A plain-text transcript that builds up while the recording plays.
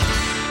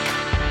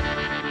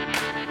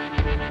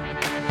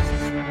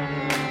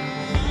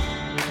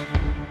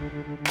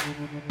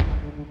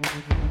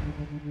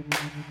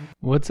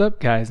What's up,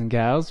 guys and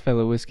gals,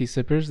 fellow whiskey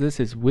sippers? This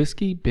is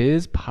Whiskey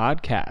Biz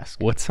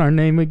Podcast. What's our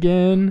name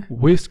again?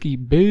 Whiskey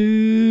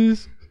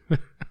Biz,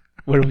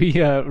 where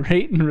we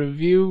rate and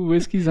review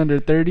whiskeys under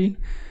 30.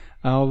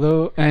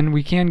 And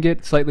we can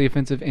get slightly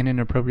offensive and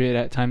inappropriate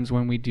at times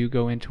when we do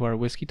go into our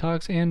whiskey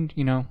talks, and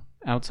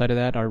outside of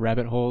that, our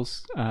rabbit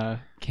holes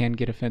can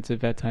get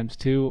offensive at times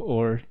too,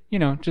 or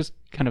just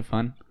kind of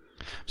fun.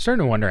 I'm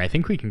starting to wonder. I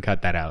think we can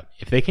cut that out.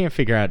 If they can't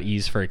figure out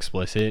ease for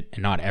explicit,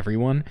 and not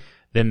everyone,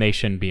 then they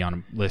shouldn't be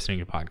on listening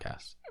to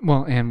podcasts.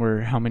 Well, and we're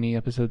how many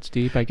episodes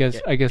deep? I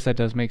guess that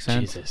does make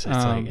sense. Jesus,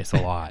 it's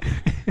a lot.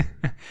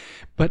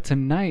 But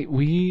tonight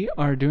we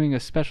are doing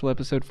a special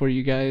episode for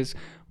you guys.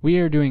 We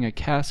are doing a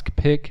cask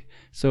pick,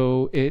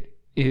 so it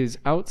is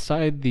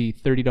outside the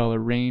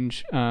 $30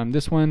 range.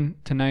 This one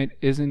tonight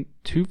isn't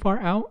too far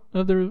out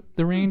of the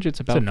range. It's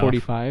about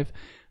 $45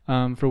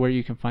 for where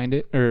you can find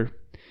it, or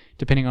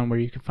depending on where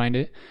you can find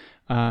it.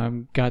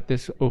 Got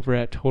this over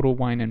at Total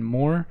Wine and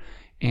More,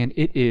 and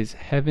it is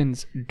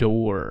Heaven's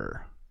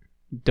Door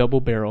double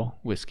barrel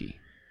whiskey.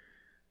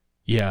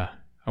 Yeah.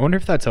 I wonder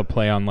if that's a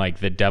play on like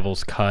the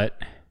Devil's Cut.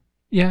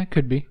 Yeah, it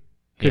could be.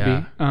 Could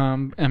be.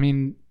 I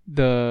mean,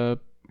 the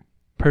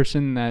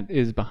person that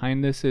is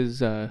behind this is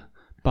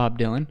Bob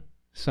Dylan.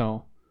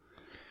 So,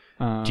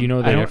 do you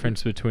know the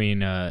difference between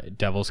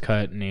Devil's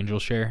Cut and Angel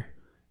Share?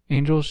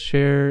 Angel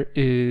Share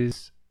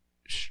is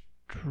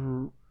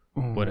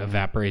what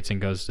evaporates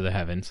and goes to the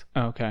heavens.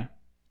 Okay.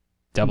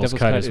 Devil's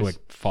Cut is what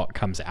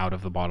comes out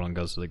of the bottle and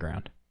goes to the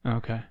ground.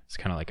 Okay. It's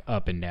kind of like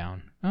up and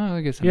down. Oh,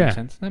 I guess that makes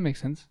sense. That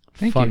makes sense.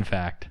 Thank you. Fun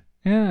fact.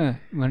 Yeah,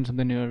 learn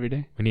something new every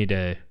day. We need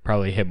to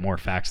probably hit more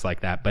facts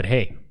like that. But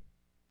hey,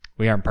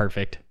 we aren't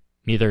perfect.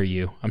 Neither are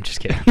you. I'm just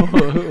kidding.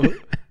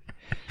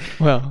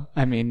 Well,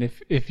 I mean,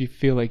 if you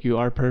feel like you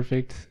are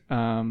perfect,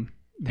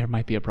 there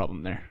might be a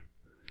problem there.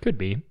 Could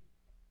be.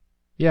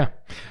 Yeah.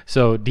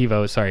 So,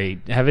 Devo,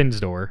 sorry,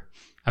 Heaven's Door.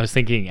 I was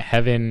thinking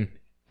heaven,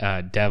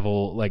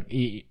 devil, like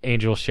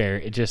Angel Share.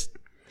 It just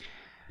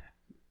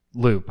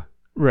loop.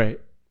 Right.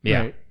 Yeah.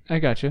 Right. I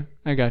got you.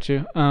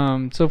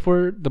 So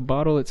for the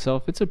bottle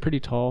itself, it's a pretty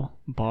tall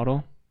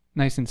bottle,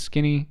 nice and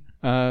skinny.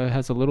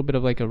 Has a little bit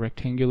of like a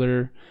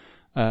rectangular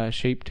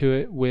shape to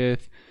it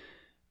with,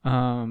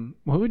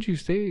 what would you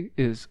say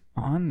is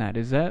on that?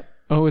 Is that,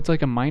 it's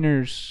like a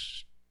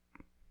miner's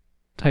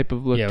type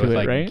of look to it, right? Yeah,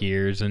 with like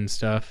gears and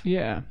stuff.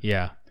 Yeah.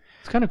 Yeah.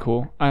 It's kind of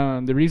cool.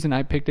 The reason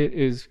I picked it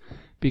is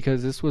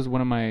because this was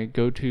one of my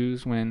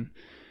go-tos when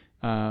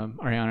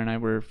Ariana and I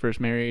were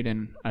first married,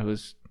 and I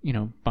was,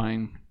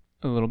 buying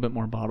a little bit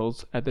more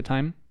bottles at the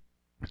time,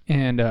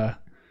 and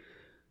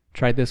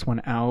tried this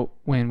one out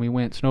when we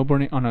went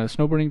snowboarding on a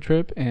snowboarding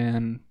trip,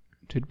 and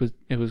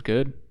it was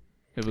good.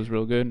 It was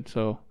real good.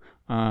 So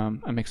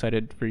I'm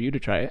excited for you to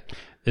try it.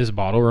 This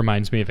bottle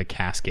reminds me of a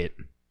casket.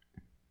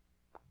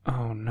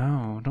 Oh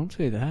no! Don't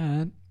say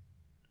that.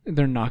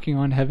 They're knocking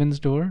on heaven's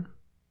door.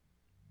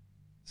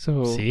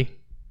 So see,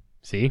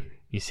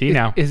 you see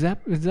now. Is that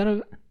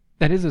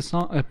a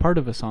song? A part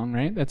of a song,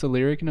 right? That's a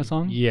lyric in a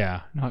song.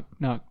 Yeah.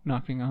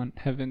 Knocking on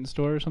heaven's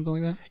door or something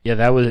like that. Yeah,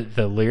 that was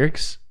the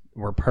lyrics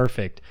were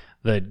perfect.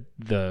 The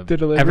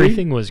delivery?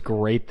 Everything was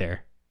great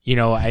there.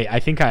 I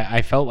think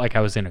I felt like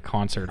I was in a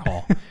concert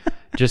hall,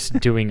 just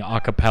doing a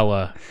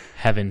cappella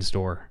Heaven's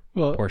Door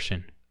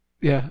portion.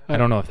 Yeah. I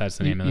don't know if that's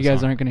the name of the song. You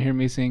guys aren't going to hear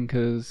me sing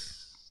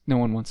because no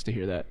one wants to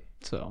hear that.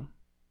 So.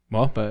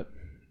 Well. But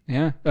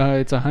yeah,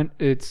 it's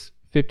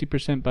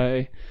 50%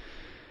 by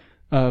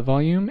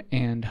volume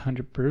and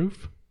 100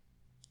 proof.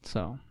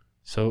 So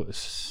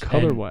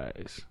color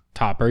wise,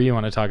 topper. You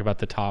want to talk about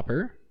the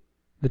topper?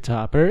 The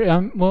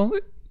topper. Well,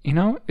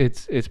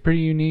 it's pretty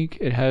unique.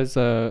 It has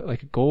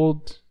like a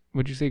gold.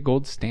 Would you say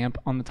gold stamp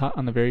on the top,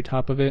 on the very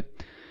top of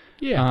it?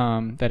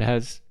 Yeah. That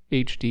has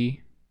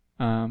HD,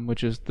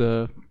 which is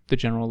the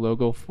general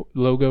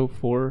logo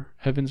for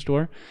Heaven's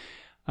Door.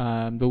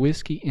 The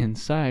whiskey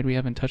inside, we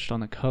haven't touched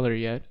on the color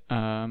yet.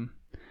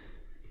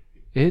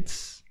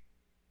 It's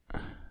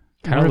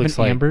kind of looks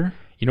like amber.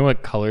 You know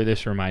what color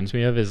this reminds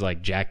me of is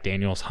like Jack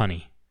Daniel's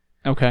honey.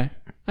 Okay,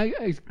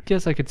 I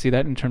guess I could see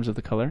that in terms of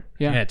the color.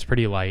 Yeah, it's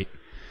pretty light.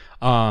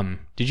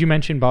 Did you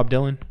mention Bob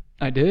Dylan?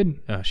 I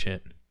did. Oh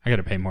shit, I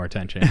gotta pay more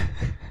attention.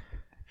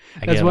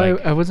 That's why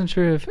I wasn't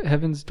sure if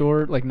Heaven's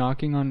Door, like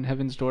knocking on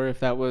Heaven's Door,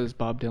 if that was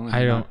Bob Dylan.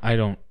 I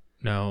don't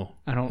know.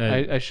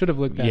 I should have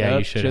looked that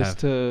up just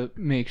to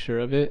make sure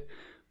of it.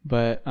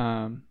 But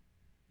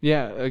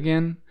yeah,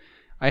 again,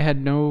 I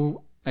had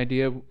no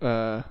idea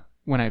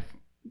when I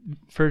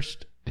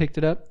first picked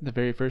it up the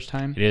very first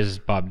time. It is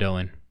Bob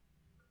Dylan.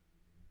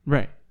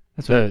 Right.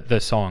 That's the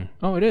song.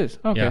 Oh, it is.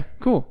 Okay, yeah.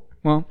 Cool.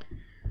 Well,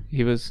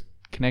 he was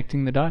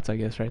connecting the dots, I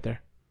guess, right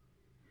there.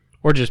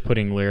 Or just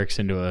putting lyrics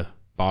into a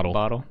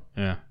bottle.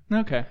 Yeah.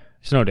 Okay.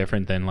 It's no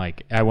different than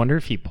like, I wonder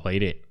if he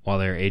played it while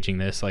they were aging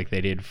this like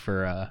they did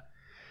for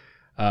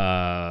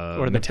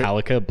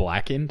Metallica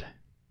Blackened.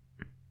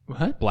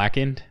 What?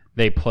 Blackened.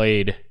 They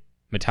played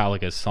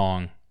Metallica's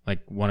song, like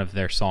one of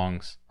their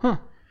songs. Huh.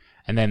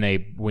 And then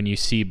when you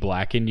see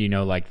Blackened,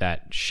 like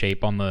that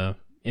shape in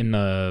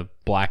the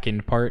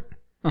blackened part.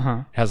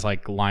 Uh-huh. Has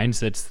like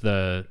lines it's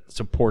a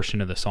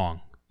portion of the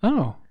song.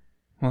 Oh.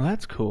 Well,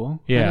 that's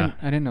cool. Yeah.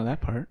 I didn't know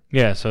that part.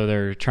 Yeah, so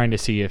they're trying to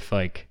see if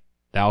like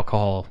the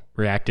alcohol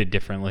reacted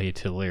differently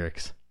to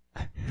lyrics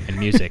and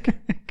music.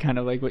 Kind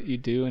of like what you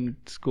do in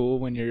school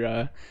when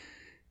you're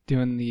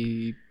doing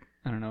the,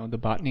 I don't know, the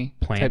botany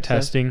Plant type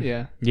testing. Stuff.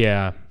 Yeah.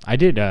 Yeah, I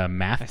did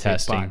math I said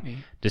testing botany.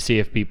 to see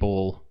if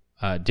people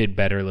did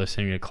better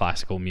listening to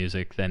classical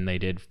music than they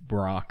did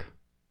rock.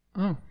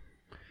 Oh.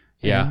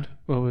 Yeah. And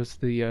what was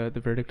the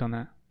verdict on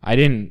that? I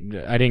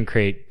didn't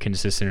create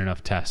consistent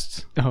enough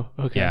tests. Oh,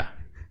 okay. Yeah.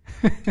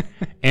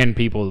 And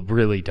people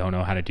really don't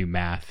know how to do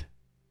math.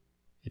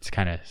 It's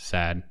kind of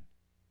sad.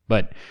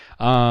 But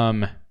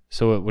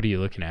so what are you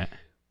looking at?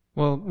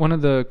 Well, one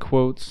of the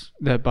quotes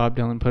that Bob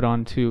Dylan put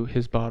onto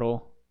his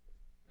bottle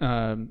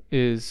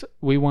is,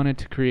 "We wanted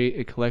to create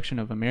a collection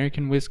of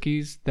American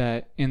whiskeys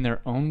that, in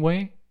their own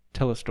way,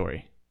 tell a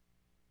story."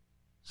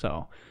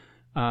 So,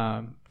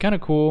 kind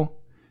of cool.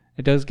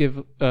 It does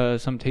give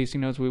some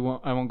tasting notes.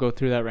 I won't go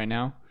through that right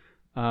now.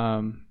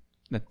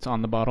 That's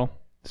on the bottle.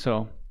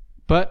 So,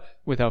 but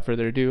without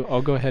further ado,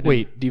 I'll go ahead.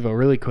 Wait, Devo,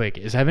 really quick.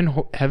 Is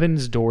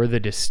Heaven's Door the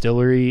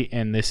distillery,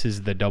 and this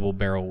is the double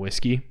barrel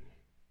whiskey?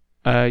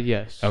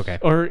 Yes. Okay.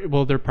 Or,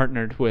 well, they're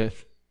partnered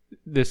with.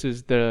 This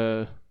is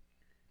the.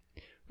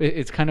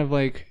 It's kind of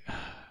like.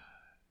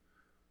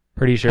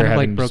 Pretty sure kind of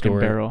like Heaven's Broken Door.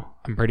 Barrel.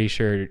 I'm pretty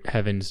sure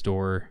Heaven's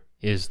Door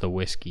is the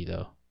whiskey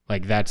though.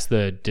 Like that's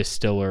the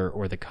distiller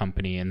or the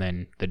company, and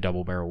then the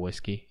double barrel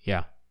whiskey.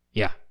 Yeah.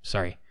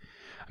 Sorry,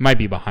 I might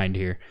be behind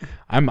here.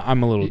 I'm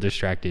a little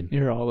distracted.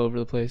 You're all over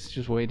the place,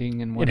 just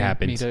waiting and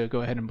wanting me to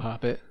go ahead and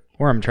pop it.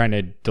 Or I'm trying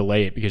to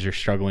delay it because you're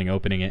struggling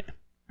opening it.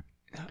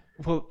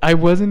 Well, I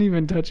wasn't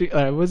even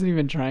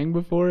trying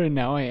before, and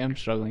now I am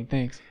struggling.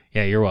 Thanks.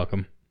 Yeah, you're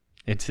welcome.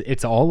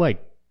 It's all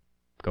like,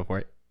 go for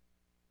it.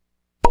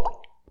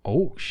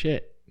 Oh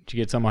shit! Did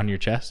you get some on your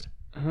chest?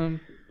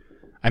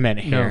 I meant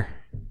hair.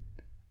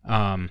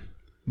 No.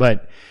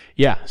 But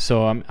yeah,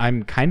 so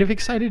I'm kind of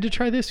excited to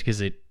try this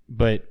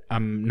but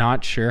I'm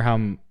not sure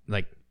how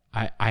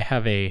I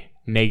have a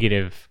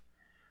negative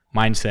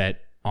mindset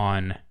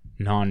on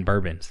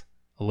non-bourbons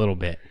a little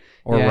bit,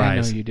 or yeah, rye.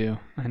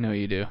 I know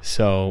you do.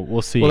 So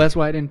we'll see. Well, that's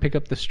why I didn't pick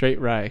up the straight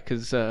rye,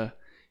 because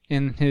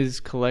in his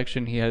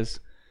collection he has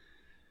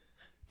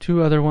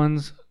two other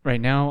ones. Right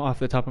now, off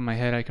the top of my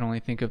head, I can only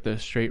think of the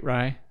straight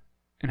rye,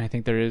 and I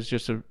think there is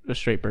just a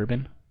straight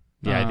bourbon.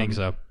 Yeah, I think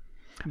so.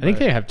 I think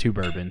they have two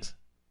bourbons.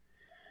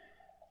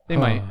 They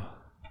might.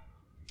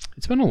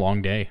 It's been a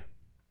long day.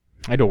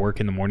 I had to work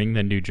in the morning,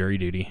 then do jury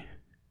duty.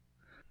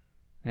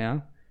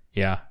 Yeah?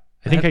 Yeah.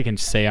 I think I can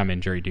say I'm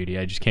in jury duty.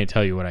 I just can't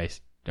tell you what I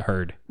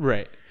heard.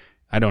 Right.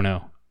 I don't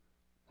know.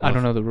 I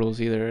don't know the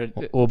rules either.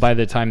 Well, by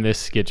the time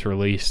this gets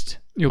released,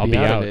 I'll be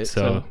out. Of it,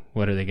 so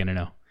what are they going to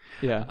know?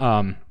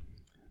 Yeah.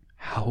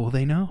 How will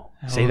they know?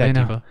 Say that,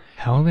 Diva.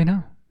 How will they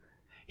know?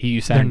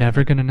 They're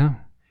never going to know.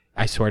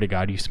 I swear to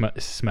God, you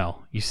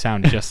smell. You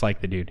sound just like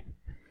the dude.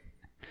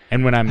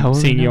 And when I'm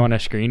seeing you on a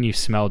screen, you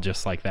smell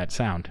just like that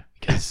sound.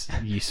 Because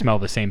you smell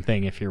the same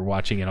thing if you're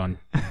watching it on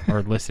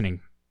or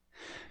listening.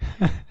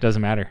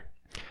 Doesn't matter.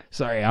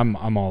 Sorry,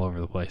 I'm all over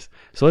the place.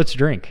 So let's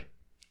drink.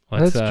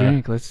 Let's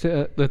drink.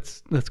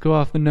 Let's go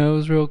off the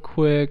nose real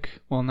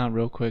quick. Well, not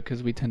real quick,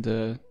 because we tend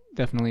to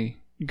definitely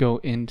go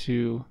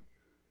into,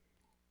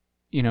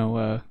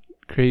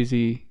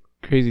 crazy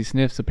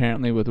sniffs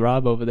apparently with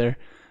Rob over there.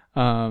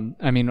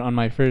 I mean, on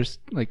my first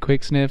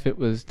quick sniff, it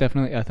was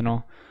definitely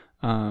ethanol.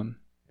 I'm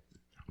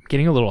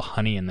getting a little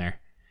honey in there.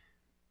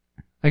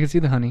 I can see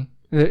the honey.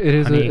 It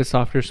is a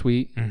softer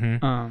sweet.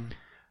 Mm-hmm.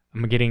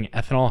 I'm getting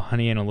ethanol,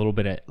 honey, and a little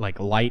bit of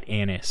light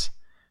anise.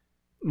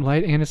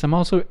 Light anise.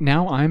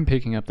 I'm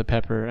picking up the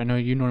pepper. I know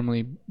you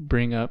normally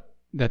bring up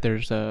that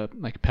there's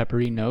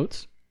peppery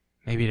notes.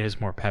 Maybe it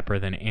is more pepper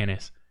than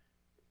anise.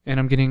 And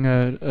I'm getting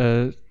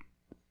a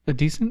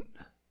decent.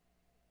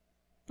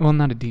 Well,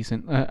 not a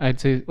decent. I'd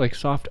say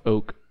soft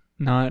oak,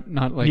 not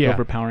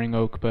overpowering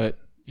oak, but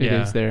it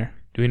is there.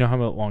 Do we know how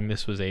long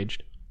this was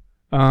aged?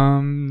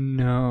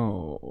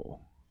 No,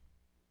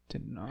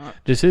 did not.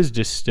 This is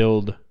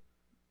distilled,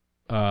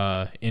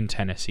 in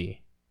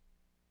Tennessee.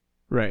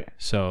 Right.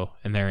 So,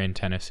 and they're in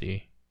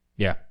Tennessee.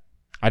 Yeah,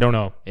 I don't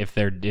know if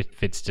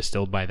it's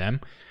distilled by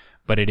them,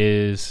 but it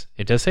is.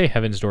 It does say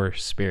Heaven's Door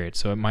Spirit,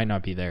 so it might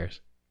not be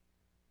theirs.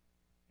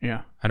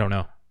 Yeah. I don't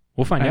know.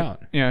 We'll find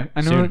out. Yeah,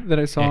 I know that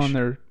I saw on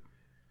their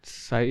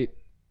site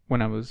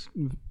when I was,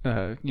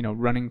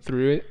 running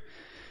through it,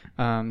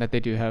 that they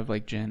do have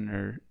gin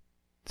or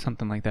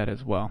something like that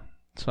as well.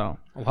 So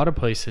a lot of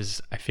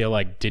places I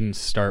feel didn't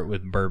start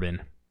with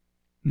bourbon.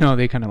 No,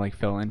 they kind of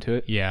fell into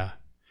it. Yeah,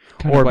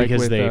 or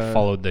because they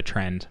followed the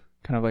trend.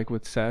 Kind of like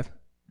with Seth.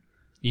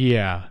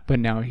 Yeah, but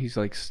now he's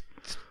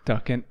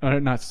stuck in, or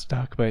not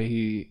stuck, but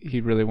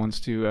he really wants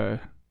to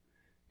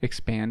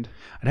expand.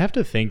 I'd have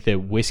to think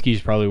that whiskey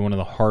is probably one of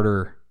the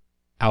harder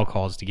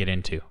alcohols to get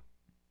into.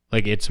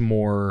 It's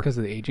more because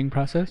of the aging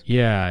process.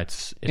 Yeah,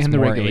 it's and more the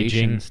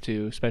regulations aging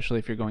too, especially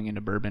if you're going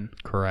into bourbon.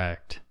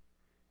 Correct.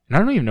 And I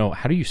don't even know,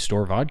 how do you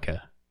store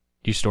vodka?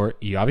 You store it.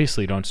 You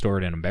obviously don't store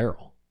it in a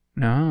barrel,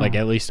 No. like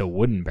at least a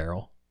wooden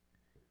barrel.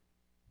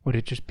 Would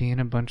it just be in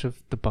a bunch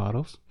of the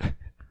bottles?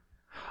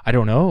 I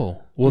don't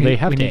know. Well, they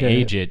have we to need to-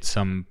 age it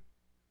some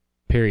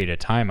period of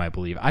time, I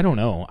believe. I don't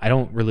know. I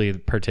don't really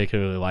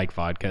particularly like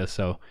vodka,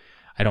 so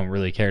I don't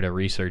really care to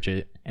research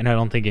it. And I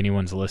don't think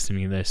anyone's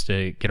listening to this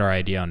to get our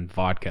idea on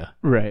vodka.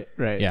 Right.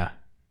 Yeah.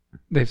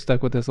 They've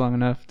stuck with us long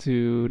enough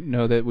to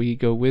know that we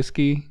go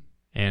whiskey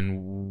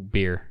And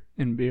beer.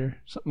 and beer.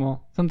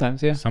 Well,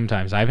 sometimes, yeah.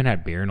 Sometimes. I haven't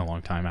had beer in a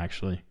long time,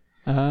 actually.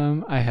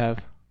 I have.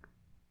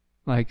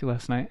 Like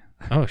last night.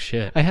 Oh,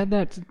 shit. I had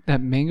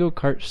that mango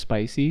cart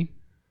spicy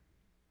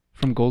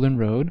from Golden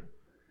Road.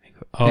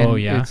 Oh,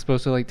 and yeah. It's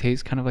supposed to like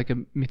taste kind of like a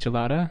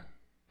michelada,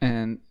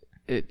 and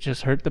it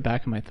just hurt the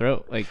back of my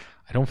throat. Like,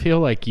 I don't feel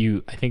like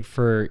you... I think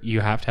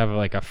you have to have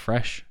like a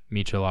fresh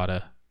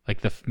michelada.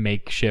 Like the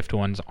makeshift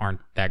ones aren't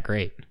that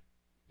great.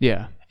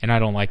 yeah. And I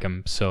don't like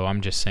them, so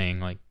I'm just saying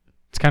like...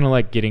 It's kind of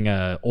like getting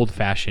a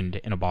old-fashioned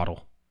in a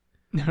bottle.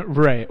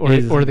 Right.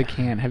 Is- Or the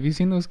can. Have you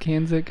seen those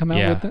cans that come out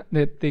Yeah. with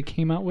that they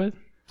came out with?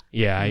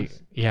 Yeah,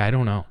 I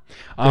don't know.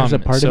 There's a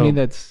part of me so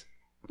that's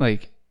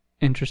like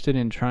interested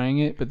in trying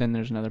it, but then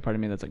there's another part of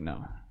me that's like,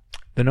 no.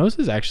 the nose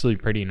is actually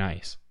pretty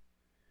nice.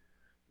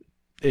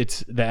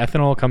 It's the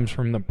ethanol comes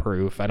from the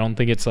proof. I don't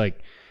think it's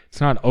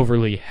not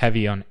overly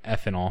heavy on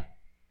ethanol.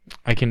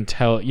 I can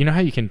tell. You know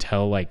how you can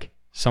tell like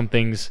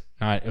something's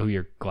not. Oh,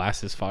 your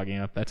glass is fogging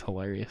up. That's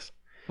hilarious.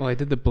 Well, I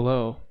did the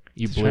blow.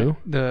 You To blew?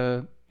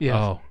 try yes.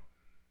 Oh.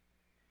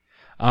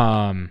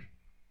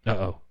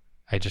 Uh-oh.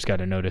 I just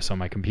got a notice on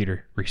my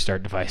computer.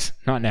 Restart device.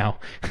 Not now.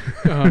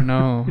 Oh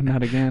no,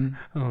 not again.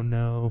 Oh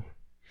no.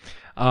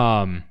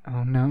 Oh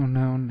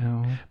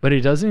no. But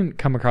it doesn't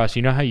come across.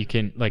 You know how you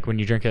can like when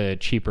you drink a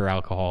cheaper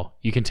alcohol,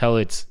 you can tell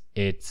it's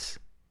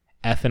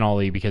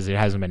ethanol-y because it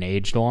hasn't been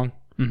aged long.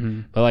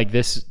 Mm-hmm. But like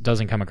this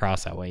doesn't come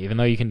across that way. Even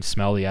though you can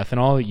smell the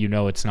ethanol, you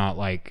know it's not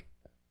like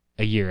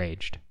a year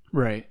aged.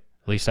 Right.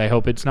 At least I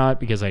hope it's not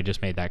because I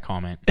just made that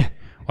comment.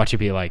 Watch it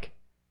be like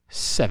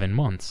 7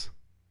 months.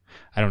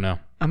 I don't know.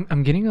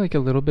 I'm getting like a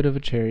little bit of a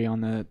cherry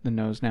on the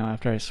nose now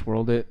after I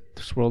swirled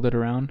it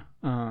around.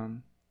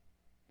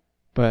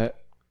 But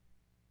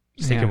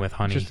Sticking with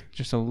honey.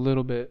 just a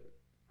little bit.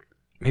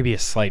 Maybe a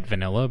slight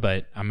vanilla,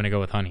 but I'm going to go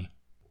with honey.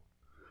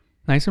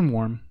 Nice and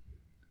warm.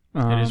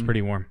 It is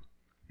pretty warm.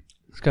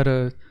 It's got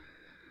a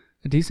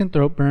decent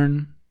throat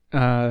burn.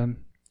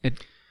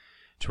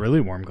 It's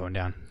really warm going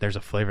down. There's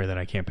a flavor that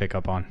I can't pick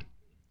up on.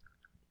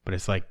 But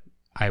it's like,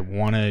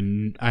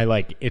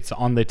 it's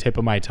on the tip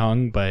of my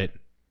tongue, but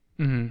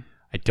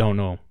I don't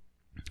know.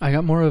 I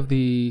got more of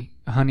the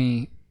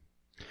honey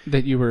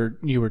that you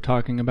were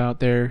talking about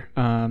there.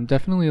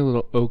 Definitely a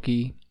little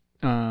oaky.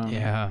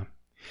 Yeah.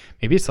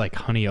 Maybe it's like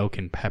honey, oak,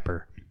 and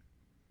pepper.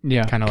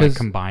 Yeah. Kind of like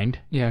combined.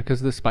 Yeah,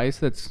 because the spice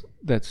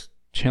that's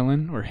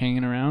chilling or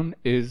hanging around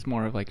is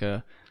more of like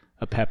a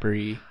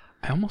peppery.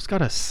 I almost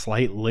got a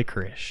slight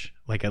licorice.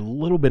 Like a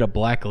little bit of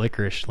black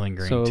licorice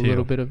lingering So a too.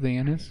 little bit of the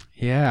anise.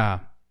 Yeah.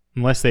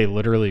 Unless they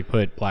literally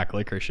put black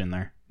licorice in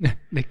there.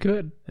 They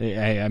could.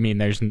 I mean,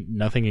 there's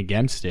nothing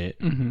against it.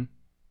 Mm-hmm.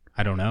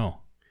 I don't know.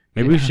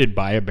 Maybe we should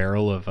buy a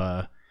barrel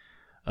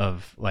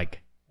of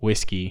like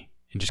whiskey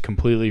and just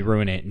completely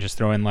ruin it and just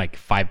throw in like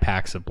 5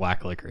 packs of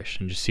black licorice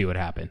and just see what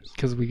happens.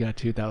 Because we got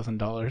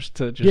 $2,000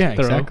 to just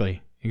throw.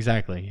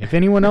 Exactly. If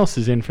anyone else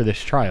is in for this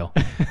trial,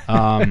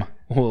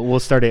 we'll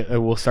start it.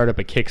 We'll start up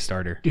a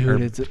Kickstarter Dude, or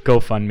it's a-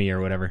 GoFundMe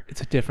or whatever. It's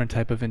a different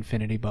type of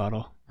infinity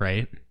bottle.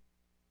 Right?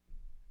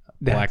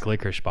 That's- Black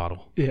licorice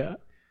bottle. Yeah.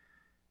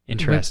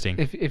 Interesting.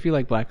 But if you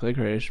like black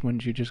licorice,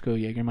 wouldn't you just go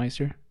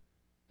Jägermeister?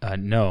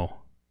 No.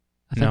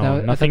 I thought No,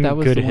 that nothing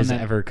was good the one has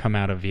that- ever come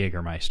out of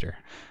Jägermeister.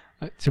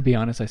 To be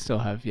honest, I still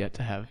have yet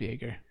to have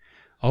Jaeger.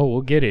 Oh,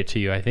 we'll get it to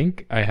you. I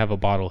think I have a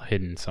bottle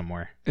hidden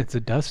somewhere. It's a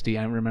dusty.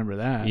 I remember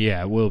that.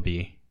 Yeah, it will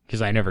be.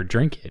 Because I never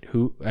drink it.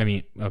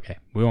 Okay,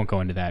 we won't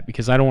go into that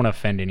because I don't want to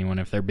offend anyone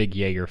if they're big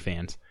Jaeger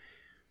fans.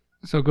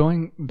 So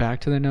going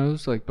back to the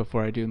nose, like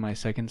before I do my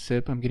second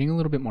sip, I'm getting a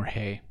little bit more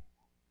hay.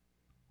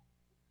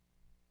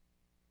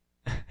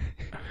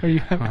 Are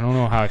you I don't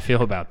know how I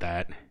feel about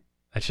that.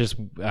 That's just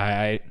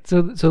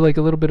so like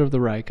a little bit of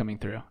the rye coming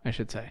through, I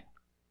should say.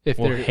 If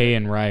well, they're hay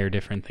and rye are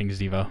different things,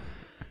 Devo.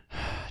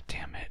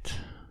 damn it.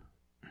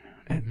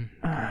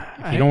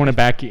 If you don't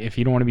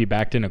want to be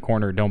backed in a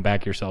corner, don't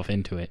back yourself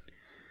into it.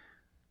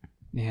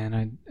 Yeah,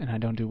 and I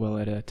don't do well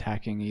at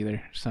attacking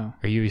either. So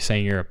Are you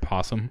saying you're a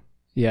possum?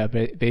 yeah,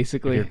 If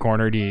basically. you're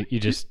cornered, you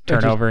just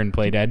turn over and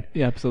play dead?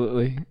 Yeah,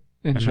 absolutely.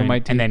 And show then, my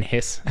teeth. and then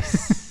hiss.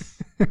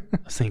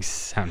 Those things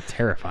sound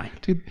terrifying.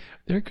 Dude,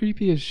 they're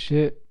creepy as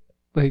shit.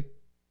 Like,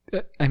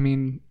 I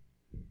mean,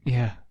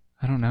 yeah,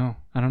 I don't know.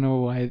 I don't know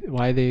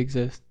why they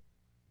exist.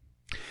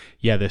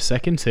 Yeah, the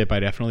second sip, I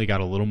definitely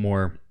got a little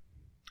more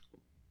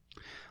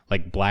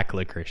like black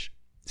licorice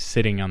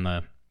sitting on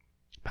the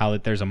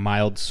palate. There's a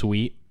mild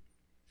sweet,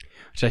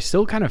 which I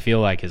still kind of feel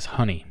like is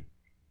honey.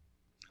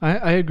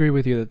 I agree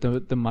with you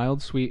that the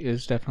mild sweet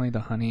is definitely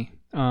the honey.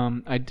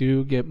 I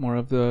do get more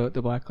of the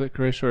black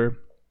licorice or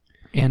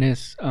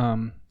anise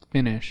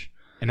finish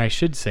And I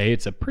should say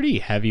it's a pretty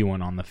heavy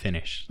one on the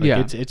finish. Like,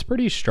 Yeah. it's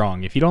pretty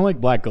strong. If you don't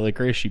like black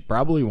licorice, you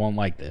probably won't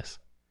like this.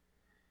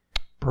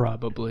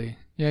 Probably.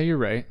 Yeah, you're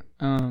right.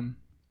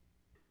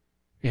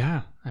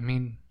 Yeah, I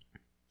mean,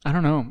 I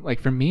don't know. Like,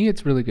 for me,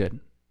 it's really good.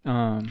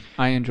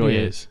 I enjoy it.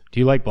 is. Do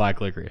you like black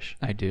licorice?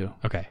 I do.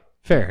 Okay,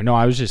 fair. No,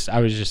 I was just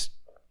 'Cause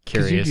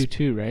curious. you do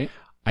too, right?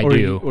 I Or do.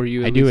 you- or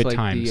you I at do least at like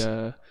times.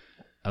 The,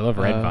 I love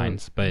red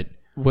vines, but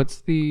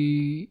what's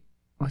that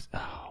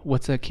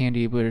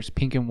candy where it's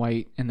pink and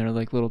white and they're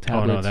like little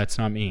tablets? oh no, that's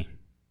not me.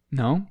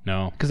 No?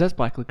 No, Because that's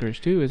black licorice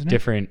too, isn't it?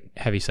 different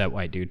heavyset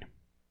white dude.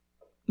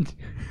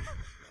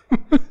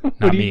 What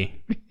Not do you-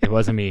 me. It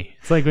wasn't me.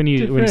 It's like when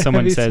Different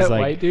someone says heavyset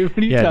like, white dude? What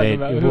are you yeah, talking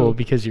about? well, Who?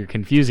 because you're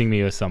confusing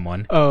me with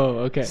someone. Oh,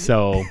 okay.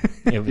 So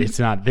it's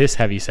not this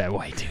heavyset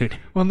white dude.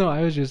 Well, no,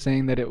 I was just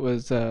saying that it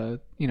was,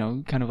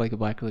 kind of like a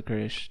black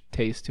licorice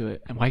taste to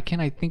it. And why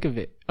can't I think of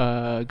it?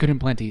 Good and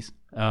Plenty's.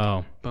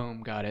 Oh,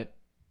 Boom, got it.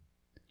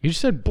 you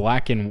just said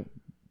black and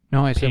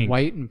No, I said Pink.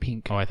 white and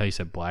pink. oh, I thought you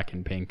said black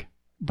and pink.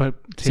 But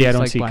See, I tastes don't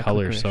like see black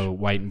color, licorice. so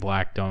white and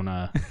black don't.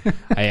 I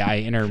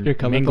You're intermingle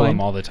colorblind?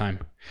 them all the time.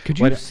 Could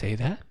you What- say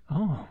that?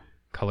 Oh.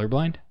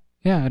 Colorblind?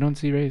 Yeah, I don't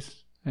see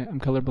race. I'm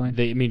colorblind.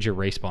 It means you're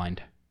race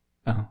blind.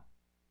 Oh.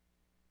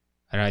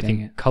 And I Dang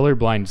think it.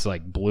 colorblind's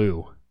like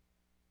blue.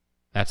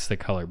 That's the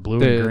color. Blue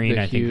The- and green,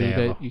 the I think hue they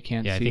have. that you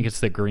can't yeah, I see? think it's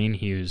the green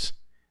hues.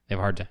 They have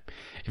a hard time.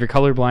 If you're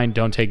colorblind,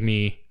 don't take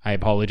me. I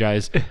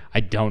apologize. I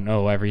don't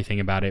know everything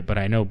about it, but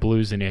I know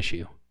blue's an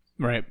issue.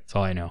 Right, That's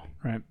all I know.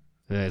 right.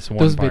 That's one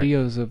Those part.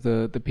 videos of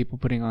the people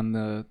putting on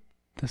the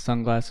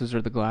sunglasses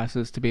or the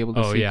glasses to be able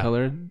to Oh, see yeah.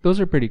 color, those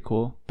are pretty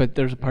cool. But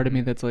there's a part of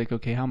me that's like,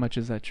 okay, how much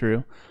is that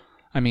true?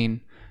 I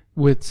mean,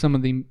 with some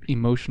of the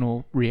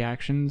emotional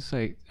reactions,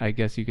 I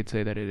guess you could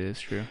say that it is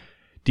true.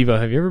 Devo,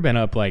 have you ever been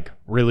up like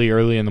really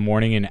early in the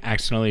morning and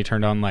accidentally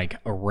turned on like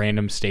a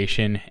random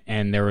station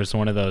and there was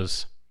one of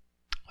those,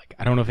 like,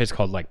 I don't know if it's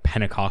called like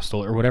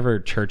Pentecostal or whatever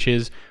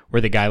churches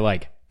where the guy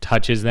like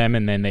touches them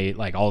and then they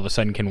like all of a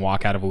sudden can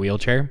walk out of a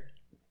wheelchair?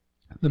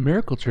 The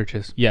miracle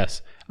churches.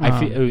 Yes.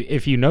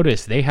 If you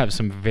notice, they have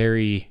some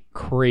very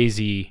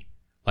crazy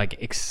like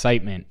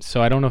excitement.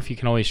 So I don't know if you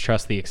can always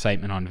trust the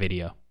excitement on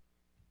video.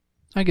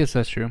 I guess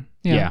that's true.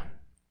 Yeah. Yeah.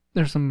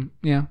 There's some,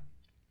 yeah.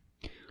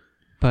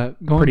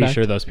 But going Pretty back,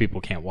 sure those people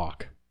can't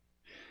walk.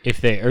 If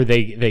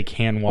they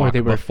can walk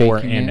they were before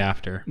faking and it.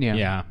 after. Yeah.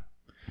 Yeah.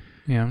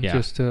 Yeah.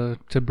 just to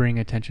bring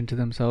attention to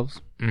themselves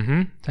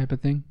Mm-hmm. type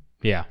of thing.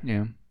 Yeah.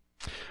 Yeah.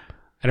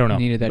 I don't know.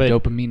 Needed that but-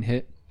 dopamine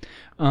hit.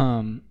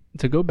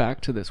 To go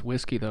back to this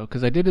whiskey though,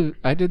 because I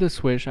did a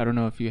swish. I don't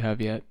know if you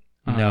have yet.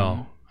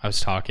 No, I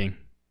was talking.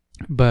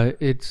 But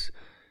it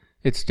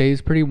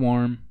stays pretty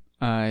warm.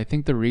 I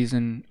think the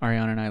reason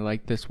Ariana and I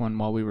liked this one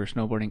while we were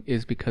snowboarding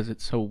is because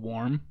it's so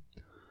warm.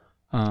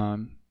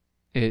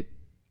 It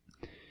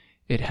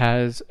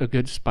has a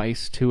good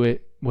spice to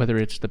it, whether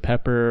it's the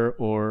pepper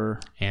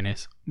or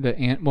Anise. the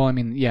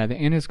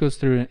anise goes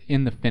through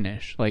in the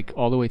finish, like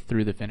all the way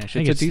through the finish. I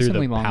think It's a it's through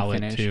decently the long palate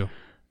finish. too.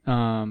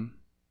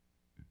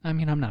 I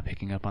mean, I'm not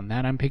picking up on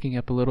that. I'm picking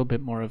up a little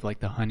bit more of like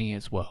the honey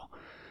as well.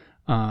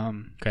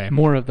 Okay.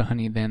 More of the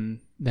honey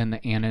than the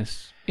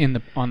anise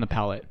on the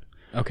palate.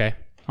 Okay.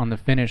 On the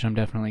finish, I'm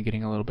definitely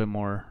getting a little bit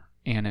more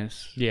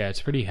anise. Yeah,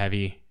 it's pretty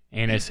heavy.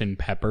 Anise and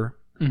pepper.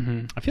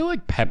 Mm-hmm. I feel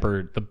like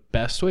pepper, the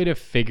best way to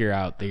figure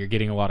out that you're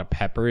getting a lot of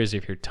pepper is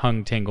if your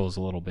tongue tingles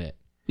a little bit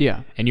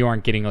Yeah. and you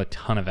aren't getting a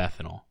ton of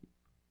ethanol.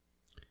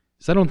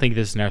 So I don't think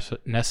this is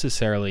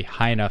necessarily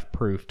high enough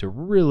proof to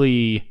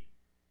really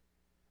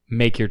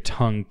make your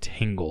tongue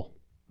tingle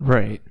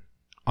Right.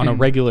 on a And-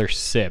 regular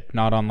sip,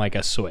 not on like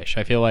a swish.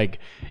 I feel like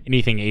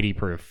anything 80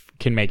 proof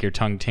can make your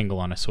tongue tingle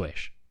on a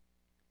swish.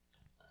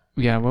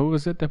 Yeah. What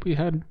was it that we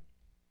had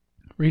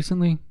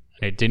recently?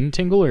 And it didn't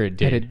tingle or it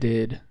did? That it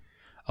did.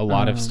 A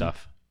lot of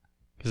stuff.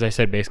 Because I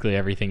said basically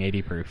everything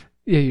 80 proof.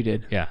 Yeah, you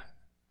did. Yeah.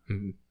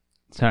 Mm,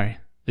 Sorry.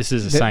 This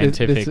is a Th-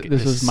 scientific. This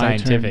This was is my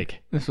scientific. turn.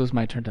 This was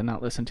my turn to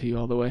not listen to you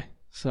all the way.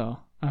 So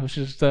I was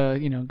just,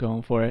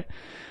 going for it.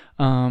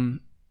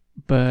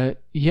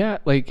 But yeah,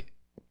 like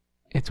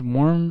it's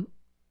warm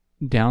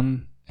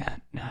down.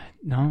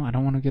 No, I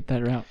don't want to get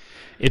that route.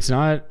 It's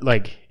not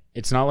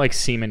like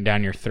semen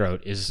down your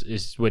throat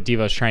is what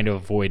Devo's trying to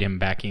avoid him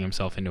backing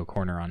himself into a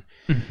corner on.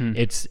 Mm-hmm.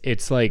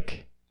 It's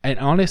like, and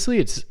honestly,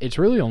 it's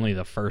really only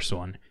the first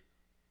one.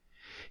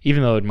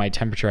 Even though my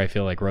temperature I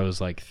feel like rose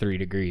like 3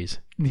 degrees.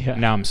 Yeah.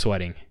 Now I'm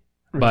sweating.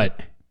 Right.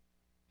 But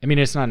I mean,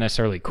 it's not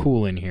necessarily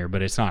cool in here,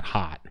 but it's not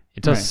hot.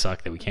 It does Right.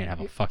 suck that we can't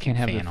have a fucking Can't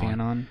have fan the fan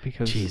on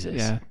because Jesus.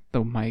 yeah,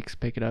 the mics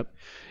pick it up.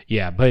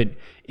 Yeah, but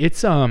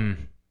it's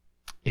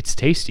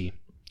tasty.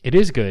 It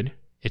is good.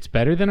 It's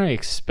better than I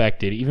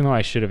expected, even though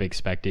I should have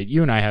expected.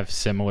 You and I have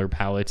similar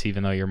palates,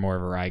 even though you're more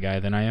of a rye guy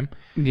than I am.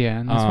 Yeah,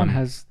 and this one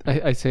has.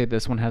 I say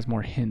this one has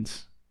more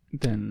hints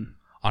than.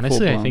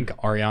 Honestly, I full-blown. think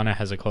Ariana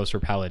has a closer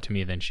palate to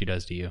me than she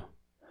does to you.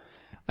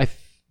 I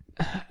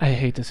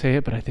hate to say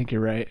it, but I think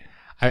you're right.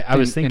 I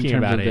was in thinking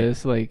terms about of it.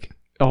 this, like,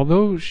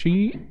 although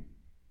she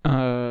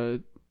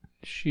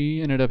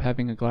ended up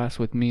having a glass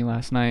with me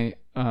last night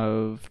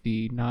of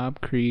the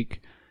Knob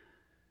Creek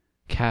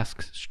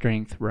cask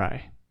strength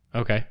rye.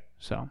 Okay.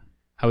 So,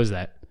 How is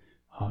that?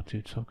 oh,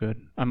 dude, so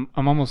good. I'm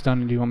almost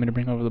done. Do you want me to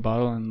bring over the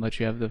bottle and let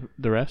you have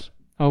the rest?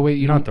 Oh, wait,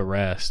 you Not don't. the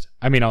rest.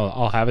 I mean,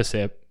 I'll have a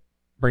sip.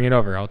 Bring it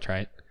over. I'll try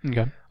it.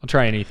 Okay. I'll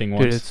try anything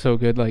once. Dude, it's so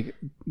good. Like,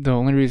 the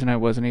only reason I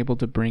wasn't able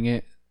to bring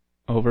it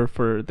over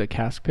for the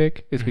cask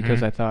pick is because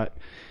Mhm. I thought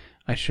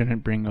I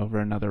shouldn't bring over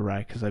another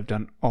rye because I've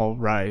done all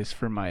ryes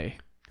for my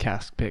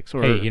cask picks,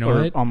 or, Hey, you know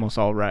or what? almost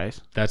all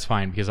ryes. That's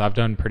fine because I've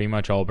done pretty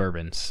much all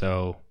bourbons,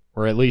 so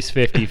we're at least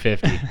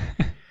 50-50.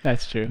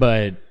 That's true.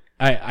 But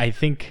I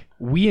think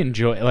we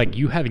enjoy, like,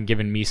 you haven't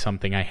given me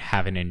something I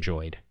haven't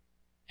enjoyed.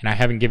 And I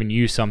haven't given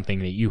you something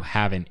that you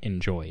haven't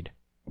enjoyed.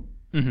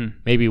 Mm-hmm.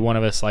 Maybe one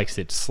of us likes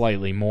it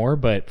slightly more,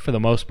 but for the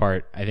most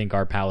part, I think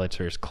our palates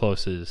are as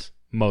close as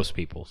most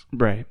people's.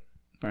 Right.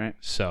 Right.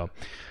 So,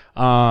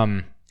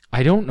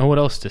 I don't know what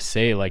else to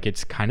say. Like,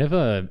 it's kind of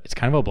a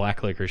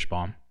black licorice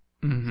bomb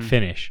Mm-hmm.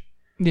 finish.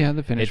 Yeah,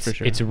 the finish It's for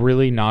sure. it's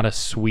really not a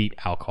sweet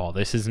alcohol.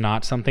 This is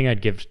not something I'd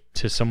give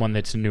to someone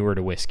that's newer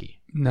to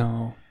whiskey.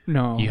 No.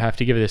 You have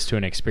to give this to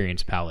an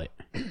experienced palate.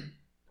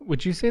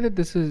 Would you say that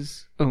this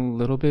is a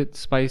little bit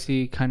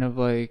spicy, kind of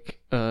like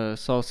a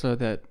salsa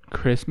that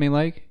Chris may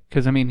like?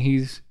 Because, I mean,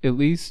 he's at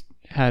least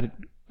had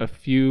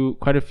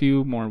quite a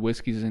few more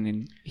whiskeys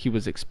than he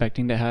was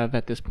expecting to have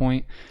at this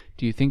point.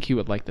 Do you think he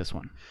would like this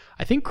one?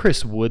 I think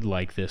Chris would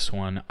like this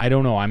one. I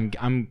don't know.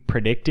 I'm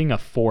predicting a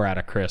 4 out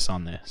of Chris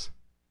on this.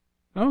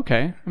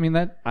 Okay. I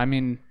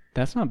mean,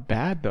 that's not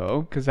bad,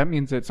 though, because that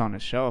means it's on a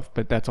shelf,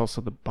 but that's also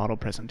the bottle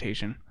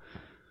presentation.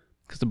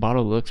 Because the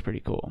bottle looks pretty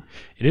cool.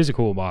 It is a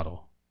cool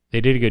bottle. They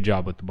did a good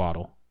job with the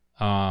bottle.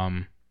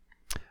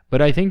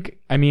 But I think,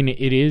 I mean,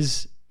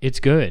 it's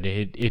good.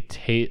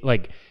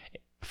 Like,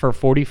 for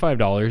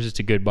 $45, it's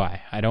a good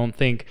buy.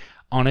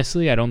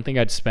 Honestly, I don't think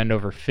I'd spend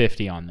over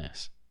 50 on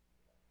this.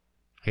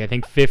 Like, I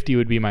think 50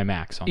 would be my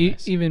max on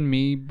this. Even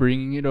me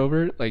bringing it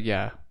over, like,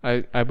 yeah,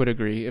 I would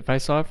agree. If I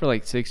saw it for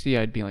like 60,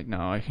 I'd be like,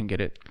 no, I can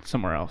get it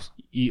somewhere else.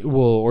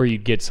 Or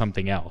you'd get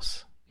something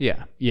else.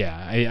 Yeah. Yeah,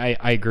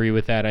 I agree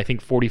with that. I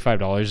think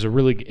 $45 is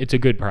it's a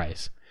good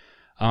price.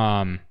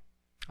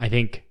 I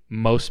think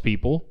most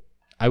people,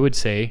 I would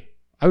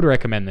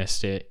recommend this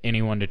to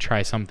anyone to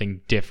try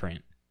something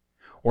different.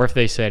 Or if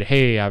they said,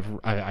 hey,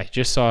 I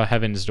just saw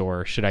Heaven's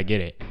Door, should I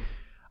get it?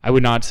 I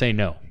would not say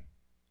no.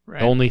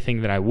 Right. The only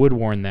thing that I would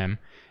warn them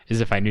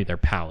is if I knew their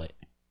palate.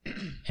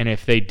 And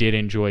if they did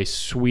enjoy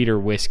sweeter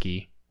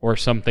whiskey or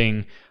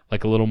something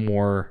like a little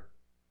more,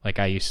 like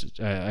I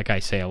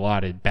say a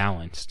lot,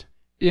 balanced.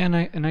 Yeah,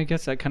 and I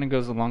guess that kind of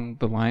goes along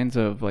the lines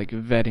of like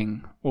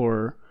vetting,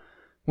 or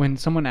when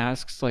someone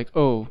asks like,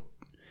 oh,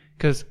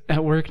 because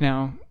at work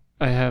now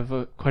I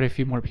have quite a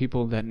few more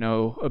people that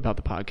know about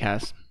the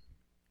podcast,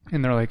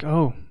 and they're like,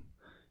 oh,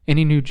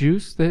 any new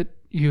juice that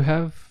you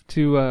have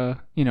to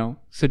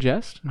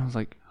suggest? And I was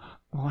like,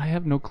 well, I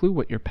have no clue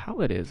what your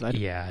palate is. I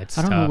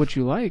don't know what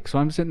you like. So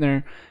I'm sitting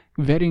there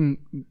vetting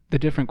the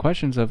different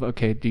questions of,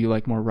 okay, do you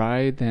like more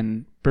rye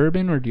than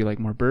bourbon, or do you like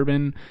more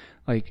bourbon?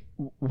 Like,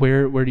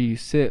 where do you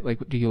sit?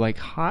 Like, do you like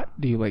hot?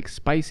 Do you like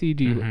spicy?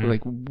 Do you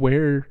like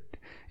where?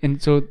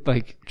 And so,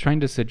 like, trying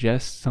to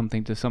suggest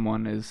something to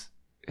someone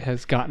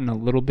has gotten a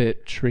little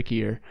bit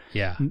trickier.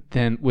 Yeah.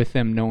 Than with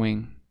them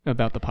knowing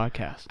about the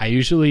podcast.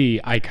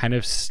 I kind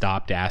of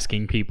stopped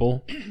asking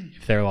people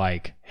if they're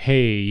like,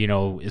 hey,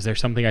 is there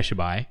something I should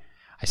buy?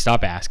 I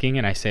stop asking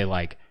and I say,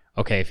 like,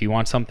 okay, if you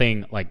want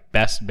something like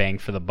best bang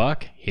for the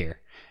buck,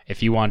 here.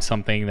 If you want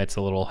something that's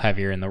a little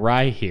heavier in the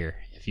rye, here.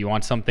 If you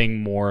want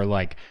something more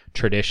like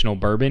traditional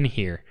bourbon,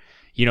 here.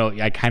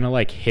 I kind of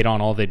like hit on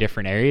all the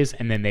different areas,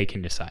 and then they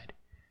can decide.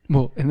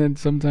 Well, and then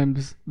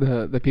sometimes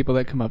the people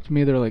that come up to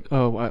me, they're like,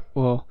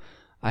 oh,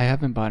 I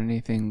haven't bought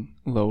anything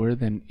lower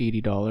than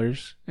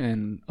 $80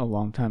 in a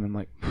long time. I'm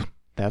like,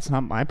 that's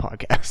not my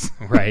podcast.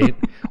 Right?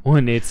 Well,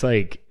 and it's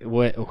like,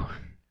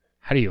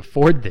 how do you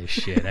afford this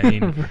shit? I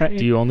mean, right?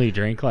 Do you only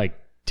drink like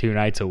 2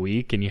 nights a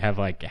week and you have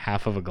like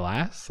half of a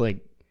glass? Like,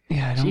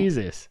 yeah,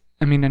 Jesus.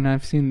 I mean, and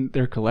I've seen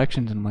their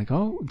collections, and I'm like,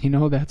 oh,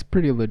 that's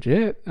pretty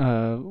legit.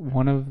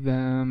 One of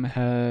them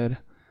had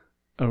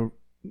a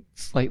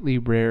slightly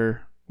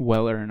rare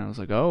Weller, and I was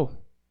like, oh,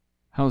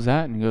 how's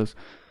that? And he goes,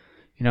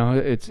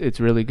 it's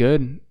really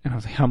good. And I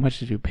was like, how much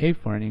did you pay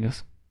for it? And he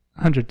goes,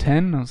 110.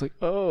 And I was like,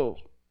 oh.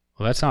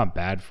 Well, that's not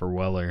bad for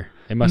Weller.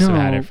 They must have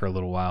had it for a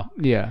little while.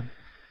 Yeah.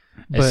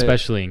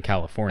 Especially in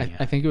California.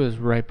 I think it was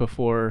right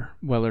before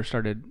Weller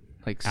started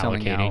like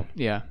selling out.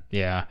 Yeah.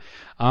 Yeah.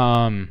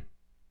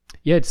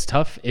 Yeah, it's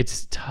tough.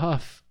 It's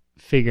tough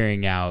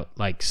figuring out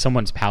like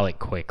someone's palate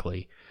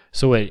quickly.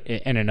 So,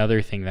 and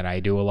another thing that I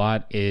do a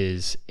lot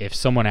is if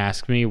someone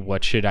asks me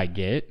what should I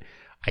get,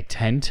 I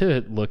tend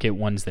to look at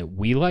ones that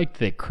we liked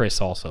that Chris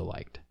also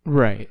liked.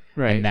 Right.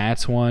 And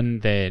that's one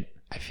that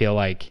I feel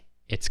like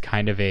it's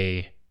kind of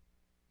a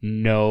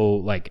no,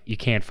 like you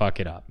can't fuck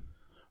it up.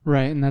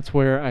 Right, and that's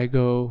where I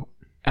go,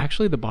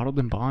 actually the bottled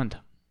and bond.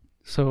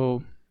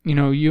 So,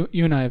 you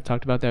and I have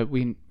talked about that.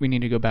 We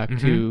need to go back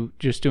to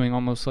just doing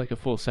almost like a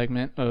full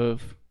segment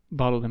of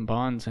bottled and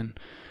bonds, and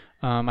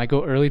I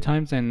go early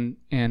times and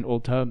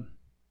Old Tub,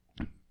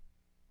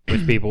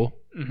 with people.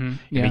 Mm-hmm.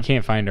 Yeah. We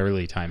can't find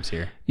early times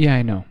here. Yeah,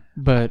 I know.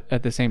 But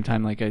at the same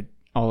time, like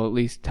I'll at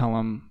least tell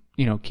them,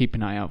 keep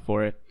an eye out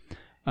for it.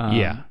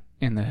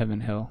 In the Heaven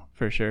Hill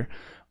for sure.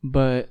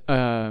 But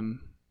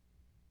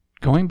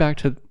going back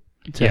to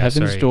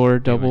Heaven's Door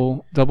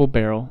double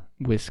barrel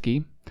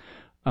whiskey,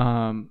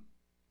 I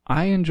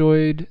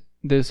enjoyed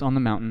this on the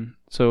mountain.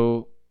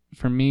 So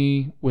for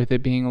me, with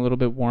it being a little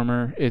bit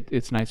warmer,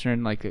 it's nicer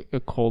in like a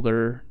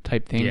colder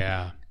type thing.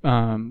 Yeah.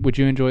 Would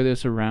you enjoy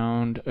this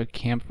around a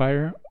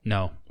campfire?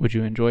 No. Would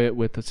you enjoy it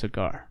with a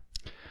cigar?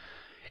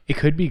 It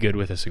could be good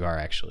with a cigar,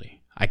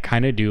 actually. I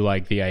kind of do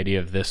like the idea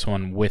of this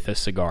one with a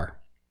cigar.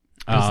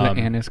 Because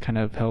the anise kind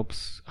of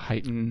helps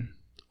heighten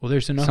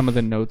there's enough, some of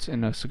the notes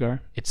in a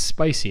cigar. It's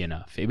spicy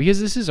enough.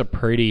 Because this is a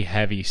pretty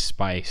heavy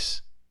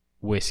spice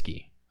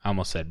whiskey. I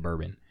almost said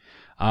bourbon.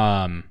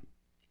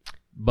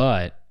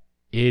 But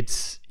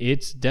it's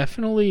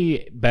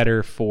definitely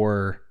better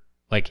for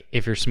like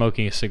if you're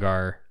smoking a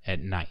cigar at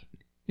night.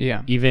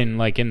 Yeah. Even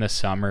like in the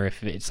summer,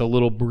 if it's a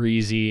little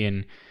breezy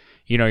and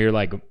you're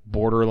like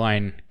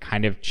borderline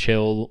kind of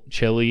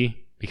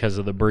chilly because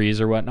of the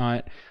breeze or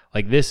whatnot,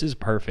 like this is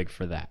perfect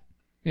for that.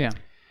 Yeah.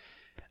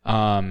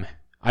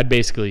 I'd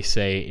basically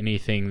say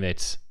anything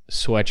that's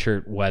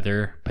sweatshirt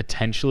weather,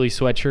 potentially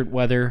sweatshirt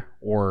weather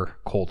or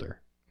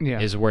colder. Yeah.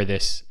 Is where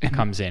this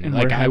comes in. And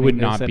like I would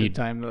not be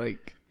time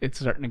like it's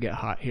starting to get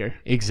hot here.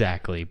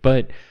 Exactly.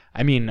 But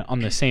I mean, on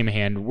the same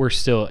hand, we're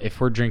still,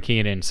 if we're drinking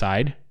it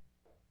inside,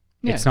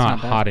 it's not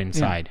hot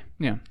inside.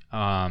 Yeah.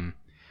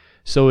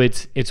 So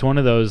it's one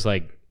of those,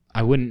 like,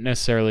 I wouldn't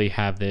necessarily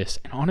have this.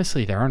 And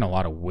honestly, there aren't a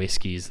lot of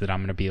whiskeys that I'm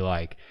going to be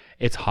like,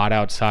 it's hot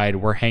outside,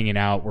 we're hanging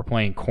out, we're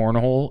playing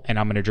cornhole, and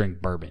I'm going to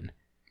drink bourbon.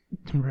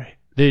 Right.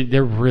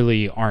 There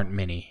really aren't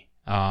many.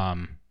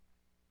 I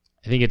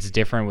think it's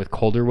different with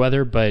colder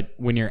weather, but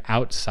when you're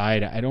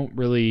outside, I don't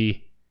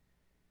really...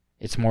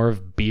 It's more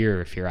of beer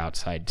if you're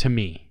outside, to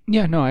me.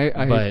 Yeah, no, I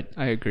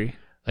agree.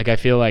 Like, I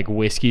feel like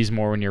whiskey's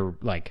more when you're,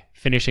 like,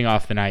 finishing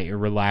off the night, you're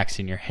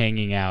relaxing, you're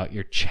hanging out,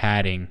 you're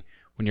chatting.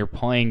 When you're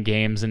playing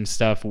games and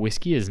stuff,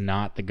 whiskey is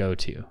not the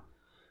go-to.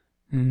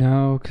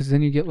 No, because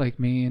then you get like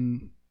me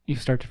and you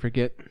start to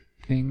forget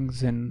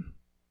things and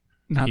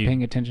not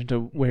paying attention to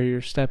where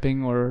you're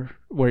stepping or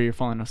where you're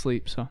falling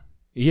asleep, so.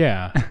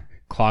 Yeah.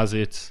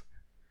 Closets.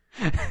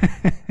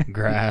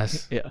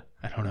 Grass. Yeah.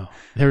 I don't know.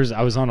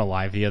 I was on a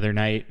live the other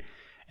night,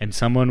 and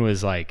someone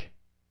was like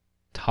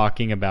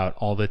talking about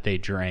all that they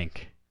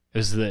drank. It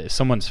was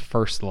someone's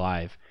first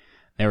live.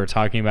 They were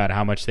talking about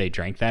how much they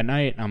drank that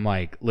night. And I'm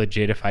like,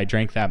 legit, if I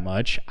drank that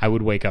much, I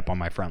would wake up on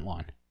my front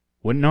lawn.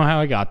 Wouldn't know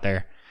how I got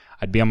there.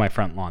 I'd be on my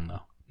front lawn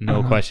though.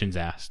 No questions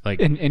asked. Like,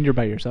 and you're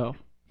by yourself.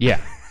 Yeah.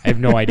 I have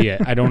no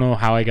idea. I don't know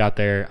how I got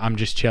there. I'm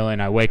just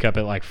chilling. I wake up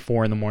at like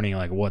 4 a.m.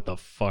 like, what the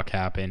fuck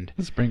happened?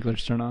 The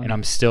sprinklers turn on. And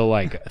I'm still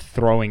like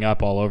throwing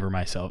up all over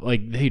myself.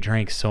 Like, they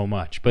drank so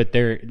much, but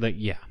they're like,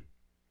 yeah.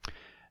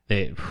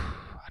 I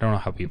don't know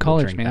how people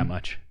drink that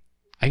much.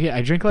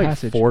 I drink like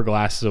 4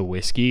 glasses of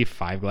whiskey,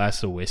 5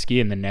 glasses of whiskey,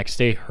 and the next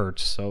day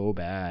hurts so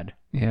bad.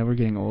 Yeah, we're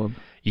getting old.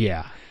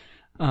 Yeah.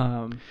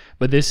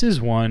 But this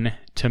is one,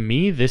 to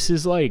me, this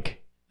is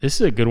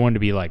a good one to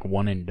be like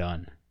one and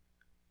done.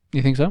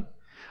 You think so?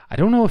 I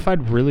don't know if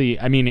I'd really,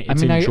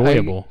 it's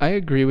enjoyable. I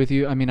agree with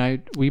you. I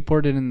mean, we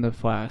poured it in the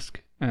flask.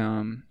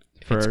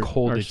 If it's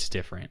cold, it's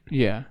different.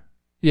 Yeah.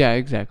 Yeah,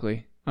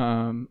 exactly.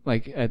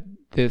 Like at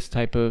this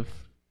type of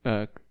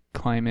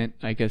climate,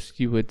 I guess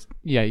you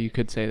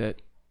could say that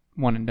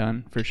one and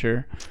done for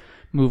sure.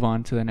 Move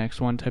on to the next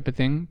one type of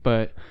thing.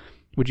 But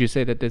would you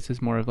say that this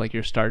is more of like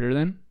your starter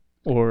then?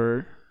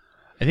 Or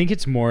I think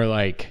it's more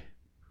like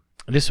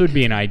this would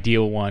be an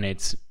ideal one.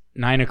 It's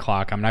 9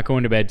 o'clock. I'm not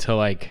going to bed till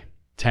like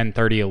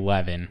 10:30,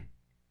 11.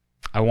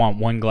 I want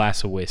 1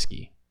 glass of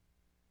whiskey.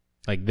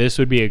 Like, this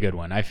would be a good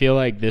one. I feel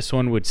like this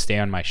one would stay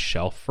on my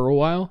shelf for a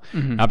while.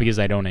 Mm-hmm. Not because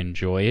I don't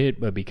enjoy it,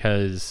 but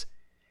because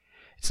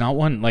it's not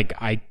one like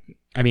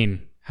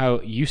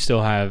how you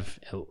still have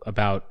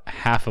about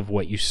half of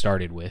what you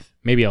started with,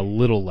 maybe a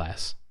little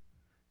less.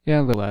 Yeah,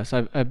 a little less.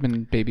 I've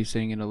been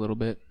babysitting it a little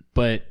bit.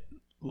 But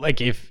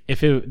like if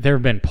there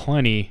have been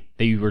plenty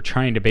that you were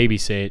trying to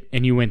babysit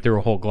and you went through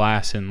a whole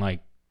glass in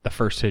like the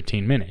first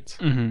 15 minutes.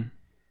 Mm-hmm.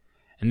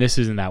 And this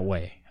isn't that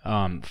way.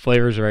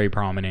 Flavor is very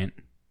prominent.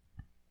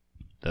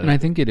 And I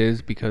think it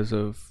is because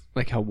of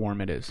like how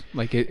warm it is.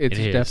 Like it's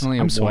definitely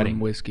a warm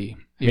whiskey.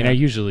 I mean, I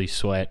usually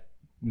sweat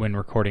when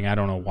recording. I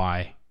don't know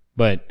why,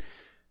 but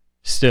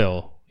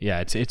still,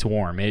 yeah, it's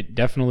warm. It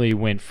definitely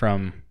went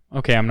from,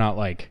 okay, I'm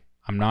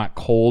not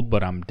cold,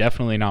 but I'm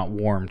definitely not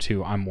warm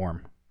to I'm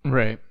warm.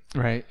 Right.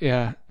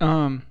 Yeah.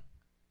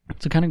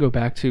 To kind of go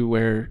back to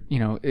where,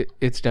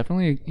 it's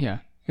definitely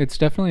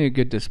a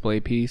good display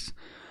piece.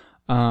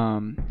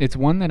 It's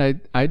one that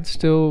I'd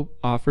still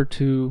offer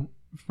to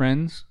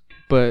friends,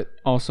 but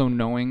also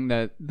knowing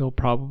that they'll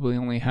probably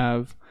only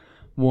have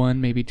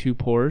 1, maybe 2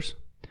 pours.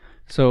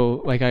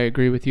 So like, I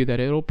agree with you that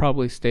it'll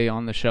probably stay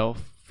on the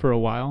shelf for a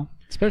while,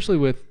 especially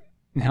with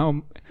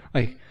now,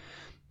 like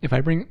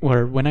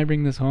when I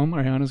bring this home,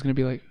 Ariana's going to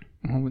be like,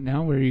 well,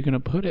 now where are you going to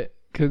put it?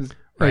 'Cause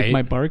Like Right.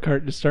 my bar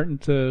cart is starting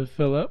to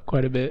fill up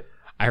quite a bit.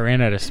 I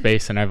ran out of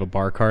space, and I have a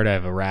bar cart. I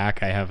have a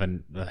rack. I have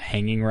a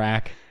hanging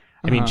rack.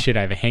 I mean, Uh-huh. shit,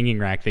 I have a hanging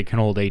rack that can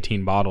hold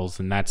 18 bottles,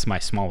 and that's my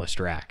smallest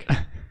rack.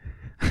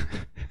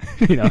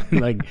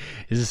 Like,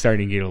 this is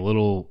starting to get a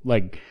little,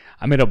 like,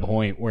 I'm at a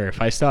point where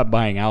if I stop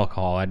buying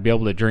alcohol, I'd be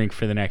able to drink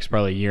for the next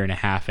probably year and a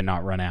half and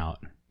not run out,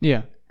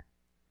 Yeah.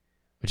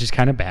 which is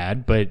kind of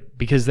bad, but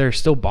because there are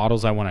still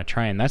bottles I want to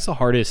try, and that's the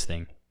hardest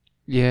thing.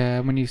 Yeah,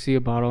 when you see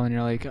a bottle and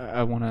you're like,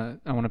 I wanna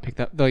pick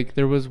that. Like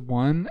there was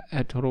one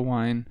at Total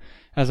Wine,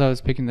 as I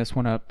was picking this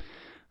one up,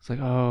 it's like,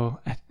 oh,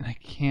 I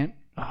can't.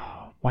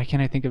 Oh, why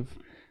can't I think of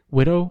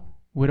Widow?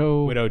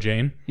 Widow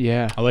Jane,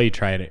 Yeah. I'll let you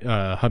try it.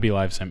 Hubby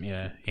Live sent me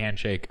a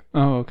handshake.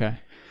 Oh, okay.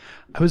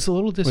 I was a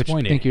little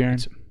disappointed. Thank you, Aaron.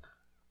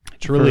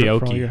 It's really for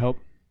oaky. all your help.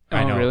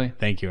 I Oh, know. really?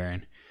 Thank you,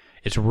 Aaron.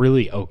 It's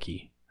really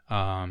oaky.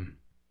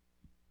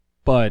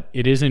 But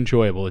it is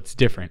enjoyable. It's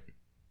different.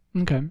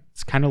 Okay.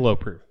 It's kind of low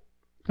proof.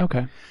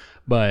 Okay.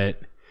 But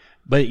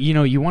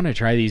you want to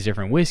try these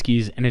different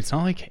whiskeys, and it's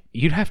not like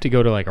you'd have to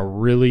go to like a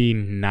really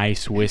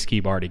nice whiskey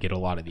bar to get a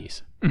lot of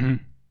these. Hmm.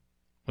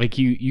 Like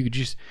you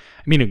just,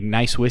 I mean, a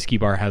nice whiskey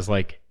bar has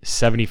like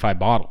 75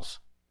 bottles.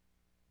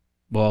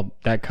 Well,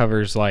 that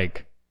covers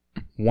like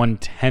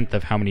 1/10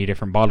 of how many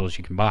different bottles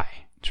you can buy.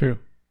 True.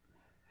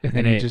 And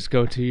then And you it- just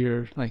go to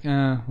your like,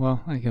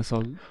 well, I guess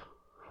I'll.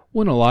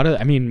 When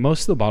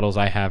most of the bottles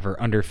I have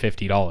are under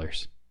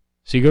 $50.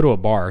 So you go to a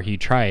bar, you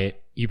try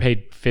it, you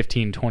paid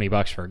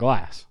 $15-20 for a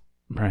glass.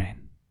 Right.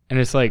 And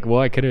it's like,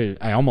 well,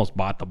 I almost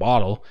bought the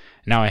bottle.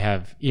 Now I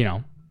have,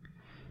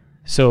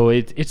 So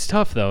it's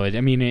tough though.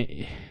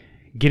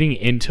 Getting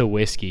into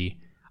whiskey,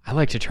 I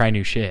like to try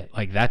new shit.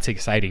 Like that's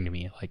exciting to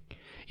me. Like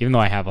even though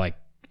I have like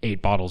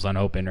 8 bottles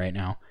unopened right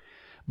now,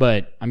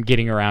 but I'm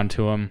getting around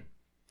to them.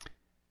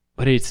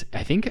 But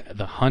I think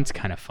the hunt's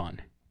kind of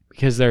fun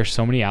because there are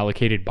so many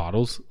allocated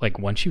bottles. Like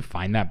once you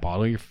find that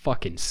bottle, you're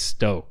fucking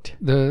stoked.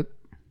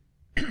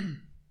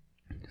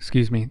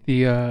 Excuse me.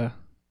 The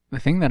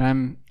thing that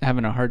I'm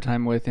having a hard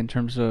time with in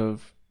terms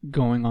of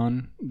going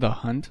on the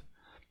hunt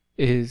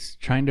is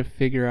trying to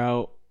figure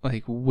out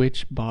like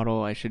which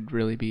bottle I should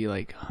really be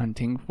like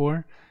hunting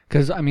for.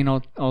 Because I mean,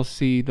 I'll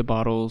see the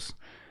bottles,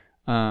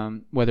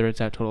 whether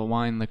it's at Total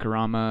Wine,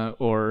 Liquorama,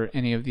 or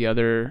any of the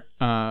other,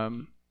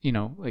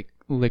 like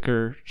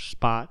liquor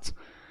spots,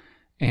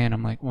 and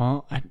I'm like,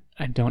 well,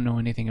 I don't know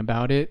anything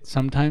about it.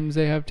 Sometimes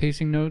they have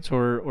tasting notes,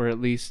 or at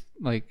least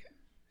like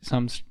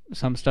some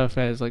stuff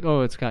as like,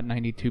 oh, it's got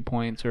 92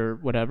 points or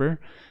whatever.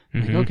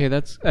 Like, okay,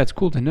 that's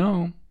cool to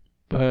know,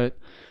 but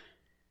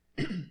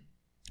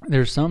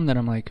there's some that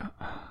I'm like,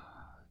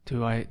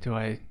 do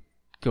I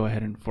go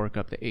ahead and fork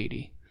up the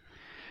 80?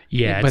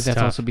 Yeah, but it's that's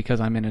tough. also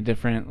because I'm in a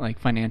different like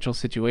financial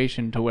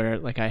situation to where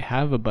like I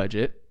have a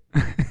budget,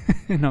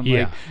 and I'm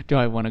Yeah. like, do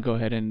I want to go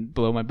ahead and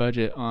blow my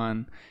budget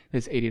on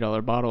this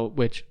 $80 bottle,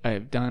 which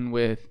I've done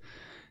with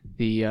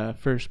the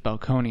first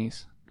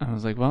Balcones. I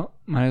was like, well,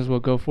 might as well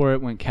go for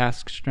it. Went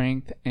cask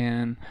strength,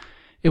 and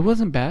it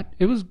wasn't bad.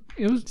 It was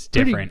pretty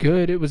different.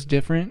 good. It was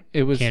different.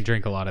 It was Can't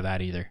drink a lot of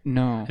that either.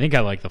 no. I think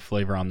I like the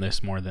flavor on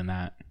this more than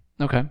that.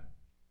 Okay.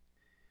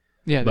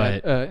 Yeah,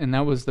 But- and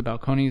that was the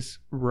Balcones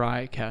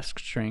rye cask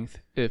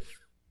strength. If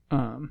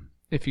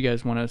you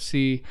guys want to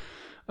see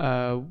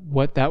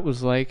what that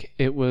was like,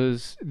 it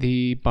was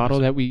the bottle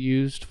that we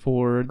used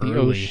for the oh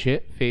Early.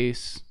 shit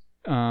face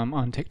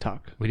on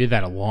TikTok. We did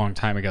that a long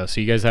time ago,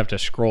 so you guys have to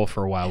scroll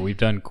for a while. We've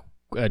done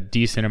a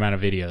decent amount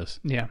of videos.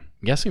 Yeah,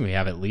 I'm guessing we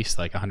have at least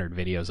like 100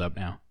 videos up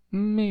now.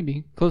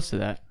 maybe close to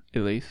that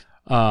at least.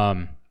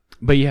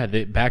 But yeah,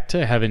 back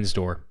to Heaven's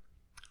Door.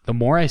 The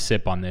more I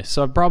sip on this,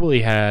 so I've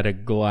probably had a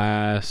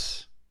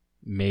glass,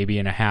 maybe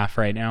and a half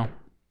right now.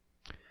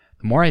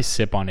 The more I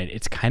sip on it,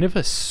 it's kind of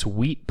a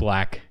sweet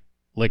black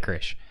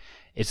licorice.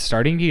 It's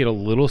starting to get a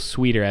little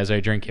sweeter as I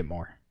drink it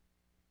more.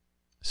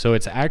 So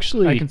it's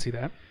actually, I can see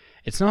that.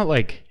 it's not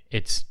like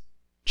it's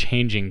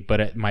changing,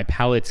 but my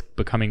palate's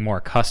becoming more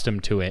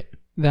accustomed to it.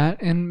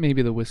 That and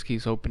maybe the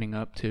whiskey's opening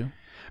up too.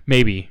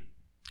 Maybe.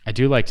 I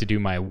do like to do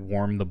my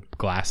warm the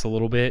glass a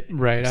little bit.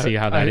 Right. See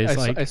how that is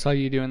I saw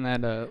you doing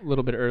that a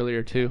little bit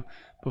earlier too,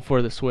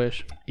 before the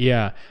swish.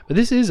 Yeah, but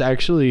this is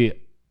actually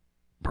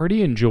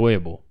pretty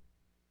enjoyable.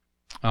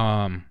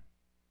 I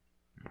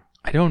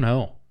don't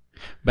know.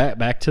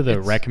 Back to the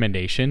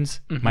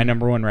recommendations. Mhm. My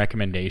number one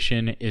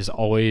recommendation is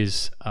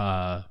always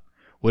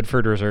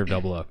Woodford Reserve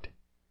Double Oaked.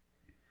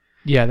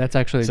 Yeah, that's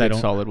actually a 'Cause I good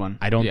don't- solid one.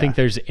 I don't think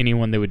there's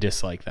anyone that would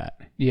dislike that,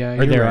 Yeah, or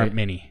you're there right. aren't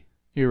many.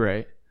 You're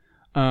right.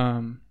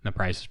 The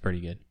price is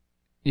pretty good.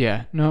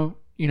 Yeah. No.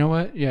 You know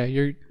what? Yeah,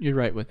 you're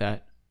right with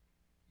that.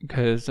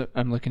 Because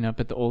I'm looking up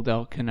at the Old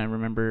Elk, and I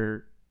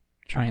remember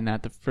trying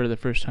that for the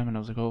first time, and I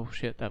was like, "Oh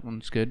shit, that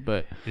one's good."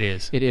 But It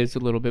is. it is a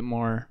little bit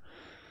more.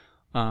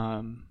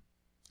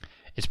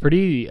 It's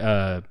pretty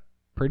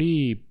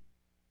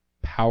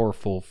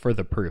powerful for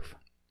the proof.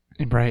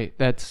 Right.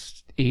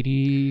 That's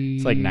 80.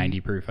 It's like 90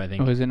 proof, I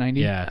think. Oh, is it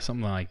 90? Yeah,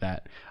 something like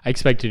that. I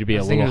expected it to be I a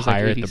was thinking little it was like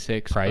higher at the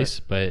 86, price,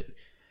 but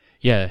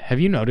yeah. Have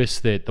you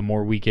noticed that the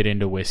more we get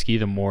into whiskey,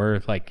 the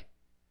more like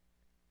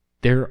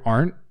there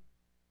aren't.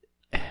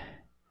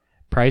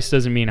 Price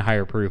doesn't mean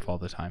higher proof all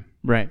the time.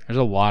 Right. There's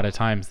a lot of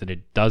times that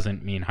it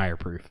doesn't mean higher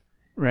proof.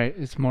 Right.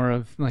 It's more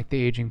of like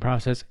the aging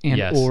process and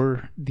Yes.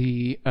 or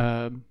the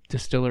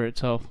distiller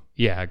itself,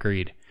 Yeah,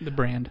 agreed. the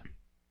brand.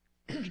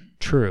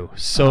 True.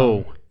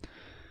 So,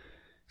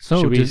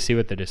 So should we just- see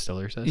what the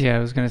distiller says? yeah, I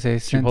was gonna say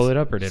Did you pull it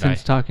up or did I?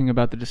 since talking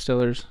about the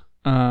distillers,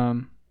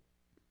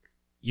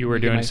 You were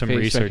Get my doing some face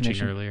researching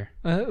recognition. earlier.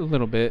 a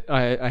little bit.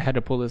 I had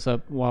to pull this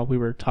up while we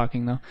were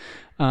talking though.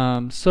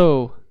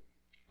 So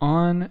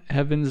on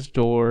Heaven's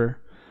Door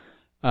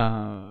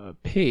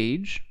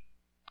page,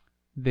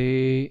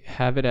 they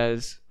have it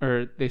as,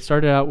 or they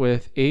started out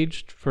with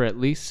aged for at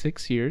least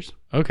 6 years.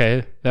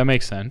 Okay, that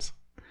makes sense.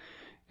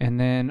 And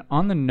then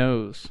on the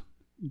nose,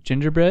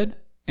 gingerbread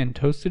and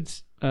toasted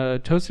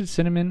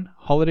cinnamon,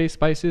 holiday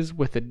spices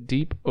with a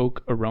deep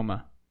oak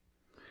aroma.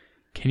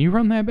 Can you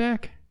run that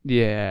back?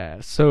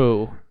 Yeah,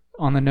 so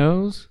on the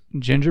nose,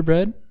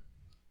 gingerbread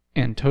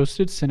and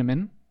toasted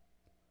cinnamon,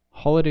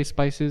 holiday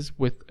spices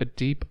with a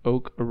deep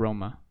oak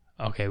aroma.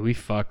 Okay, we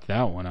fucked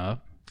that one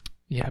up.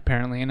 Yeah,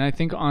 apparently. And I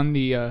think on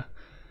the,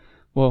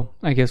 well,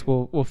 I guess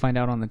we'll find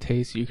out on the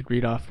taste. You could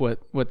read off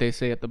what they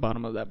say at the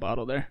bottom of that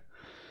bottle there.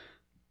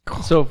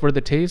 So for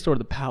the taste or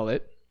the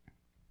palate,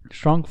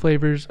 strong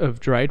flavors of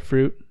dried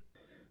fruit.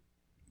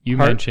 You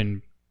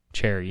mentioned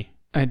cherry,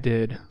 I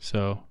did.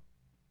 so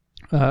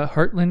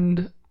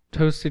Heartland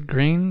toasted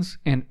grains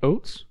and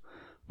oats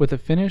with a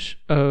finish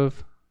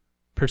of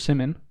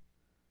persimmon,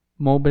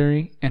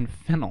 mulberry, and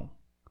fennel.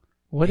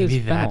 What is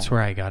maybe fennel? that's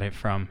where I got it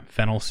from.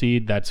 Fennel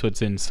seed. That's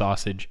what's in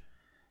sausage.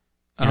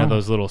 You know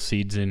those little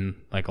seeds in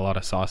like a lot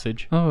of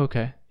sausage, Oh,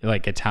 okay.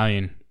 like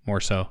Italian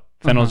more so.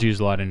 Fennel's Uh-huh. used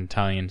a lot in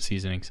Italian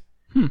seasonings.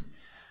 Hmm.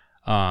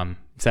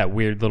 It's that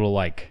weird little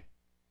like,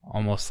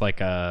 almost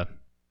like a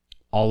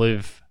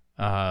olive,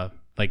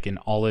 like an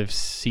olive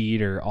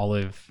seed or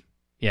olive,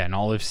 an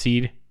olive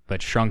seed,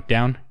 but shrunk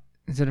down.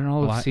 Is it an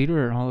olive What? seed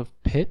or an olive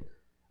pit?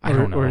 I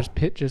don't know. Or is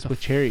pit just with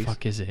cherries?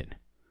 Fuck is it?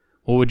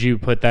 Well, would you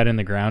put that in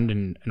the ground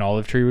and an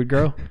olive tree would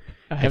grow?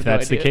 I have If no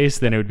that's the idea. case,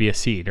 then it would be a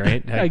seed,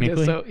 right? I Technically,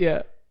 guess so.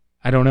 Yeah.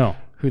 I don't know.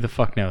 Who the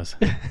fuck knows?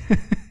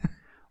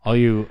 All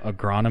you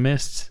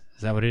agronomists,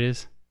 is that what it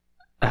is?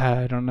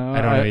 I don't know.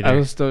 I don't know I either.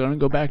 was still gonna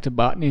go back to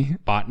botany.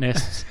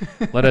 Botanists,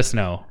 let us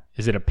know.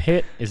 Is it a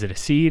pit? Is it a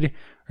seed?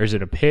 Or is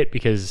it a pit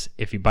because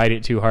if you bite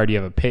it too hard, you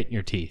have a pit in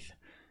your teeth?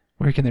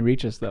 Where can they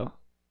reach us though?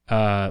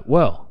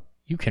 Well,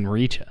 you can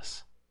reach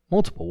us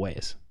multiple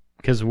ways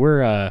because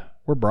we're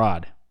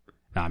broad.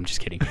 No, I'm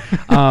just kidding.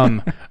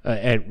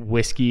 At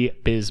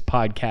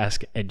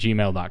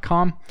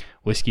whiskeyBizPodcast@gmail.com,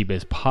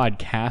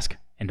 whiskeyBizPodcast,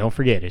 and don't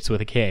forget it's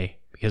with a K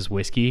because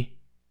whiskey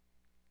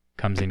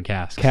comes in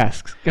casks.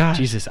 Casks. God.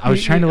 Jesus, I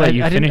was trying to let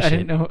you finish I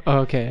didn't it. know. Oh,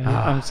 okay.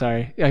 I'm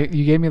sorry.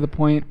 You gave me the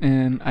point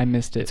and I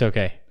missed it. It's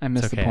okay. I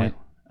missed It's the okay.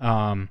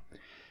 point.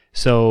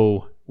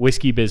 So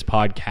Whiskey Biz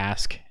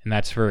Podcast, and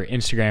that's for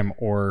Instagram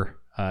or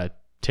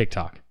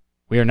TikTok.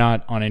 We are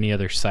not on any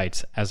other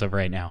sites as of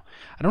right now.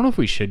 I don't know if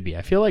we should be.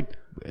 I feel like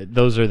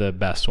those are the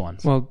best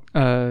ones. Well,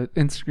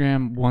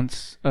 Instagram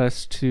wants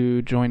us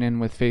to join in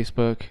with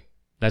Facebook.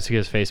 That's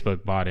because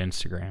Facebook bought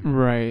Instagram.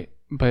 Right.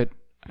 But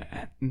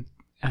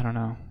I don't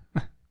know.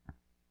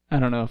 I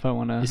don't know if I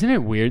want to Isn't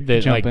it weird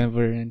that jump like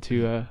over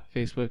into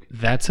Facebook.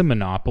 that's a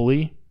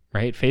monopoly,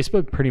 right?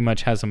 Facebook pretty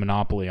much has a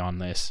monopoly on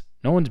this.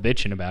 No one's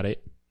bitching about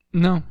it.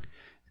 No.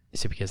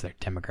 Is it because they're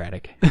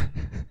democratic?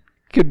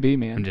 Could be,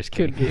 man. I'm just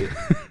Could kidding. be.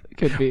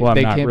 Could be. Well, I'm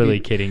They not can't really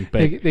be- kidding,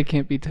 but They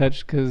can't be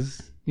touched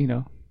because,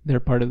 they're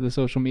part of the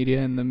social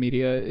media and the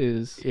media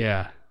is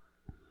yeah,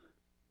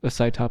 a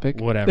side topic.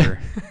 whatever.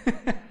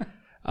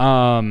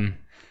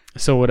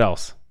 So what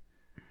else?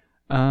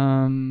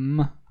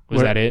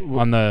 Was that it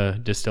on the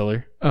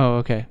distiller? Oh,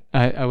 okay.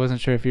 I wasn't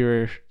sure if you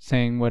were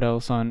saying what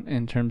else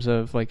in terms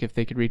of like if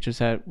they could reach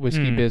us at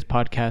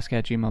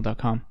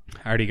whiskeybizpodcast@gmail.com.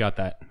 I already got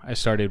that. I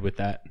started with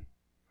that.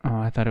 Oh,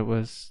 I thought it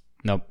was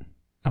Nope.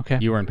 okay.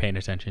 You weren't paying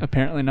attention.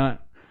 Apparently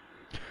not.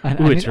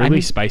 Ooh, it's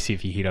really spicy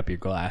if you heat up your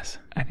glass.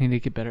 I need to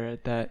get better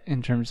at that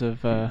in terms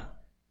of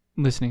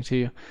listening to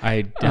you.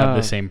 I have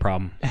the same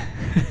problem.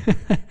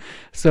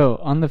 So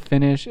on the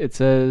finish, it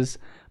says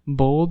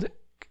bold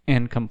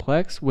and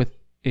complex with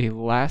a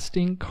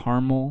lasting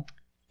caramel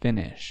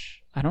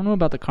finish. I don't know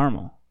about the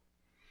caramel.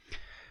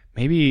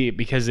 Maybe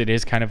because it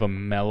is kind of a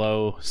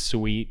mellow,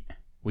 sweet.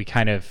 I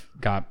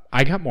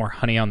got more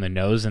honey on the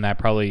nose, and that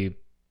probably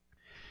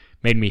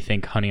made me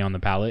think honey on the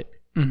palate.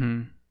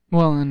 Mm-hmm.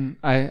 Well, and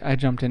I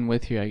jumped in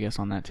with you, I guess,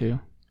 on that too.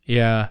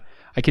 Yeah,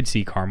 I could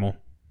see caramel.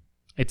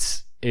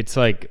 It's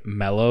like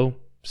mellow,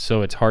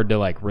 so it's hard to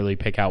like really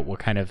pick out what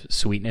kind of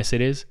sweetness it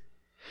is.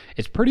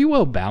 It's pretty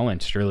well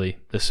balanced, really.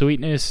 The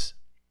sweetness,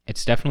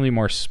 it's definitely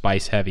more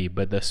spice heavy,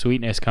 but the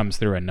sweetness comes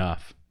through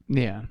enough.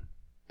 Yeah.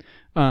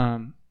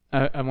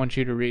 I want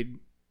you to read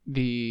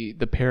the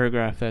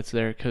paragraph that's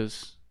there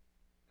because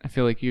I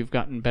feel like you've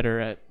gotten better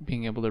at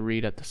being able to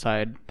read at the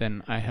side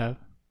than I have.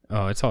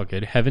 Oh, it's all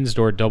good. Heaven's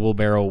Door Double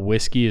Barrel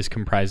Whiskey is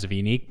comprised of a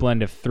unique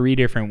blend of 3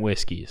 different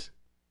whiskeys.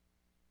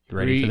 You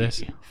ready for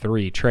this?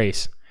 3.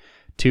 Trace.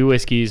 2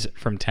 whiskeys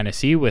from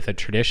Tennessee with a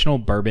traditional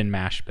bourbon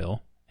mash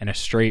bill and a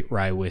straight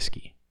rye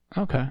whiskey.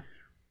 Okay.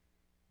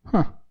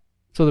 Huh.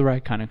 So the rye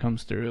kind of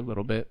comes through a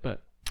little bit,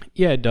 but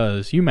Yeah, it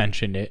does. You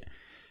mentioned it,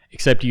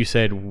 except you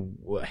said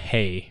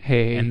hay.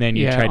 Hay. And then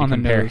you Yeah, tried to on the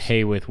compare nose.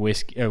 hay with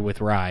whiskey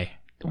with rye.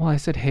 well, I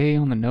said hay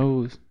on the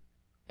nose.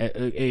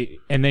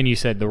 And then you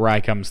said the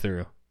rye comes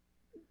through.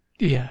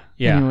 Yeah.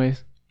 Yeah.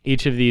 Anyways.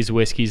 Each of these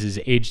whiskeys is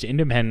aged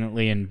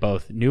independently in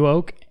both new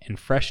oak and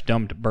fresh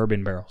dumped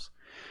bourbon barrels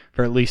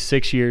for at least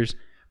 6 years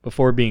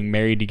before being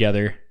married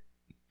together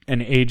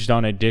and aged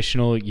on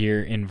additional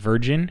year in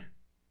virgin.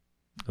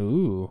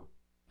 Ooh,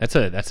 that's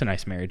a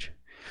nice marriage.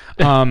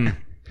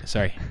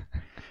 Sorry,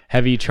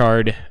 heavy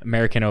charred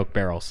American oak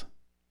barrels.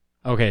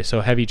 Okay,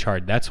 so heavy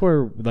charred. That's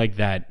where like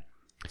that,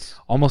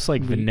 almost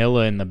like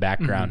vanilla in the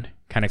background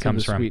kind of So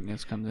comes the from.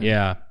 sweetness comes in.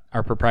 Yeah.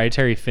 Our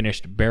proprietary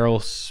finished barrel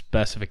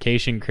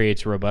specification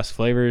creates robust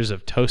flavors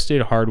of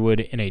toasted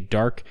hardwood in a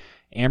dark,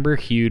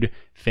 amber-hued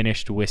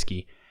finished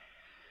whiskey.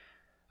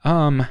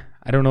 I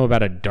don't know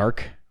about a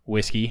dark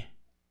whiskey.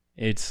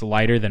 It's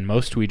lighter than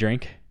most we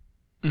drink,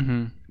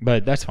 Mm-hmm.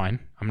 but that's fine.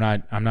 I'm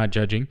not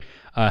judging.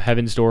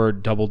 Heaven's Door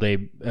double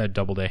day.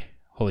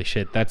 Holy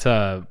shit, that's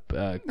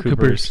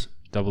Cooper's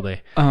double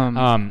day.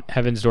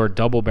 Heaven's Door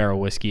double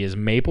barrel whiskey is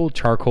maple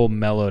charcoal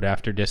mellowed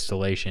after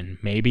distillation.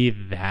 Maybe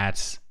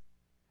that's,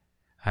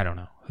 I don't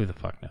know. Who the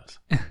fuck knows?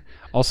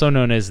 Also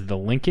known as the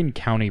Lincoln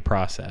County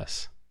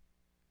process,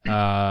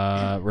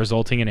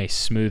 resulting in a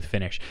smooth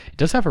finish. It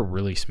does have a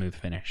really smooth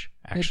finish,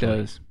 actually. It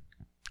does.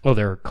 Oh,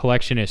 their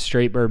collection is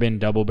straight bourbon,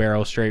 double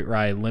barrel, straight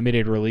rye,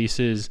 limited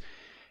releases,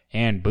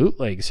 and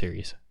bootleg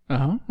series.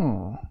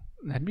 Oh,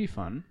 that'd be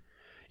fun.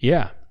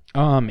 Yeah.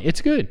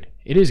 It's good.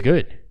 It is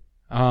good.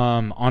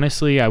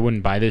 Honestly, I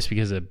wouldn't buy this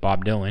because of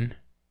Bob Dylan.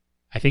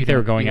 I think they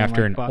were going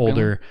after an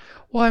older.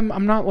 Well,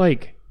 I'm not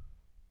like.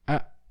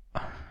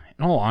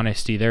 In all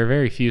honesty, there are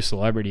very few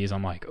celebrities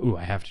I'm like, ooh,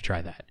 I have to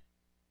try that.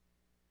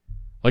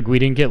 Like, we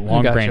didn't get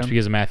Long gotcha. Branch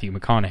because of Matthew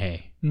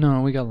McConaughey.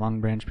 No, we got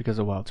Long Branch because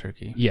of Wild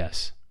Turkey.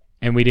 Yes.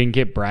 And we didn't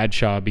get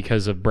Bradshaw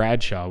because of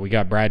Bradshaw. We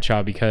got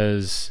Bradshaw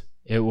because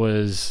it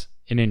was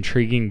an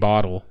intriguing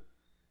bottle.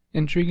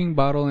 Intriguing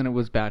bottle, and it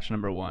was batch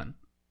number 1.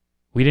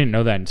 We didn't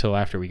know that until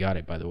after we got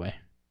it, by the way.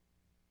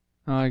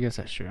 Oh, I guess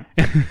that's true.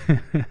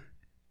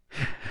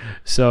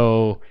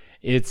 So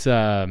it's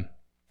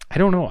I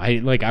don't know.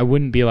 I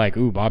wouldn't be like,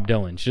 ooh, Bob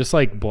Dylan's. Just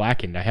like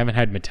Blackened. I haven't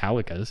had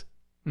Metallica's.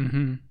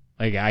 Mm-hmm.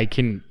 Like, I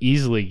can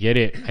easily get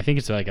it. I think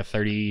it's like a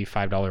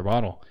 $35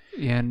 bottle.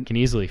 Yeah. And Can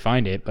easily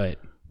find it, but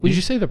did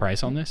you say the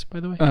price on this, by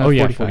the way?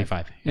 yeah,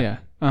 45. Yeah.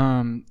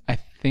 I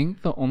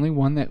think the only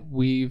one that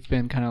we've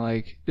been kind of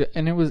like,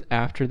 and it was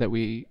after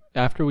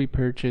we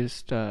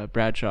purchased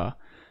Bradshaw,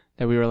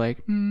 that we were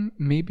like,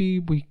 maybe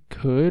we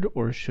could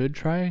or should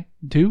try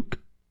Duke,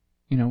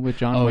 with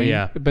John Wayne.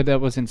 Yeah. But that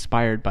was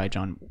inspired by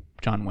John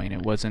Wayne.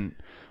 It wasn't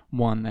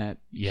one that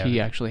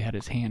he actually had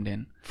his hand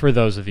in. For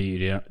those of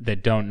you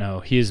that don't know,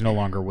 he is no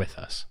longer with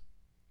us.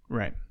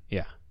 Right.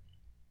 Yeah.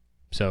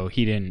 So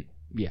he didn't.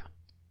 Yeah.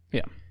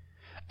 Yeah.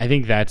 I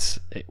think that's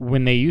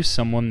when they use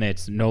someone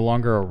that's no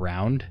longer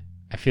around.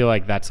 I feel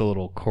like that's a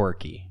little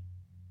quirky.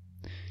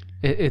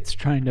 It's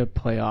trying to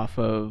play off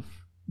of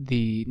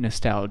the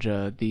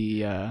nostalgia,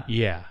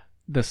 Yeah.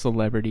 the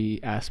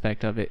celebrity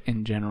aspect of it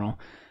in general.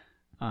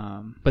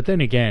 But then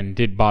again,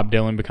 did Bob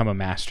Dylan become a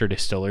master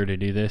distiller to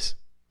do this?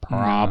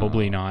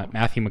 Probably not.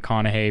 Matthew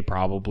McConaughey,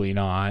 probably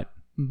not.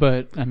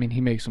 But I mean,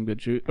 he makes some good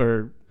juice,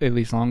 or at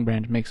least Long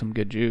Branch makes some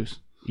good juice.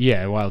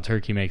 Yeah, Wild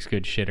Turkey makes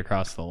good shit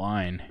across the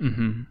line.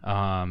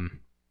 Mm-hmm.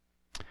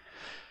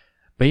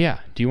 But yeah,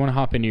 do you want to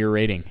hop into your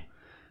rating?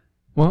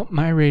 Well,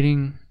 my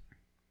rating,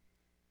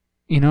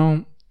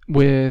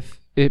 with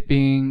it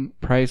being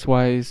price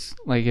wise,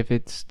 like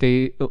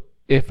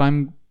if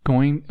I'm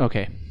going,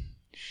 okay,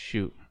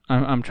 shoot,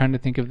 I'm trying to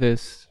think of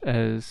this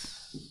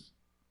as,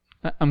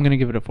 I'm gonna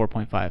give it a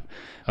 4.5.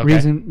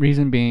 Okay.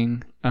 Reason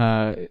being,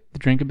 the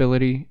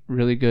drinkability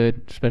really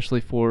good, especially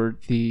for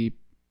the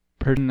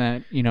person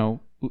that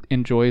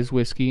enjoys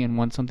whiskey and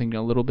wants something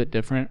a little bit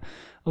different,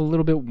 a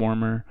little bit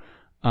warmer.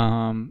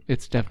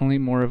 It's definitely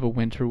more of a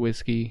winter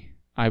whiskey.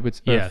 I would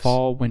say Yes.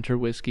 fall winter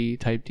whiskey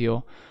type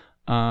deal.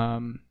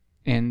 And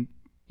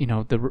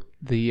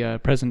the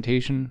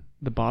presentation,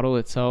 the bottle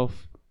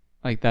itself,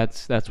 like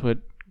that's what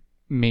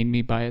made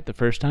me buy it the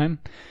first time,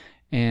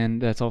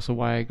 and that's also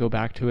why I go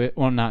back to it.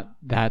 Well, not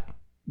that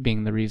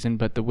being the reason,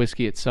 but the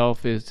whiskey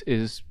itself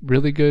is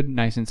really good,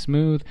 nice and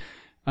smooth.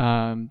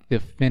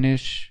 The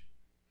finish,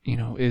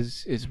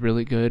 is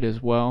really good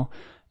as well.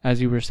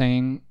 As you were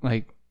saying,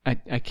 like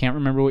I can't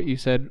remember what you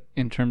said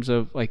in terms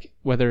of like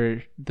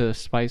whether the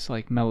spice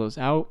like mellows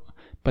out,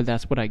 but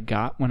that's what I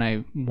got when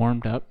I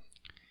warmed up.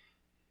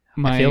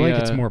 I feel like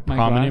it's more my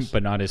prominent, glass.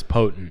 but not as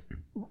potent.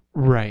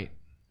 Right.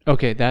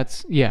 Okay,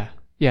 that's yeah,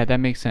 that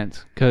makes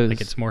sense because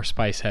Like it's more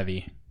spice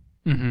heavy.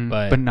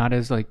 but not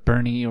as like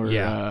burny or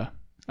Yeah.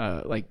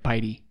 like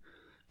bitey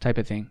type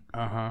of thing.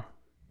 Uh-huh.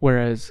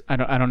 Whereas I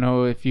don't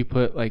know if you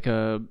put like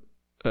a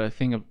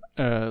thing of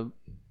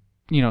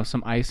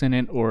some ice in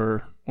it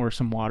or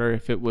some water,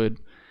 if it would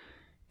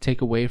take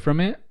away from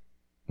it,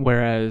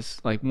 whereas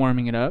like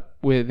warming it up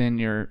within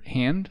your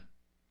hand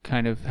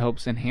kind of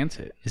helps enhance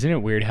it. Isn't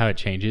it weird how it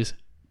changes?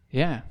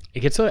 Yeah.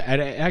 It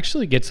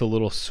actually gets a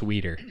little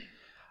sweeter.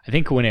 I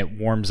think when it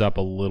warms up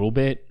a little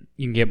bit,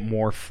 you can get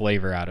more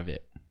flavor out of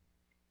it.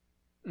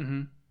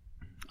 Mm-hmm.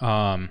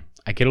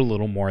 I get a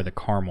little more of the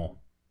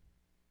caramel.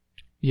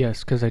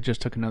 Yes, because I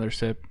just took another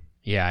sip.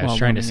 Yeah, I was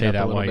trying to say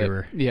that while you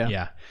were.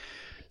 Yeah.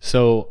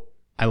 So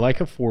I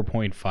like a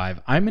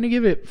 4.5. I'm going to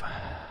give it.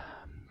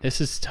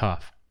 This is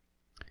tough.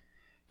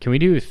 Can we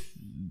do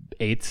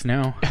eighths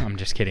now? I'm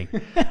just kidding.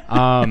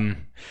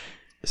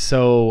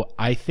 So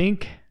I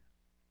think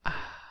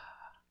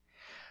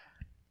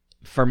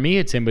for me,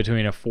 it's in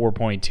between a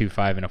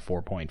 4.25 and a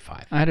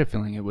 4.5. I had a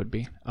feeling it would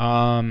be.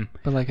 But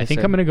like I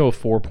think I'm going to go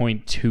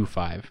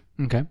 4.25.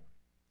 Okay.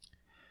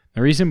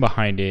 The reason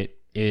behind it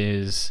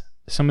is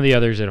some of the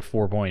others at a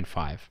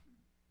 4.5.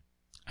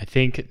 I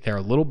think they're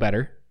a little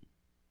better.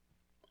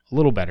 A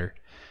little better.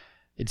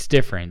 It's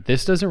different.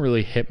 This doesn't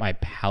really hit my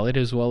palate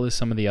as well as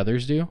some of the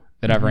others do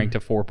that I've ranked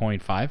at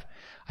 4.5.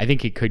 I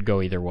think it could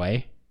go either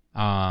way.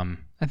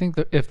 I think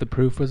that if the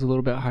proof was a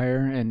little bit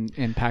higher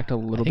and packed a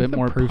little bit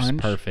more proof's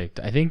punch.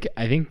 Perfect. I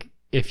think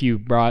if you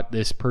brought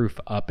this proof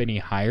up any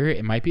higher,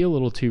 it might be a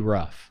little too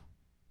rough.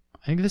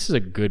 I think this is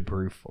a good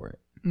proof for it.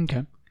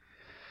 Okay.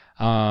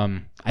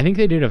 I think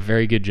they did a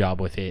very good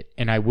job with it,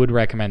 and I would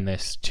recommend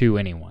this to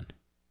anyone.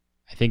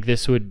 I think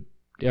this would,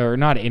 or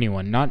not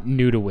anyone, not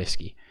new to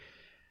whiskey.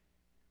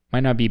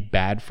 Might not be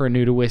bad for a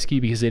new to whiskey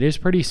because it is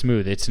pretty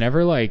smooth. It's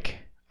never like,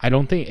 I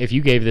don't think if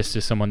you gave this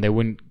to someone, they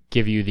wouldn't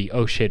give you the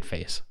oh shit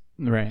face.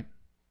 Right.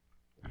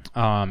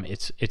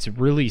 It's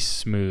really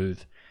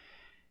smooth.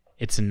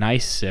 It's a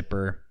nice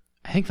sipper.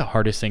 I think the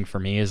hardest thing for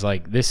me is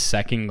like this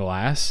second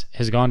glass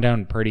has gone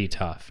down pretty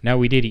tough. Now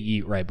we did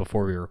eat right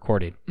before we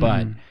recorded,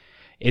 but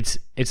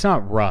it's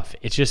not rough.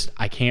 It's just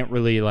I can't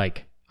really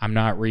like, I'm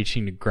not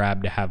reaching to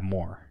grab to have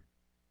more.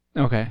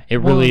 Okay.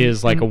 It really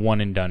is like a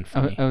one and done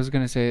for me. I was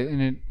going to say,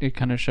 and it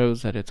kind of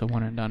shows that it's a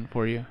one and done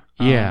for you.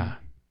 Yeah.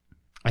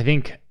 I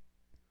think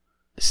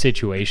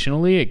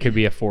situationally it could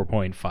be a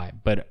 4.5,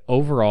 but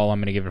overall I'm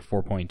going to give it a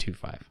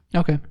 4.25.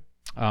 Okay.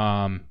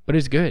 But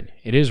it's good.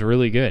 It is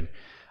really good.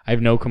 I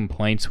have no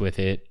complaints with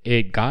it.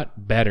 It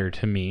got better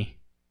to me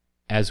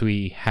as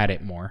we had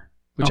it more,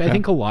 which I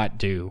think a lot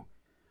do.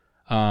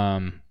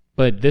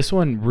 But this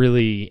one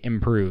really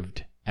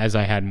improved as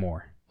I had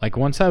more. Like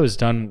once I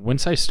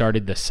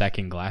started the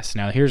second glass,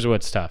 now here's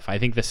what's tough. I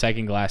think the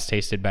second glass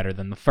tasted better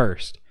than the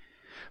first,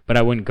 but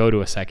I wouldn't go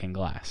to a second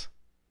glass.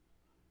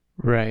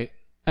 Right.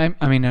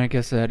 I mean, I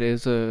guess that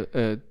is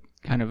a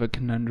kind of a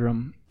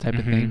conundrum type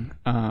of thing.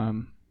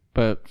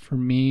 But for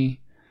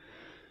me,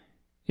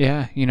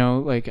 yeah, you know,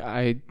 like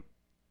I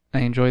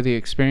enjoy the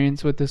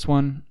experience with this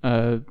one.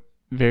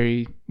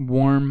 Very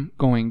warm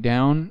going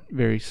down,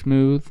 very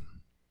smooth,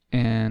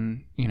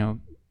 and you know,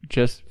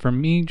 just for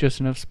me, just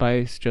enough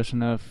spice, just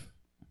enough.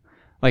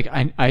 Like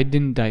I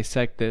didn't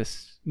dissect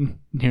this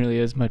nearly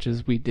as much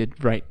as we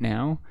did right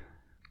now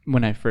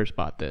when I first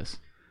bought this.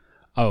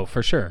 Oh,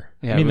 for sure.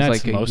 Yeah, I mean, it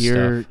was like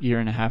a year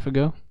and a half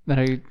ago that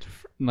I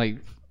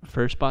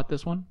first bought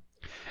this one.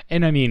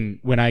 And I mean,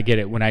 when I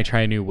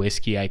try a new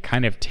whiskey, I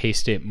kind of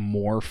taste it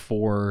more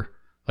for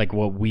like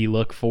what we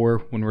look for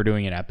when we're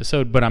doing an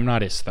episode, but I'm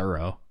not as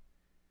thorough.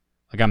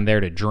 Like I'm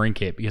there to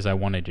drink it because I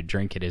wanted to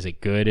drink it. Is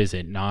it good? Is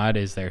it not?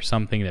 Is there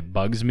something that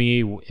bugs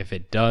me? If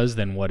it does,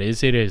 then what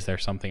is it? Is there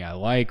something I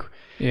like?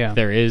 Yeah. If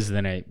there is,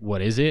 then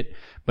what is it?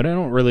 But I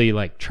don't really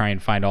like try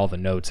and find all the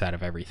notes out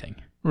of everything.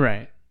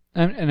 Right.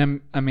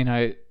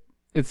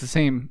 It's the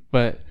same,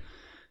 but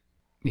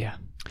yeah.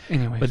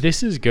 Anyways. But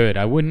this is good.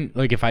 I wouldn't,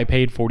 like, if I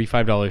paid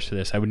 $45 for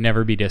this, I would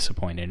never be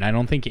disappointed. And I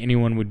don't think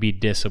anyone would be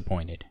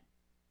disappointed.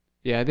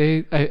 Yeah,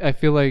 I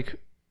feel like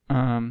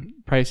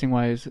pricing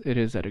wise, it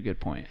is at a good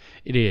point.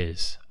 It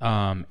is.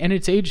 And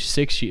it's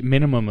aged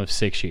minimum of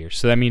 6 years.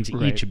 So that means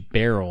each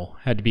barrel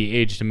had to be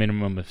aged a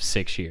minimum of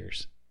 6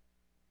 years.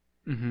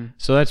 Mm-hmm.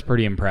 So that's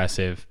pretty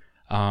impressive.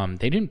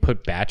 They didn't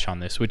put batch on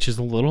this, which is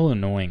a little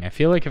annoying. I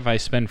feel like if I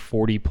spend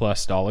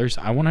 $40+,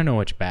 I want to know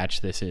which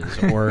batch this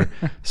is or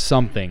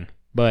something.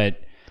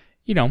 But,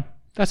 you know,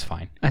 that's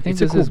fine. I think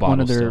this is one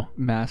of their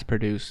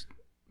mass-produced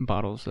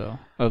bottles, though,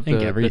 of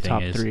the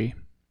top three.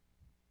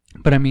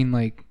 But I mean,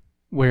 like,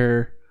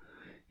 where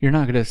you're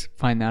not going to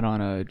find that on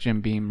a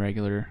Jim Beam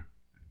regular,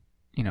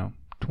 you know,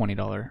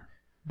 $20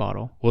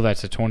 bottle. Well,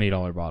 that's a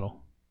 $20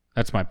 bottle.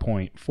 That's my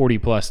point.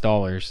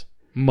 $40+,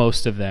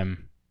 most of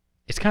them.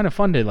 It's kind of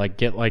fun to like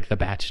get like the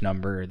batch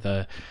number,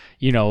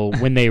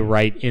 when they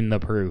write in the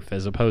proof,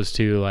 as opposed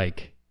to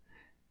like.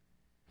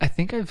 I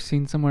think I've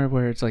seen somewhere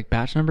where it's like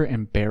batch number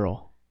and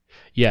barrel.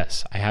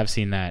 Yes, I have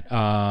seen that.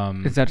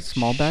 Is that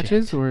small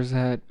batches or is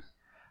that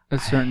a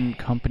certain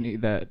company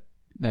that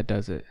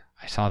does it?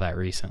 I saw that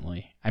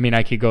recently. I mean,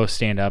 I could go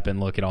stand up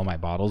and look at all my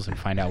bottles and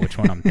find out which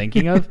one I'm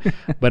thinking of,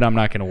 but I'm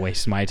not going to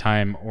waste my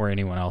time or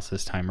anyone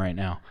else's time right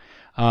now.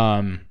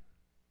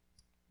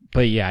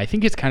 But yeah, I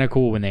think it's kind of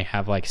cool when they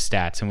have like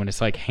stats and when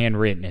it's like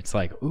handwritten, it's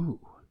like, ooh,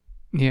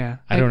 Yeah.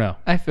 I don't know.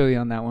 I feel you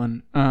on that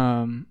one.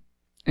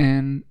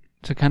 And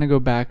to kind of go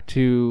back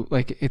to,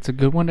 like, it's a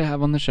good one to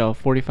have on the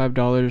shelf,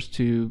 $45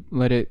 to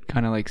let it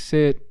kind of like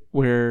sit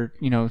where,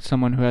 you know,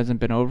 someone who hasn't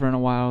been over in a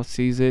while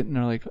sees it and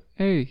they're like,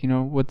 hey, you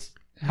know,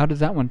 how does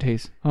that one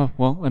taste? Oh,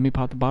 well, let me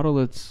pop the bottle.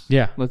 Let's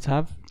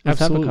have a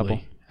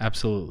couple.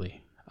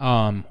 Absolutely.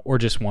 Or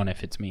just one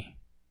if it's me.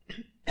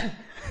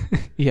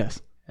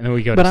 Yes. And then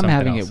we go but to I'm something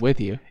having else. it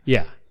with you.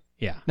 Yeah.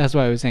 That's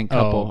why I was saying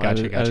couple.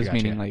 Gotcha, I was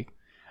meaning like...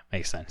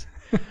 Makes sense.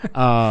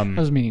 I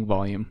was meaning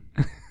volume.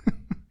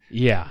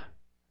 Yeah.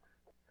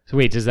 So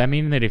wait, does that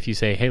mean that if you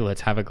say, hey,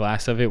 let's have a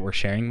glass of it, we're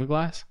sharing the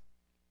glass?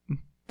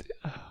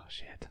 Oh,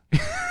 shit.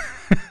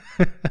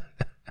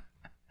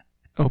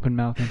 Open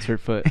mouth, insert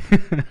foot.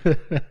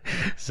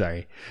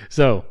 Sorry.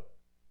 So,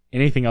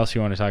 anything else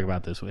you want to talk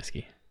about this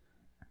whiskey?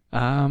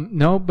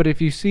 No, but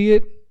if you see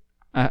it,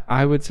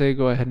 I would say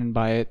go ahead and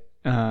buy it.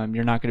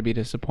 You're not going to be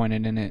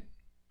disappointed in it.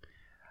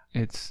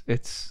 It's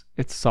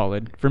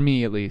solid for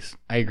me at least.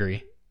 I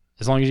agree.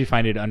 As long as you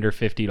find it under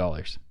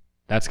 $50,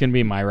 that's going to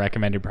be my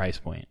recommended price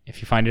point.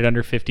 If you find it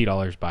under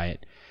 $50, buy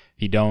it.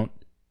 If you don't,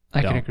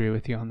 I can agree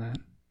with you on that.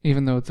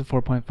 Even though it's a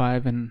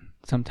 4.5, and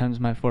sometimes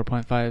my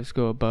 4.5s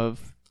go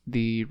above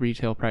the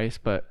retail price,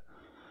 but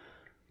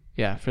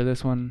yeah, for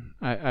this one,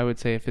 I would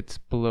say if it's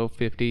below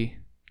 50,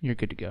 you're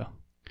good to go.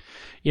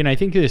 You know, I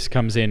think this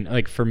comes in,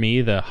 like, for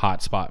me, the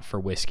hot spot for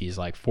whiskey is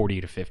like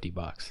 $40 to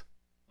 $50.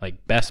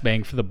 Like, best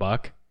bang for the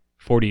buck,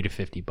 $40 to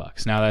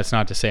 $50. Now, that's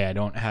not to say I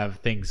don't have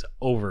things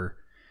over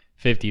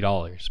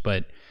 $50,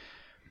 but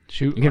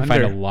shoot, you can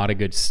find a lot of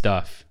good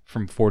stuff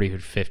from $40 to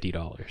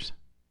 $50.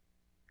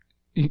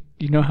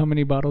 You know how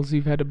many bottles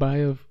you've had to buy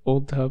of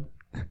Old Tub?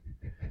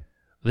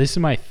 This is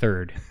my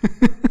third.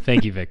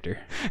 Thank you, Victor.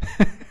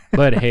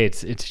 But hey,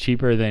 it's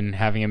cheaper than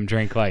having him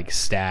drink like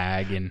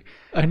Stag and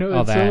I know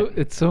all that.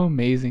 It's so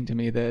amazing to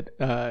me that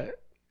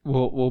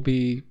we'll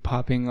be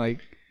popping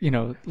like, you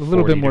know, a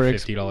little bit more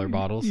 $50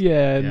 bottles.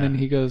 Yeah, and then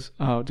he goes,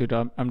 "Oh, dude,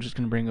 I'm just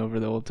gonna bring over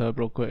the Old Tub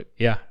real quick."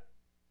 Yeah,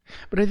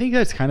 but I think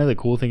that's kind of the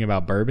cool thing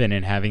about bourbon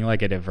and having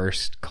like a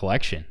diverse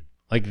collection.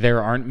 Like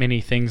there aren't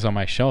many things on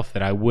my shelf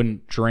that I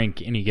wouldn't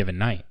drink any given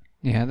night.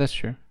 Yeah, that's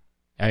true.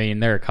 I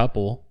mean, there are a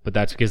couple, but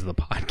that's because of the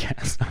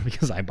podcast, not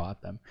because I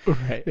bought them.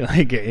 Right.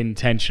 Like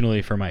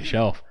intentionally for my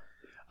shelf.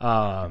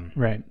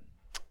 Right.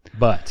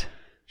 But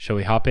shall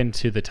we hop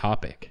into the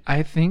topic?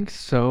 I think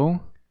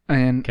so.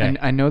 And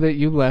I know that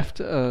you left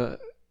a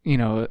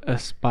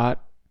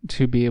spot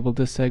to be able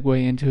to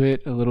segue into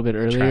it a little bit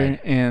earlier,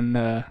 and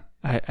I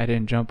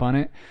didn't jump on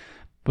it.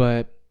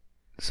 But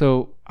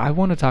so I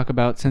want to talk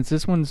about, since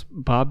this one's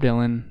Bob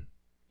Dylan,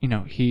 you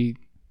know, he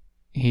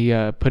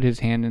put his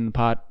hand in the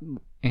pot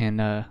and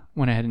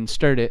went ahead and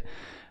stirred it.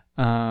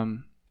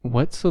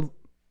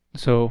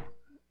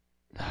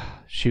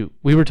 Shoot,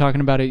 we were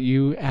talking about it.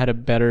 You had a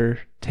better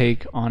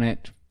take on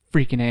it.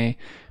 Freaking A.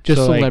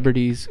 Just so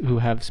celebrities who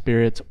have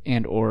spirits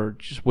and or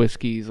just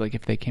whiskeys, like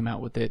if they came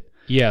out with it.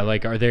 Yeah,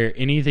 like are there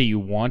any that you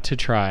want to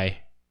try,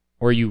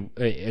 or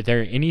are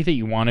there any that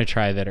you want to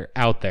try that are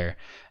out there?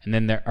 And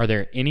then are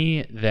there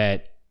any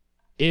that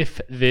if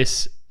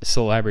this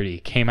celebrity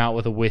came out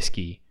with a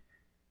whiskey,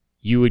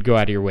 you would go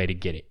out of your way to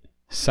get it?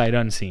 Sight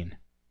unseen.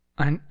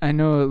 I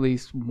know at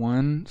least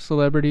one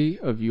celebrity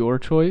of your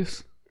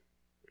choice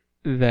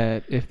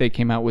that if they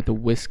came out with a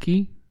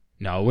whiskey.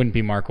 No, it wouldn't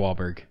be Mark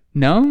Wahlberg.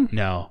 No?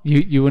 No.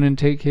 You wouldn't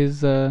take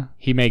his...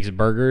 He makes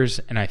burgers,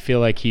 and I feel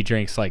like he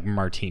drinks like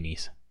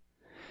martinis.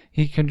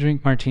 He can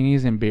drink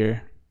martinis and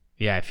beer.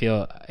 Yeah, I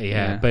feel...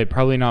 Yeah, but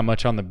probably not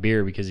much on the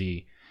beer because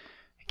he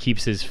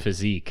keeps his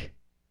physique.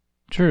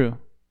 True.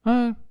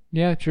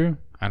 Yeah, true.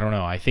 I don't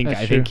know. I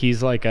think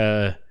he's like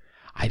a...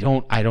 I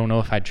don't know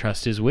if I'd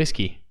trust his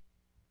whiskey.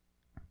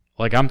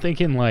 Like, I'm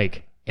thinking,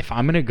 like, if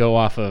I'm going to go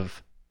off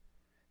of...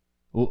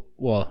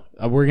 Well,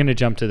 we're going to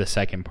jump to the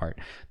second part.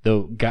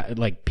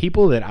 Like,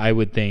 people that I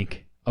would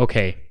think,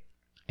 okay,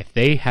 if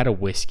they had a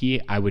whiskey,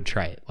 I would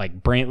try it.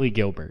 Like, Brantley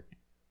Gilbert.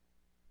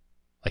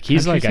 Like,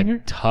 he's country like singer? a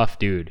tough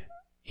dude.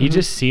 He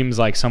just seems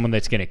like someone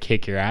that's going to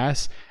kick your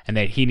ass and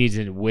that he needs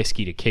a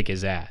whiskey to kick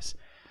his ass.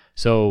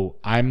 So,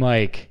 I'm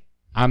like,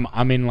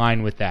 I'm in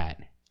line with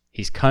that.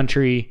 He's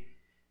country.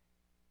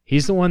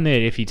 He's the one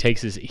that if he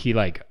takes he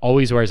like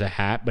always wears a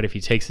hat, but if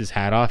he takes his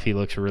hat off, he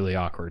looks really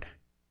awkward.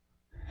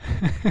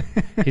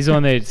 He's the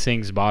one that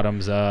sings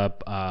Bottoms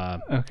Up,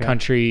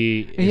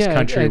 Country is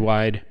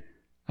Countrywide.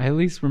 I at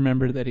least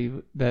remember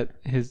that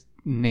his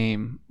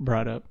name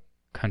brought up.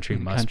 Country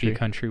must be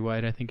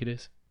Countrywide, I think it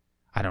is.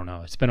 I don't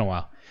know. It's been a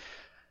while.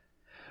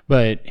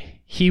 But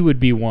he would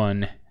be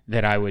one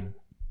that I would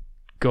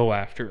go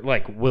after.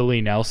 Like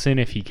Willie Nelson,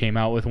 if he came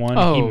out with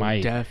one, he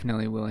might.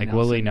 Definitely Willie Nelson. Like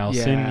Willie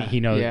Nelson, yeah, he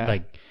knows, yeah.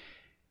 like,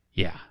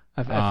 yeah.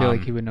 I feel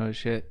like he would know his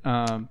shit.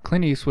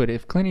 Clint Eastwood.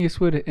 If Clint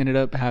Eastwood ended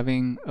up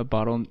having a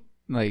bottle,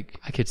 like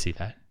I could see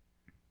that,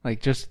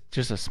 like just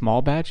a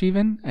small batch,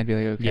 even I'd be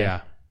like, okay,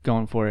 yeah,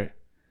 going for it.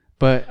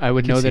 But I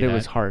would know that it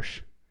was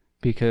harsh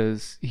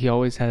because he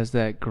always has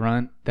that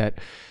grunt that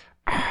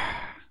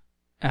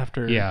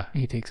after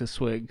he takes a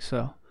swig.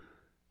 So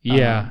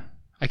yeah,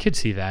 I could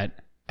see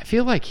that. I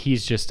feel like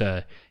he's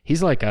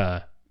like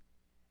at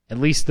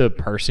least the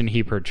person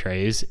he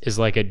portrays is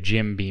like a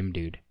Jim Beam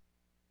dude.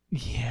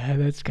 Yeah,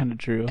 that's kind of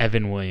true.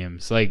 Evan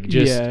Williams, like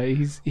just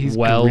he's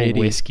well gritty.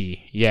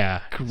 whiskey.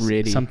 Yeah,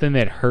 Gritty. Something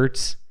that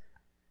hurts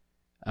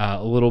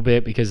a little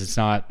bit because it's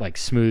not like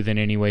smooth in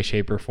any way,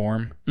 shape, or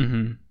form.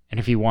 Mm-hmm. And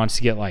if he wants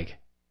to get like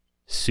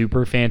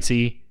super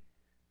fancy,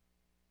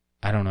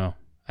 I don't know.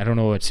 I don't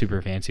know what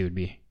super fancy would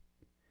be.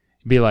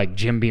 It'd be like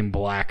Jim Beam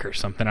Black or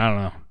something. I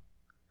don't know.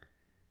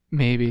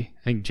 Maybe.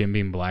 I think Jim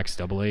Beam Black's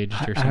double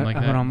aged or something like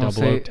I that. would almost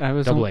Double say oaked. I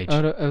was double aged.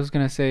 I was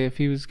gonna say if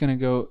he was gonna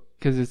go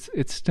because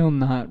it's still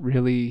not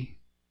really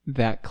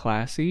that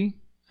classy.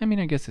 I mean,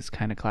 I guess it's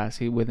kind of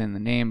classy within the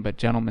name, but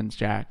Gentleman's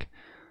Jack,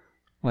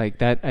 like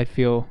that, I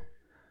feel.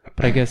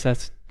 But I guess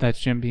that's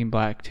Jim Beam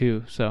Black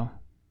too. So.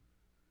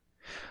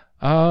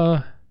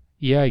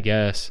 Yeah, I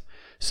guess.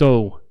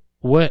 So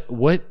what?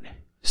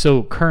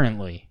 So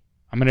currently,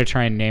 I'm gonna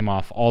try and name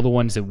off all the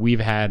ones that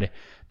we've had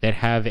that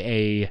have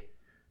a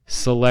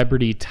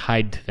celebrity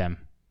tied to them.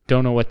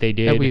 Don't know what they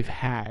did. That we've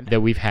had.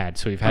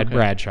 So we've had Okay.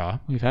 Bradshaw.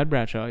 We've had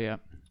Bradshaw, yeah.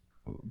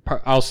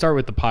 I'll start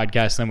with the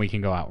podcast, then we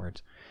can go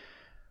outwards.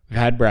 We've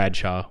had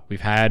Bradshaw.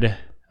 We've had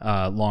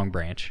Long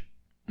Branch.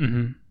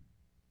 Mm-hmm.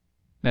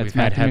 That's We've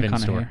had Matthew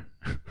Heaven's McConaughey.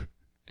 Door.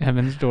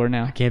 Heaven's Door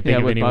now. I can't think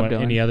of with Bob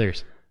Dylan. any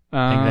others.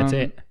 I think that's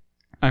it.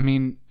 I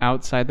mean,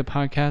 outside the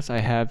podcast, I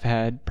have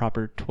had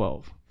Proper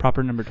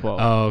number 12.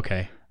 Oh,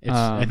 okay.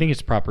 I think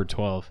it's Proper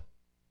 12,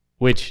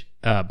 which,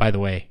 by the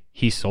way,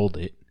 he sold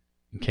it.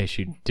 In case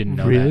you didn't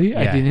know really?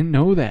 that. I didn't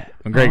know that.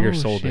 McGregor Oh,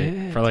 sold shit.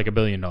 it for like $1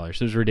 billion.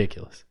 It was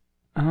ridiculous.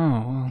 Oh,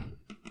 well.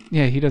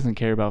 Yeah, he doesn't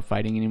care about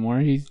fighting anymore.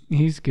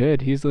 He's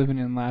good. He's living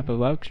in lap of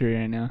luxury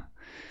right now.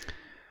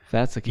 If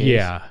that's the case.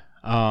 Yeah.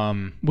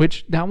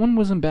 Which, that one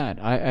wasn't bad.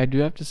 I do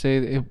have to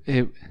say,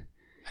 it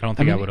I don't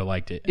think I mean, would have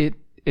liked it.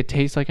 It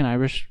tastes like an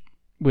Irish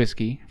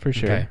whiskey, for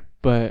sure. Okay.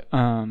 But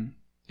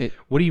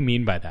What do you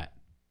mean by that?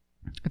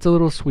 it's a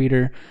little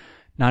sweeter,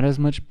 not as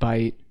much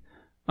bite.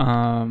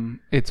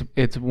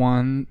 It's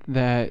one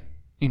that,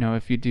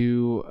 if you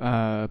do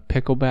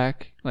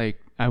pickleback, like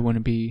I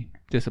wouldn't be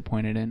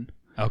disappointed in.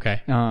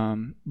 Okay.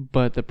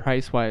 But the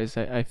price wise,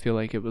 I feel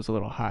like it was a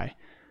little high.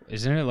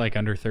 Isn't it like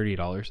under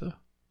 $30 though?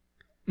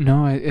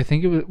 No, I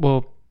think it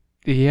was,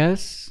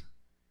 yes,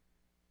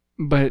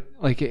 but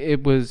like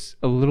it was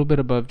a little bit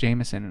above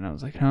Jameson, and I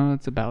was like, oh,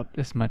 it's about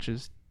as much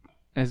as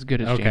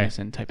good as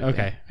Jameson type of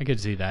thing. Okay, I could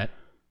see that.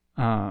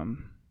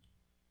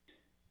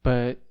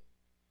 But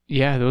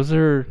yeah, those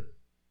are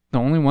the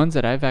only ones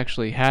that I've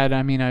actually had.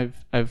 I mean,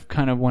 I've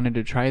kind of wanted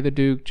to try the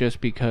Duke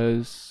just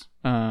because,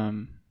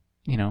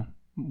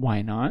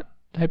 why not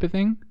type of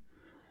thing.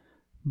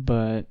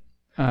 But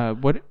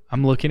what?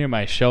 I'm looking at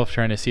my shelf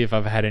trying to see if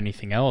I've had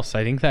anything else.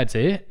 I think that's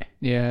it.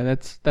 Yeah,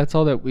 that's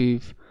all that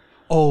we've.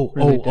 Oh,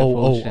 really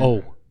divulged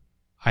in.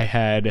 I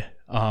had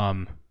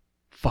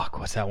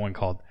what's that one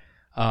called?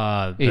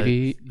 The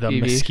Aviation?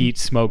 mesquite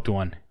smoked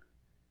one.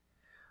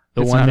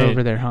 The It's one not that,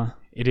 over there, huh?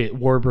 It is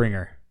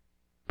Warbringer,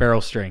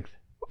 barrel strength.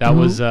 That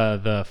was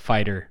the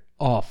fighter.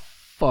 Oh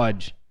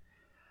fudge.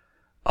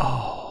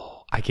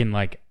 Oh, I can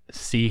like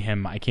see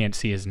him. I can't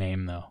see his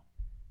name though,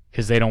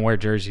 because they don't wear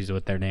jerseys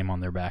with their name on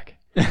their back.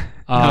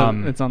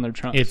 No, it's on their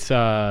trunks. It's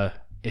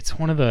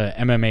one of the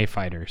MMA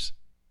fighters.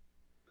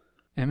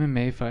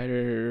 MMA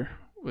fighter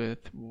with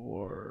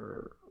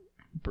Warbringer.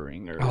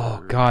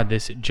 Oh God,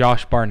 this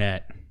Josh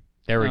Barnett.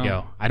 There we Oh.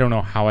 go. I don't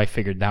know how I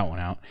figured that one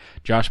out.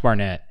 Josh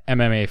Barnett,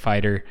 MMA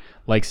fighter,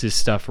 likes his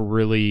stuff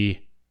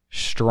really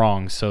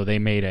strong, so they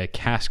made a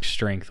cask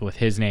strength with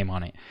his name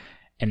on it,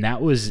 and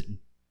that was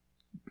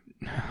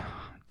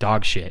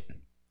dog shit.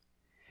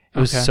 It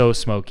was Okay. so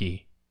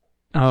smoky.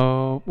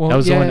 Oh, well, That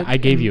was yeah, the one I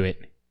gave you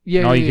it. Yeah,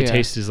 And all you yeah, could yeah.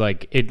 taste is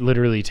like, it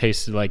literally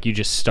tasted like you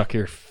just stuck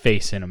your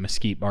face in a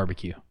mesquite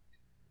barbecue.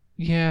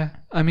 Yeah,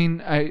 I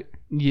mean,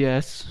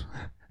 yes.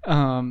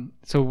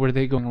 So were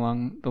they going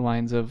along the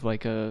lines of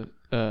like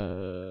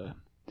Like,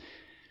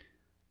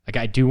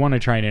 I do want to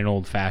try an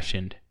old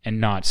fashioned and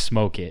not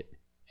smoke it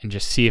and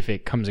just see if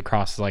it comes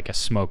across as like a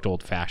smoked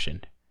old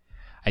fashioned.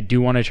 I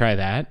do want to try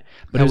that,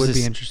 but that it was would be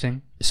this,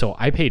 interesting. so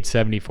I paid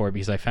 $70 for it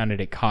because I found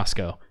it at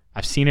Costco.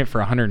 I've seen it for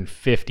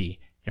 $150.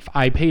 If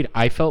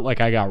I felt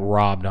like I got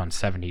robbed on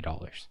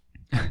 $70.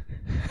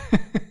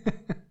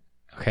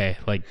 Okay,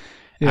 like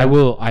Yeah.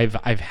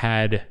 I've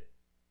had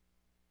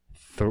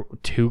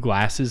 2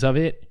 glasses of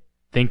it,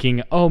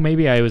 thinking, oh,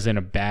 maybe I was in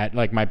a bad,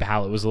 like my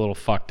palate was a little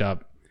fucked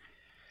up.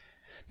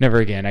 Never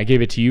again. I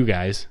gave it to you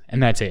guys,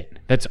 and that's it.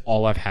 That's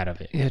all I've had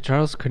of it. Yeah,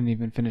 Charles couldn't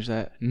even finish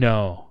that.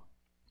 No,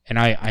 and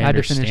I had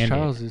to finish understand it.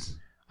 Charles's.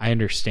 I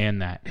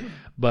understand that,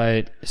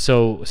 but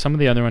so some of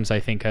the other ones I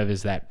think of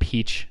is that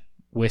peach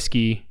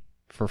whiskey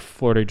for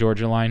Florida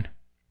Georgia line.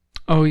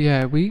 Oh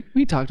yeah, we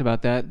talked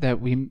about that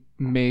we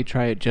may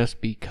try it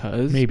just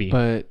because. Maybe.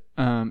 But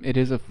it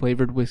is a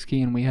flavored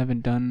whiskey, and we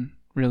haven't done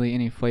really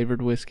any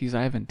flavored whiskeys.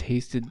 I haven't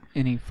tasted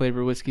any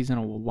flavored whiskeys in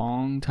a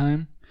long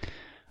time.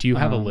 Do you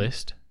have a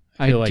list?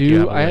 I feel like do. you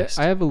have a list.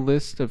 I have a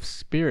list of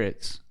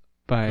spirits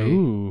by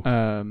Ooh.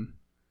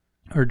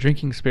 or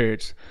drinking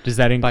spirits. Does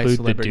that include the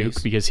celebrities.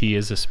 Duke because he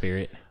is a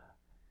spirit?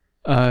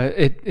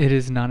 It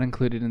is not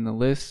included in the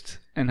list,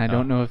 and I Oh.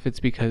 don't know if it's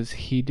because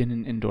he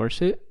didn't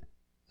endorse it.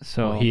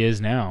 So Well, he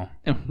is now.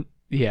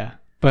 yeah,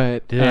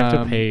 but Do they have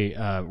to pay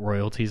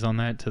royalties on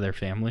that to their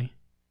family?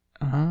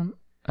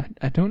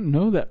 I don't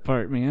know that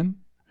part, man.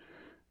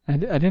 I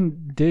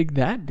didn't dig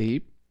that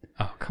deep.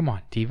 Oh, come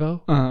on,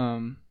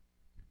 Devo.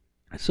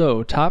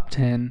 So top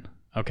 10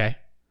 Okay.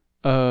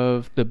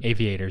 of the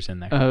Aviators in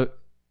there.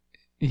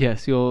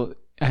 yes,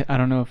 I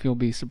don't know if you'll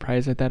be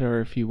surprised at that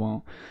or if you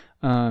won't.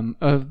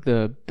 Of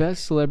the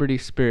best celebrity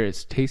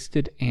spirits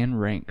tasted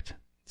and ranked.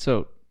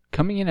 So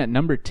coming in at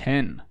number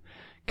 10,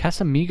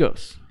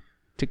 Casamigos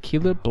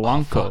Tequila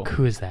Blanco. Oh, fuck.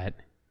 Who is that?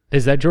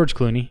 Is that George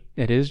Clooney?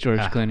 It is George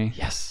Clooney.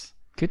 Yes.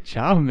 Good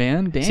job,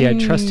 man. Dang. See, I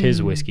trust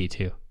his whiskey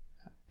too.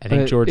 I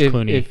think George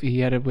Clooney. If he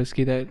had a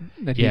whiskey that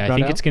he yeah, I brought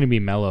think out, it's going to be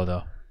mellow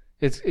though.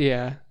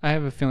 I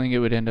have a feeling it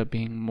would end up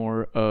being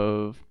more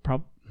of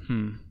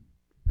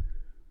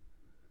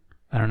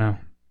I don't know.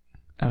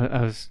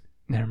 I was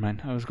never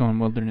mind. I was going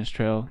Wilderness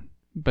Trail,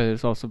 but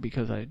it's also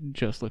because I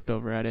just looked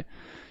over at it.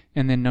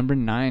 And then number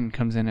 9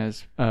 comes in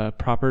as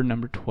proper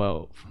number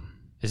 12.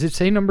 Does it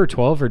say number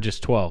 12 or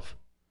just 12?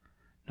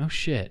 No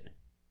shit.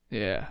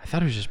 Yeah. I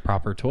thought it was just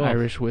proper 12.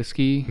 Irish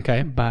whiskey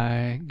Okay.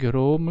 by good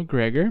old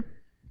McGregor.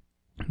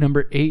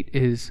 Number 8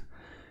 is,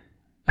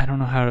 I don't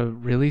know how to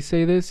really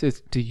say this.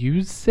 It's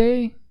Douce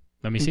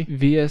Let me see.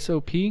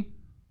 VSOP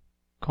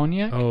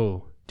cognac.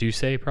 Oh,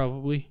 Douce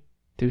probably.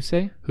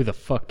 Douce. Who the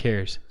fuck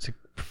cares? It's a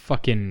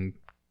fucking.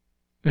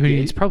 Who do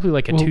you- It's probably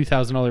like a well,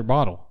 $2,000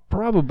 bottle.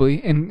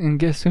 Probably. And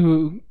guess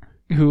who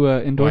Well,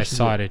 I endorses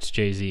saw it. It's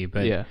Jay-Z,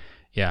 but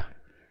yeah.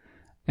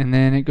 And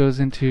then it goes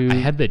into. I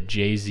had the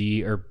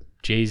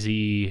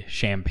Jay-Z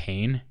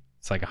champagne.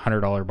 It's like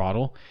 $100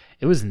 bottle.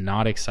 It was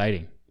not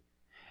exciting.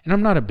 And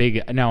I'm not a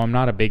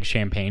big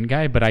champagne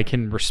guy, but I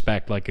can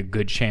respect like a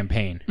good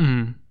champagne.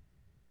 Mm,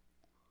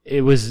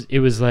 It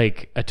was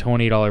like a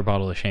 $20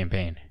 bottle of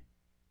champagne.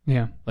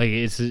 yeah. Like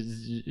it's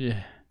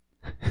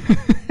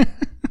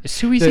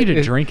too easy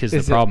to drink is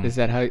the problem. Is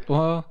that how?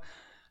 Well,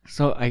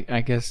 so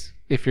I guess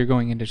if you're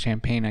going into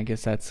champagne, I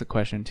guess that's the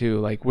question too.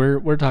 Like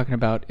we're talking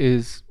about,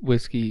 is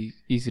whiskey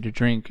easy to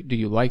drink? Do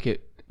you like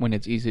it when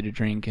it's easy to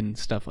drink and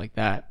stuff like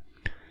that?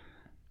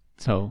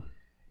 So,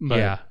 but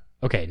yeah.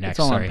 Okay, next. it's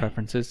all Sorry. on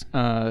preferences.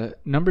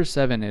 Number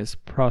 7 is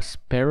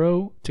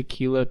Prospero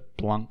Tequila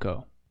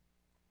Blanco.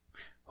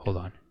 Hold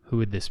on. Who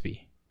would this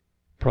be?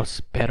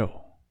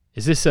 Prospero.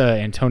 Is this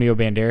Antonio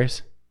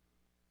Banderas?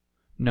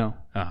 No,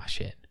 Oh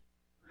shit.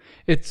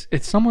 it's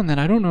someone that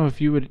I don't know if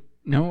you would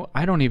know.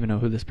 I don't even know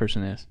who this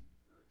person is.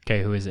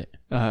 Okay, who is it?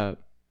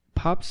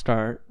 Pop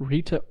star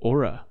Rita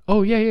Ora.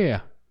 Oh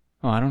yeah.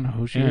 Oh, I don't know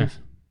who she Yeah. is.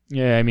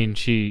 Yeah, I mean,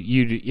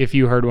 if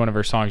you heard one of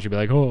her songs, you'd be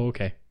like, oh,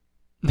 okay.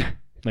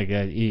 Like,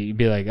 you'd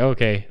be like,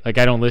 okay. Like,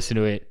 I don't listen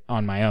to it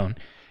on my own.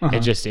 Uh-huh.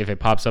 It just, if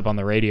it pops up on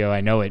the radio, I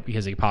know it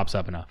because it pops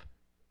up enough.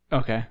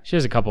 Okay. She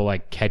has a couple,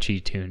 like, catchy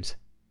tunes.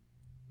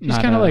 She's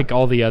Not, kind of like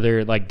all the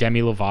other, like,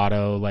 Demi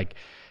Lovato. Like,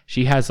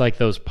 she has, like,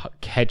 those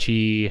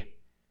catchy,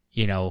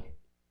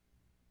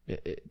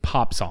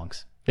 pop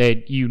songs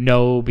that you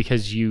know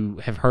because you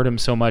have heard them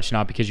so much,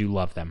 not because you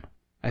love them.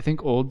 I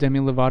think old Demi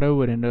Lovato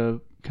would end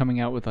up coming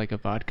out with like a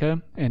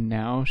vodka, and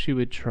now she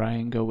would try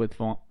and go with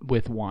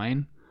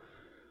wine.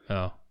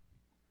 Oh.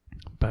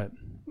 But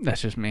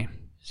that's just me.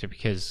 Is it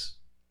because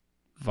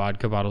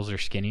vodka bottles are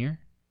skinnier?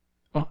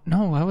 Oh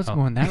no, I was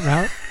going that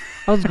route.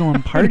 I was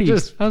going party.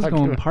 Just I was fucking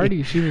going with party.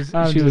 you. She was.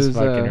 I'm she just was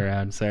fucking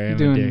around. Sorry, I'm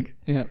doing. a dick.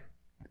 Yeah.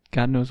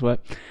 God knows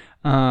what.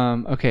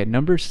 Okay,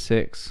 number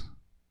 6.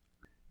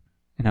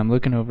 And I'm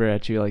looking over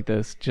at you like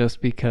this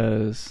just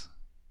because.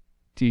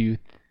 Do you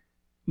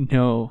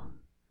know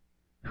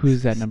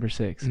who's that number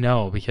 6?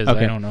 No, because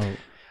Okay. I don't know.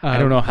 I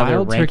don't know how they're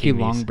Wild Turkey ranking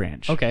these. Long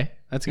Branch. Okay,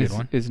 that's a good is,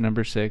 one. is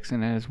number 6,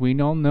 and as we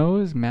all know,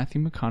 is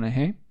Matthew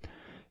McConaughey.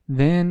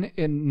 Then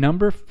in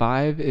number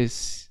 5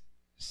 is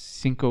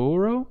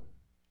Cinco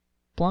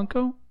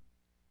Blanco.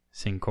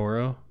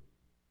 Cincoro.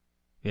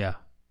 Yeah,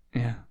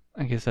 Yeah,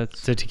 I guess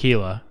it's that's a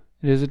tequila.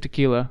 it. Is a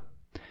tequila.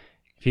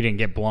 If you didn't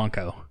get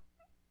Blanco.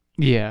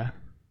 Yeah,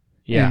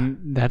 Yeah.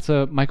 And that's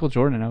a Michael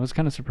Jordan. I was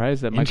kind of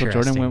surprised that Michael Jordan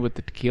Interesting. went with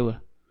the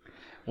tequila.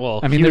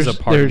 Well, I mean, he was there's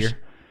a partier.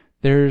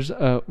 there's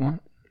 1,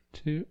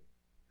 2.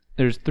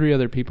 There's 3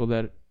 other people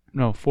that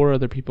 4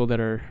 other people that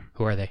are.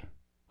 Who are they?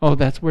 Oh,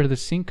 that's where the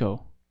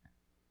Cinco.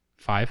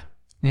 5?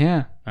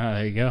 Yeah. Oh,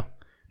 there you go.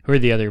 Who are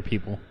the other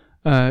people?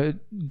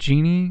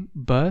 Jeannie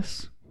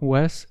Buss,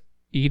 Wes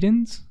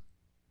Edens,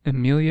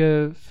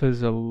 Amelia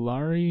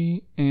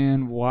Fazzolari,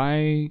 and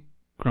Y.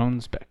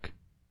 Gronsbeck.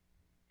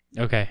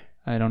 Okay.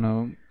 I don't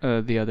know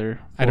the other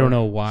 4. I don't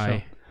know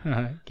why.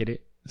 Get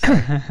it?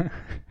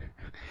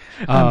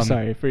 I'm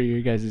sorry for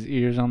you guys'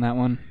 ears on that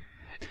one.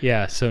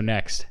 Yeah, so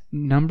next.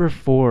 Number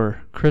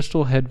 4,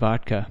 Crystal Head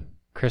Vodka.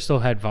 Crystal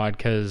Head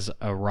Vodka's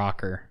a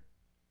rocker.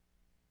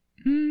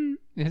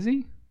 Is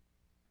he?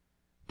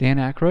 Dan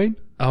Aykroyd?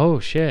 Oh,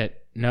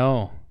 shit.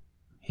 No,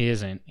 he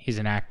isn't. He's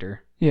an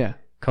actor. Yeah.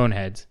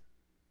 Coneheads.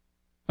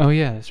 Oh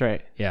yeah, that's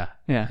right. Yeah.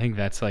 Yeah. I think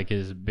that's like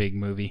his big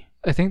movie.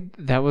 I think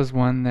that was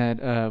one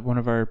that one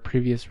of our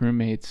previous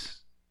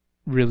roommates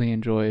really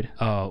enjoyed.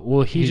 Oh,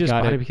 well, he just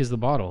got bought it. it because of the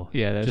bottle.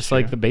 Yeah, that's just true.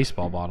 like the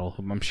baseball bottle.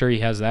 I'm sure he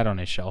has that on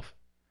his shelf.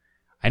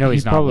 I know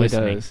he's he not probably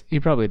listening. does. He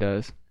probably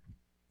does.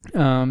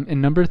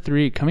 And number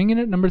 3, coming in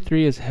at number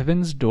 3 is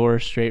Heaven's Door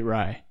Straight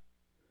Rye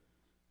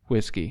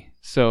whiskey.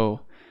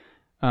 So,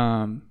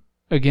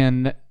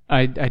 again,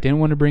 I didn't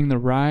want to bring the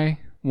rye.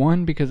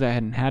 1, because I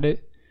hadn't had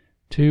it.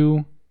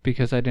 2,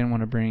 because I didn't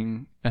want to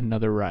bring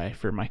another rye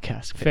for my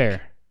cask pick.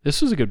 Fair.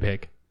 This was a good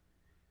pick.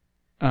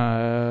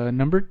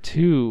 Number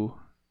 2,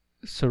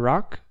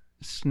 Ciroc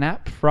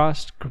Snap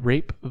Frost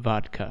Grape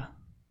Vodka.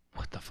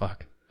 What the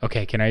fuck?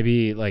 Okay, can I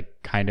be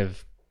like kind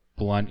of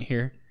blunt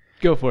here?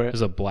 Go for It it.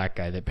 was a black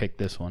guy that picked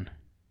this one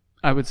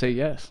I would say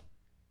yes.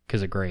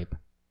 because of grape.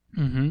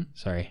 Mm-hmm.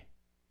 Sorry.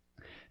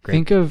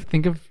 Grape.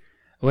 Think of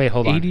Wait,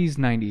 hold on. 80s,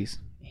 90s.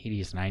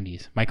 80s,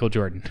 90s. Michael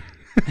Jordan.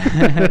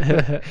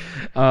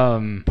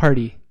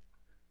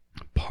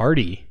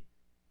 Party.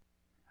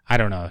 I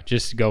don't know.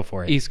 Just go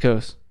for it. East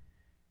Coast.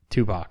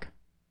 Tupac.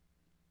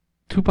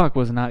 Tupac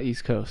was not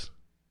East Coast.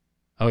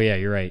 Oh yeah,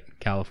 you're right.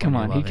 California. Come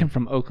on, he loving. came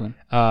from Oakland.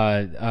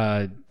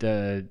 Oh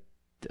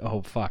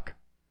fuck.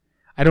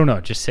 I don't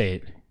know. Just say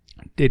it.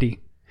 Diddy.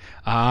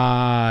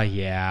 Ah,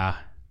 yeah,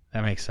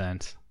 that makes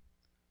sense.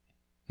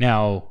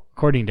 Now,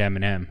 according to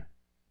Eminem,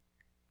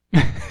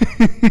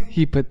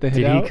 He put the hit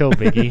did out. he kill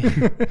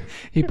Biggie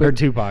He or put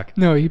Tupac?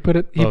 no. He put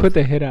it. He Both. put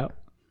the hit out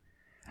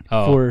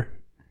Oh, for.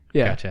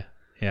 Yeah. gotcha.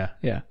 Yeah,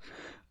 Yeah.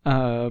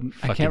 fucking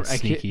I can't.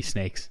 sneaky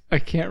snakes. I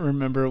can't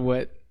remember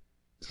what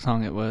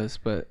song it was,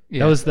 but yeah,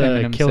 That was the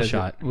Eminem Kill says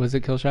Shot. it. Was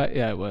it Kill Shot?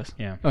 Yeah, it was.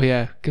 Yeah, Oh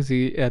yeah, because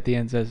he at the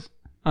end says,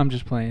 "I'm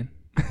just playing."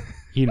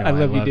 you know I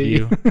love you,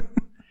 you. Diddy.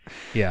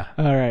 Yeah.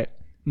 All right.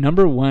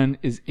 Number 1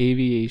 is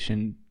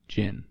Aviation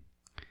Gin.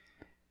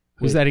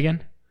 Who's that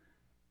again?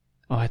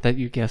 Oh, I thought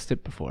you guessed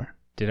it before.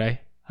 Did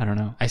I? I don't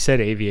know. I said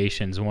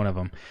Aviation's one of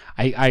them.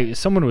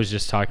 Someone was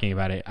just talking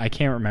about it. I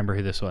can't remember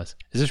who this was.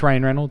 Is this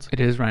Ryan Reynolds? It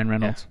is Ryan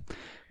Reynolds.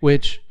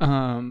 Which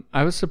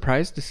I was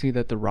surprised to see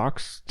that the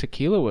Rocks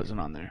tequila wasn't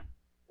on there.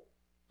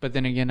 But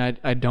then again,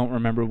 I don't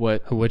remember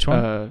what Which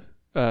one?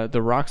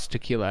 the Rocks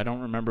tequila. I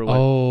don't remember what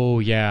Oh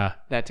yeah,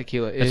 that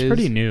tequila is. it's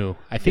pretty new.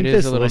 I think it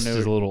is this a little list is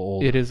newer. a little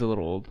old. It is a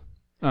little old.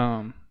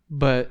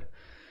 But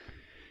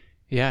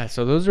yeah,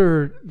 so those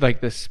are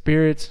like the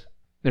spirits.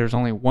 There's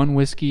only 1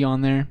 whiskey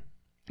on there.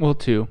 Well,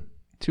 2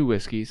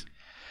 whiskeys.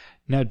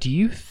 Now, do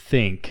you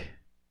think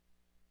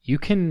you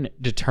can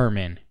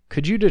determine?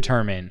 Could you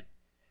determine,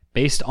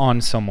 based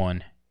on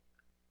someone,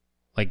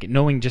 like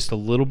knowing just a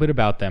little bit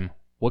about them,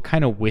 what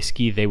kind of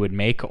whiskey they would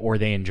make or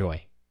they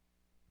enjoy?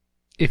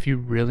 If you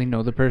really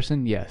know the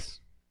person, yes.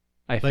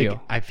 I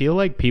feel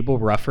like people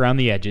rough around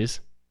the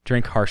edges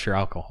drink harsher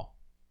alcohol,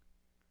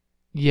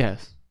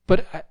 yes.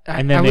 But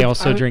and then they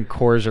also drink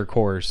Coors or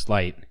Coors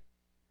Light.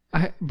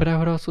 But I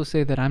would also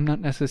say that I'm not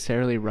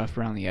necessarily rough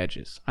around the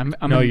edges.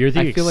 You're the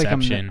I feel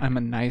exception. like I'm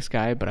a nice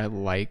guy, but I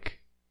like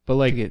But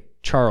like to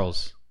get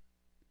Charles,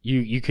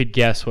 you could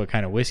guess what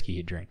kind of whiskey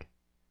he'd drink.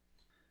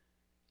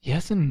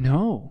 yes and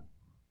no.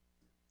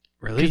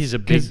 Really, he's a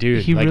big 'Cause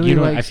dude. He Like really you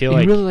know, likes, I feel he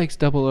like really likes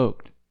double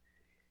oaked.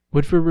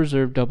 Woodford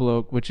Reserve Double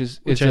Oak, which is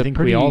I think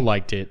we all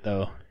liked it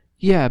though.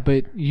 Yeah,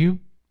 but you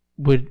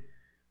would.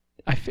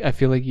 I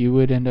feel like you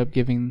would end up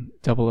giving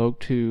Double Oak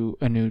to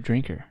a new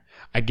drinker.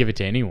 I'd give it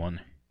to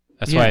anyone.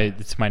 That's Yeah. why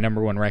it's my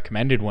number 1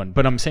 recommended one.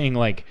 But I'm saying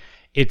like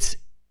it's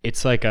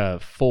like a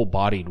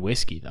full-bodied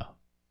whiskey though.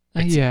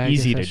 It's yeah, I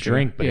easy guess to that's true.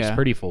 drink, but it's Yeah.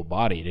 pretty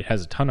full-bodied. It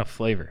has a ton of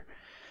flavor.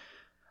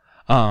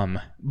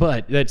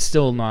 But that's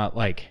still not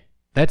like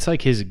that's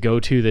like his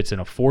go-to. That's an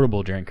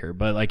affordable drinker.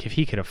 But like if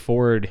he could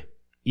afford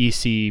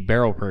EC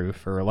Barrel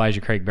Proof or Elijah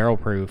Craig Barrel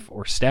Proof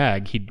or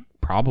Stag, he'd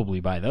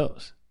probably buy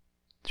those.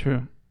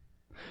 True.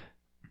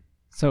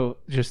 So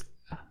just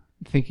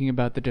thinking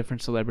about the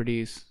different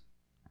celebrities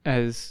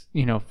as,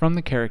 you know, from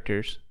the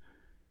characters,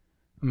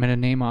 I'm going to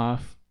name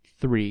off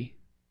 3.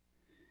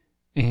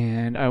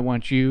 And I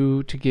want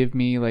you to give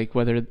me like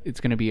whether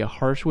it's going to be a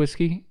harsh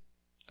whiskey,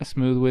 a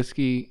smooth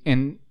whiskey,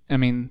 and I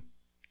mean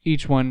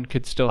each one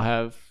could still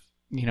have,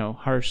 you know,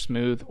 harsh,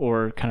 smooth,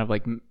 or kind of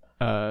like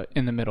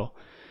in the middle.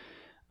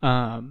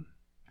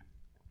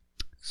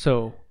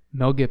 So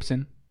Mel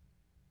Gibson,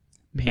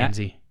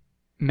 Pansy.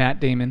 Matt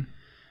Damon,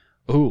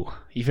 Ooh,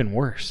 even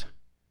worse.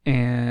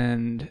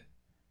 and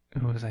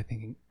who was I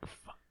thinking?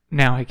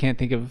 Now I can't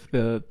think of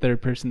the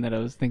third person that I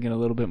was thinking a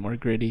little bit more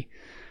gritty.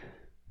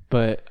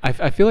 But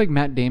I feel like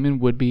Matt Damon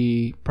would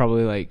be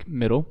probably like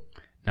middle.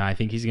 No, I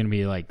think he's gonna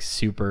be like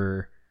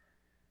super.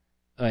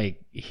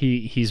 Like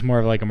he's more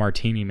of like a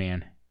martini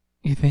man.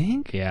 You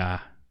think? Yeah.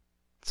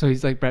 So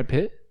he's like Brad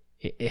Pitt?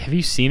 Have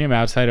you seen him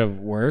outside of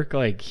work?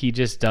 Like he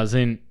just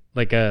doesn't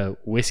like a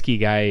whiskey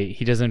guy.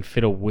 He doesn't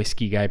fit a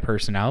whiskey guy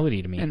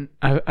personality to me. And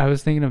I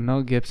was thinking of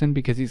Mel Gibson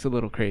because he's a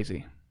little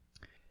crazy.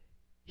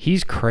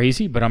 He's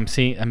crazy, but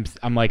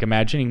I'm like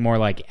imagining more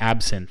like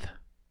Absinthe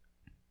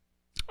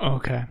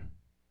Okay.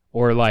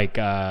 or like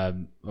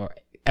or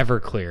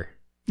Everclear.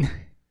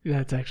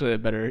 That's actually a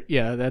better.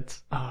 Yeah,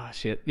 that's. Oh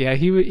shit. Yeah,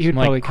 he would Some,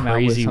 probably like, come out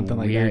with crazy something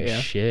like weird that. Yeah.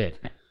 shit.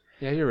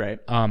 Yeah, you're right.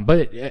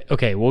 But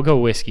okay, we'll go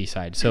whiskey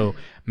side. So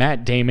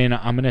Matt Damon,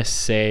 I'm gonna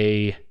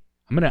say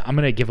I'm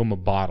gonna give him a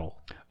bottle.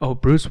 Oh,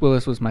 Bruce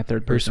Willis was my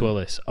third Bruce person.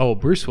 Willis. Oh,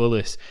 Bruce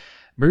Willis.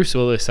 Bruce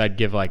Willis, I'd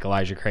give like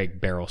Elijah Craig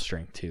barrel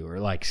strength to, or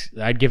like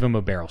I'd give him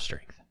a barrel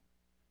strength.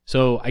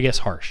 So I guess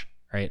harsh,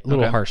 right? A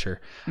little Okay.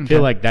 harsher. I Okay.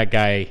 feel like that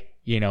guy,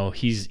 you know,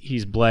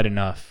 he's bled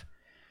enough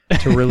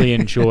to really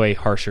enjoy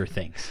harsher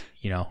things,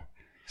 you know.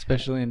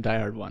 Especially in Die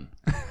Hard 1.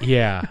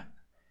 Yeah.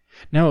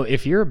 Now,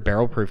 if you're a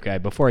barrel proof guy,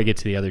 before I get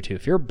to the other two,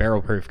 if you're a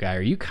barrel proof guy,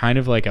 are you kind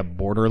of like a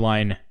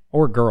borderline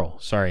or girl?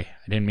 Sorry,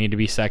 I didn't mean to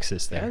be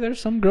sexist there. Yeah, there's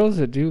some girls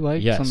that do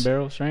like Yes. some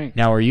barrel strength.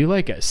 Now, are you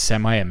like a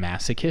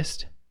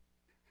masochist?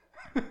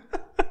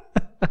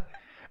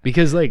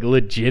 Because like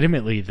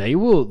legitimately,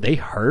 they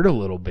hurt a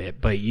little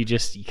bit, but you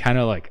kind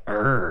of like,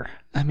 Urgh.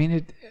 I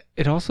mean,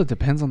 it also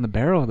depends on the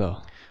barrel, though.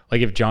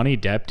 Like if Johnny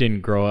Depp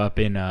didn't grow up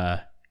in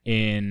not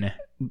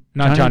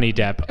Johnny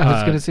Depp. I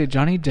was gonna say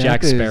Johnny Depp.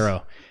 Jack is-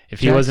 Sparrow.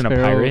 If he Jack wasn't a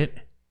Sparrow- pirate,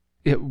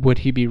 Would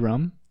he be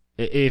rum?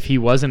 if he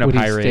wasn't a Would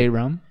pirate, he stay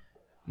rum?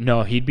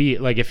 no, he'd be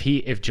like if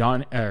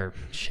Jack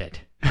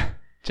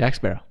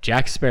Sparrow.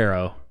 Jack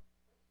Sparrow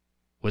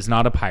was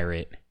not a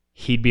pirate,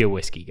 he'd be a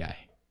whiskey guy.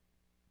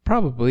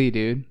 Probably,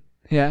 dude.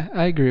 Yeah,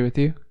 I agree with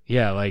you.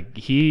 Yeah, like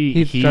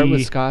He'd start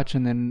with Scotch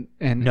and then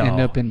No. end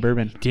up in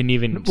bourbon. didn't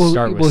even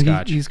start with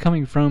Scotch. He's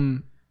coming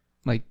from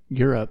like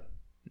Europe.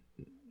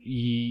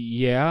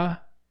 Yeah,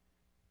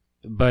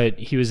 but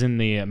he was in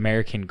the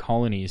American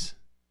colonies,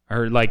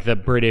 or like the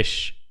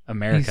British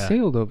America. He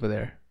sailed over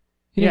there.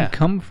 He Yeah. didn't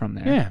come from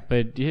there. Yeah,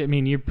 but I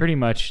mean, you're pretty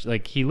much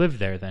like he lived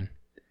there then.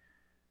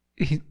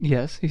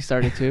 Yes, he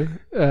started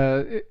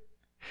to.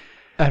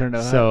 I don't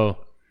know.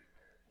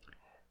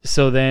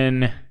 So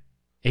then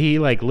he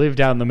like lived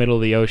out in the middle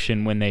of the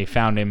ocean when they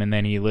found him, and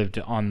then he lived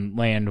on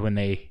land when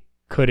they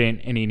couldn't,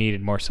 and he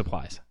needed more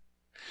supplies.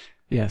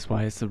 Yes,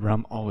 why is the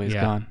rum always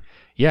Yeah. gone?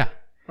 Yeah.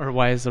 Or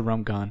why is the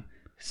rum gone?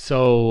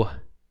 So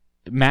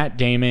Matt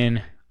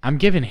Damon, I'm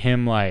giving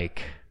him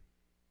like,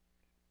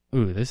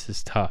 ooh, this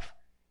is tough.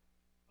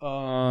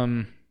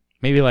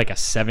 Maybe like a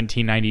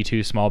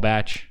 1792 small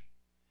batch.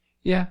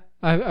 Yeah,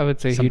 I would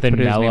say Something he'd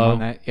put his name mellow. on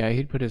that. Yeah,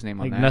 he'd put his name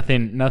Like on that.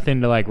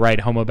 nothing to like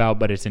write home about,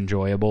 but it's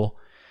enjoyable.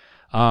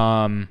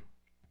 And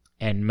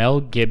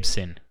Mel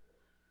Gibson.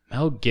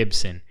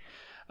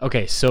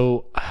 Okay,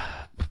 so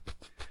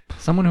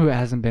Someone who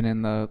hasn't been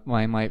in the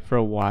limelight for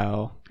a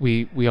while.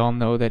 We all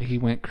know that he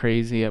went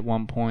crazy at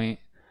one point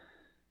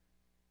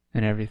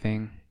and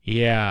everything.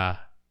 yeah.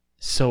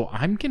 So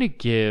I'm gonna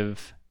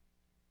give.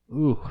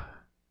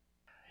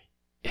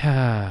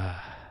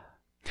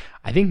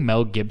 I think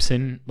Mel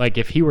Gibson, like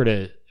if he were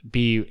to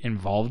be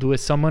involved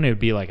with someone, it would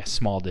be like a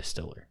small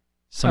distiller,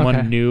 someone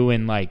Okay. new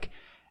and like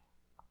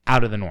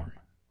out of the norm.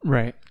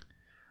 Right.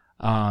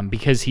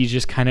 Because he's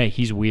just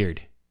he's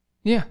weird.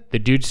 Yeah. The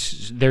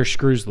dude's their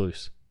screws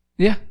loose.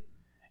 Yeah.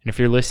 And if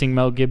you're listening,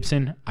 Mel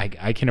Gibson,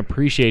 I can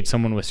appreciate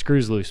someone with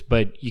screws loose,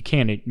 but you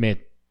can't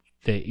admit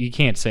that you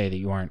can't say that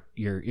you aren't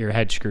your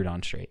head screwed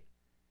on straight.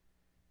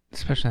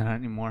 Especially not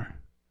anymore.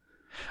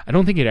 I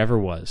don't think it ever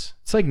was.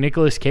 It's like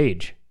Nicolas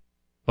Cage.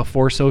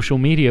 Before social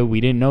media,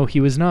 we didn't know he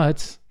was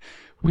nuts,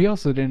 We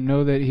also didn't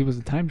know that he was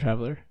a time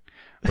traveler.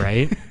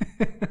 right?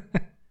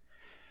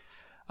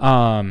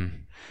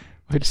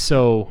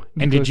 So,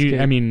 and Nicolas did you? I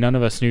Cage. mean, none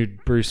of us knew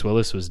Bruce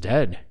Willis was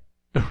dead.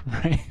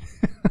 Right.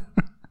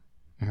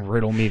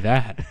 Riddle me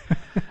that.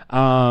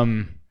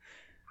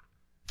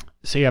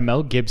 So yeah,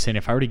 Mel Gibson.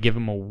 If I were to give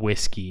him a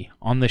whiskey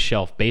on the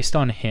shelf based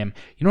on him,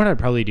 you know what I'd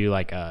probably do?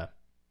 Like a.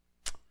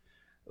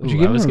 Would you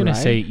Ooh, give I was him a gonna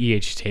rye? say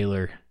E.H.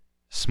 Taylor,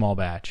 small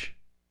batch.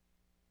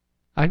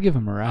 I'd give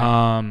him a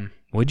rye.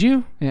 Would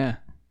you? Yeah.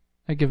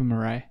 I'd give him a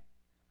rye.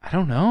 I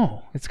don't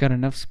know. It's got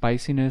enough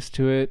spiciness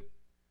to it,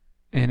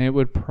 and it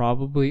would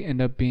probably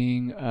end up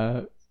being,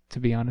 to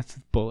be honest,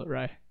 it's bullet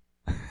rye.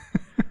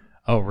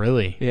 Oh,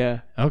 really?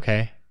 Yeah.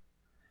 Okay.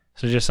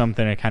 So just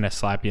something to kind of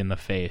slap you in the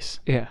face.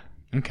 Yeah.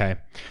 Okay.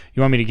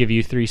 You want me to give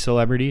you 3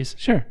 celebrities?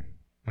 Sure.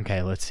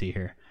 Okay, let's see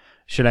here.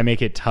 Should I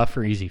make it tough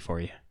or easy for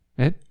you?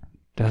 It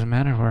doesn't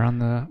matter.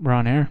 We're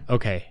on air.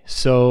 Okay,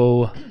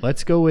 so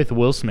let's go with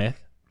Will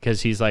Smith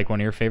because he's like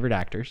one of your favorite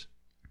actors.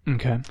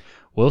 Okay.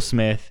 Will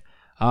Smith,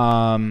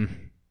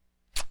 Ryan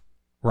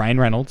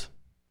Reynolds,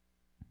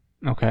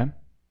 Okay.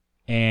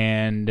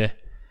 and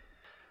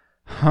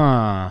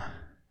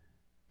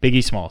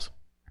Biggie Smalls.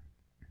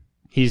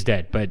 He's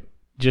dead, but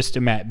just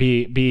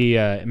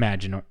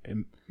imagine.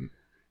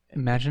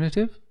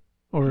 Imaginative?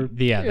 Or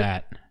Yeah,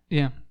 that.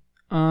 yeah.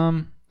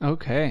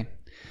 Okay.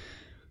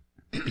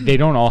 They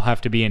don't all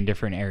have to be in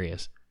different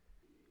areas.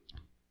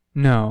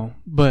 No,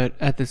 but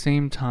at the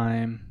same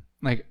time,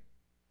 like,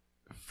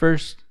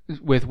 first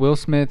with Will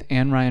Smith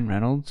and Ryan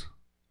Reynolds,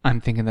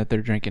 I'm thinking that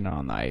they're drinking it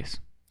on the ice.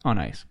 On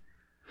ice.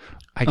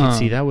 I can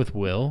see that with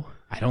Will.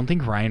 I don't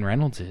think Ryan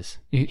Reynolds is.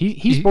 You-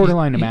 He's you-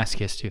 borderline a you-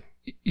 masochist too.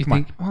 You Come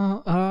on. think?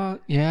 Well,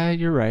 yeah,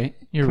 you're right.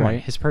 You're Come on,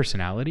 right. his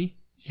personality.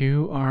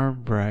 You are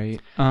right.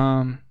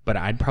 But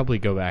I'd probably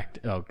go back.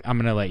 I'm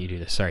going to let you do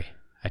this. Sorry.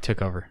 I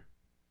took over.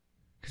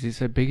 Because he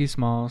said Biggie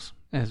Smalls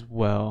as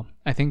well.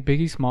 I think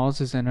Biggie Smalls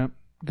is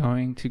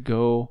going to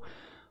go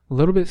a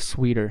little bit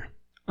sweeter.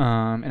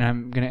 And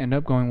I'm going to end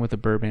up going with a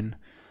bourbon.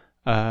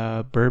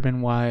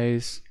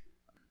 Bourbon-wise,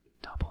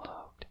 Double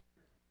Oaked.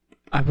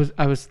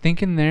 I was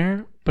thinking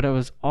there, but I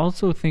was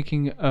also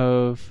thinking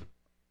of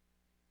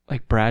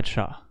like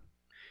Bradshaw.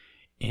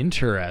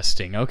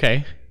 Interesting.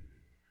 Okay.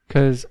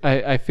 Because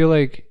I feel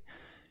like,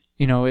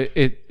 you know,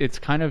 it's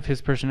kind of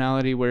his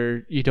personality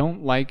where you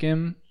don't like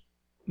him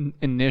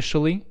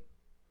initially,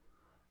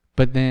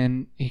 but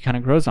then he kind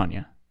of grows on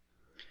you.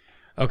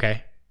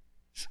 Okay.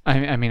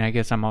 I mean, I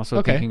guess I'm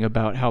also thinking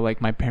about how like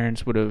my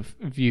parents would have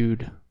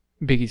viewed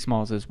Biggie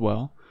Smalls as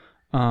well.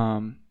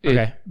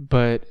 Okay.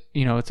 But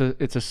you know,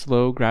 it's a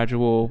slow,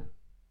 gradual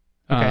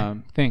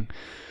thing.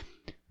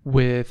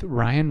 With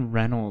Ryan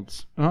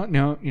Reynolds. Oh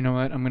no, you know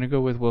what? I'm gonna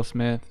go with Will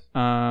Smith.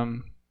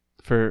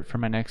 For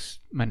my next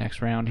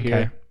round here.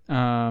 Okay.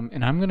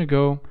 And I'm gonna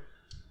go.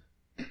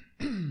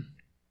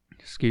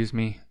 Excuse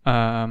me.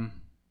 You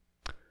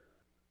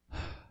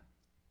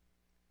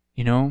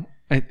know,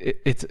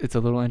 it's a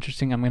little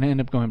interesting. I'm gonna end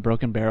up going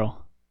Broken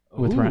Barrel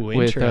with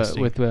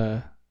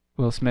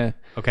Will Smith.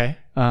 Okay.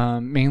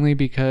 Mainly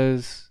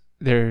because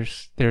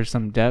there's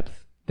some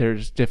depth.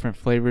 There's different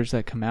flavors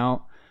that come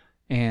out,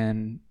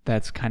 and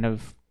that's kind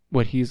of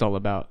what he's all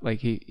about. Like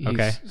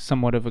he's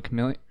somewhat of a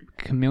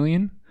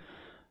chameleon.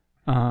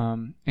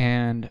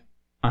 And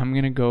I'm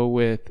gonna go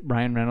with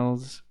Ryan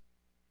Reynolds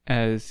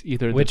as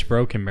either which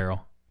Broken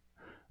Barrel.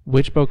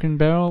 Which Broken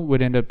Barrel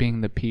would end up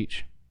being the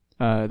peach.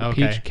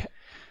 Peach.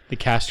 The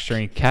cask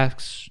strength.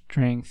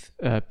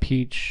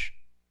 Peach.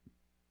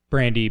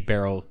 Brandy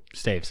barrel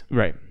staves.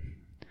 Right.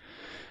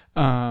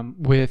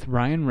 With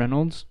Ryan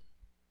Reynolds,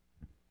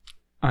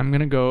 I'm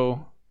gonna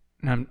go.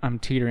 And I'm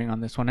teetering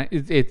on this one.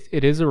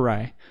 It is a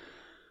rye.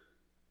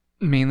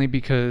 Mainly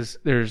because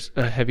there's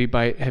a heavy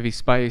bite, heavy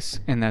spice,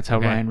 and that's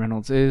how Ryan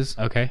Reynolds is.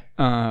 Okay.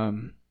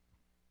 And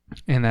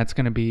that's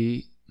gonna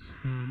be.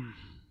 I'm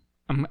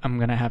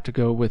gonna have to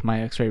go with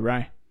my X-Ray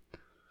Rye.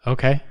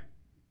 Okay.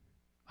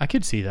 I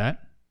could see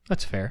that.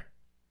 That's fair.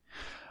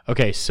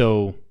 Okay,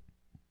 so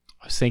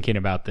I was thinking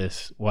about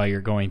this while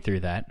you're going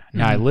through that.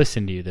 Now I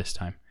listened to you this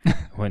time,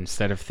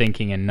 instead of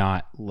thinking and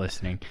not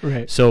listening.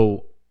 Right.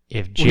 So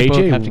if We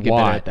both have JJ to get better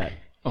Watt, at that.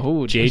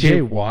 Oh,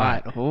 JJ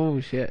Watt. Oh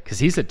shit. because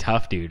he's a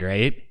tough dude,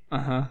 right?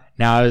 Uh-huh.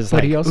 Now I was But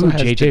like, he also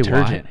has JJ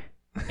detergent.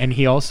 Watt, and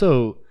he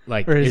also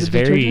like Or is is it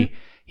very detergent?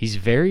 he's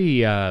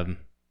very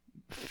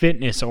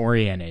fitness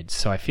oriented.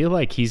 So I feel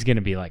like he's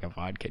gonna be like a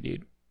vodka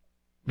dude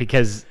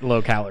because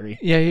low calorie.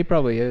 Yeah, he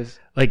probably is.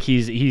 Like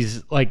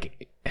he's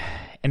like,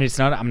 and it's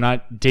not. I'm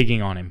not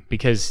digging on him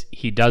because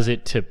he does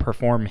it to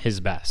perform his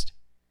best.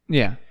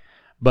 Yeah.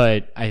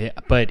 But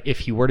if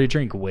he were to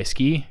drink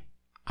whiskey,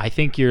 I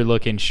think you're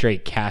looking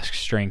straight cask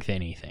strength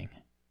anything.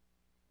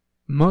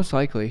 Most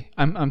likely.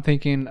 I'm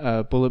thinking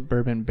Bullet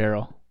Bourbon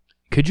Barrel.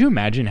 Could you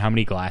imagine how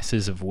many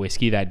glasses of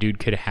whiskey that dude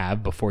could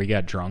have before he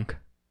got drunk?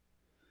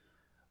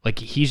 Like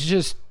he's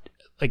just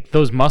like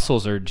those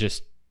muscles are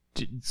just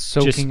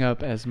Soaking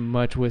up as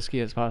much whiskey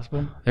as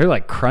possible. they're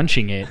like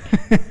crunching it.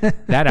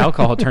 That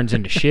alcohol turns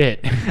into shit.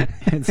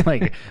 It's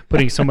like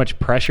putting so much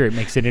pressure it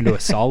makes it into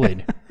a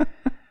solid.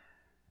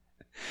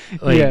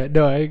 Like, yeah,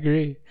 no, I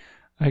agree.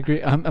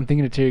 I'm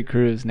thinking of Terry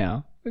Crews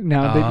now.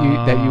 Now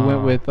that you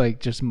went with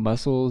like just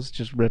muscles,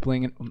 just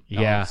rippling.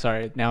 Yeah.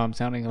 Sorry. Now I'm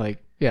sounding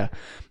like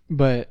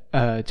but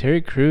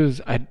Terry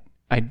Crews,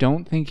 I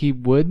don't think he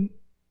would,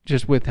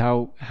 just with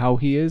how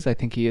he is. I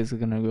think he is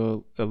gonna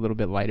go a little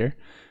bit lighter,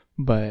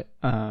 but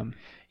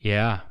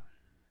yeah.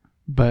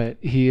 But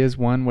he is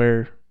one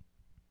where,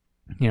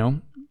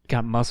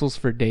 got muscles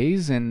for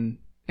days, and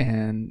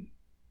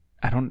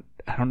I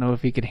don't know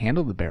if he could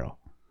handle the barrel.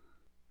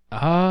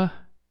 I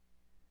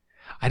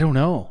don't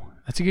know.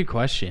 That's a good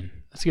question.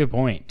 That's a good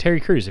point. Terry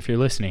Crews, if you're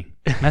listening,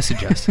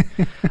 message us.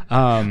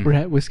 We're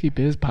at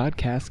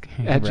whiskeybizpodcast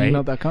at Right?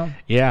 gmail.com.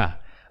 Yeah.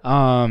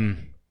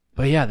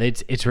 But yeah,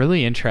 it's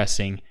really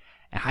interesting.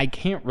 I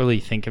can't really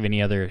think of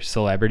any other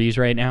celebrities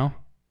right now.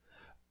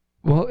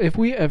 Well, if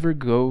we ever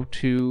go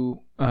to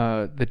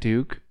the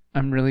Duke,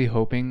 I'm really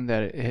hoping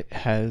that it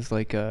has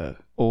like a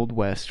Old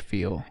West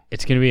feel.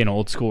 It's going to be an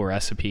old school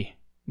recipe.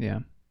 Yeah.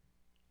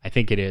 I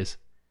think it is.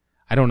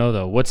 I don't know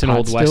though. What's an Pot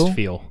Old still? West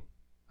feel?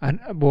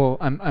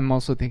 I'm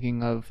also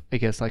thinking of, I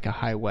guess, like a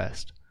High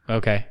West,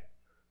 Okay.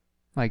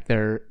 like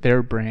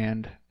their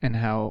brand, and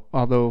how,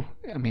 although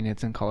I mean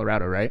it's in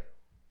Colorado, right?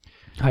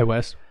 High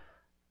West.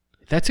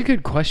 That's a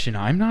good question.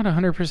 I'm not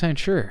 100%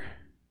 sure.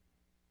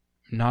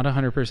 Not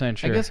 100%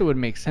 sure. I guess it would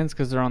make sense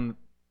because they're on,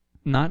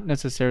 not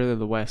necessarily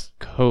the West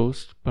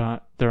Coast,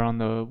 but they're on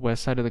the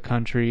west side of the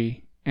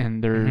country,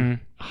 and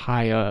they're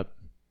high up,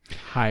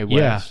 high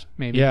west.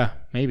 Maybe. Yeah,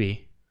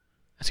 maybe.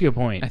 That's a good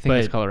point. I think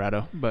it's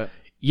Colorado, but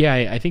yeah,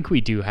 I think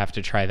we do have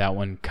to try that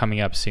one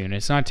coming up soon.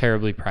 It's not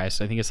terribly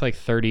priced. I think it's like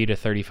 $30 to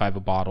 $35 a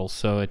bottle,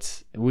 so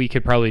we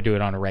could probably do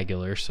it on a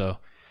regular, so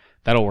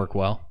that'll work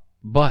well.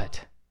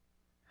 But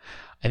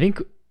I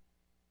think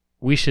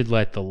we should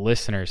let the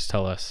listeners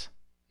tell us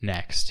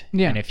next.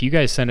 Yeah. And if you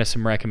guys send us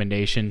some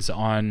recommendations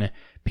on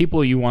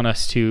people you want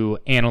us to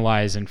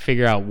analyze and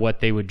figure out what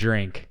they would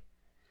drink,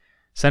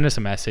 send us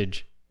a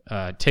message,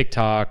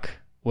 TikTok,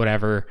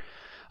 whatever.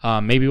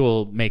 Maybe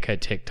we'll make a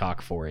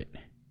TikTok for it.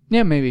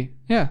 Yeah, maybe.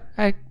 Yeah,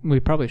 we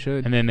probably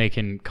should. And then they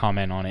can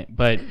comment on it.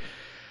 But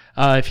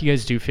if you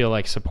guys do feel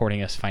like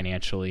supporting us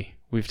financially,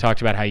 we've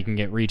talked about how you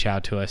can reach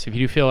out to us. If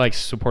you do feel like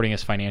supporting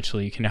us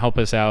financially, you can help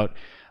us out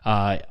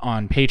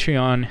on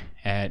Patreon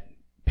at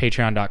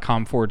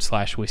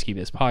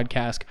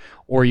patreon.com/WhiskeyBizPodcast,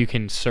 or you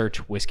can search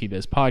Whiskey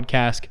Biz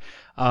Podcast.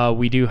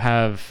 We do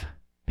have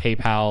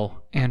PayPal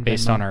And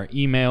based Venmo. on our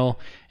email,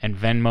 and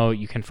Venmo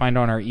you can find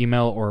on our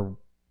email or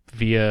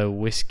via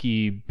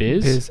Whiskey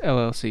Biz. Biz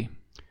LLC.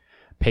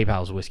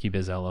 PayPal's Whiskey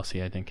Biz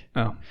LLC, I think.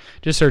 Oh,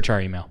 Just search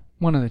our email.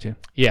 one of the two.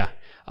 Yeah.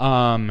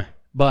 And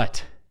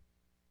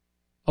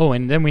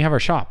then we have our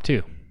shop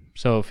too.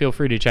 So feel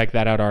free to check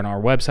that out on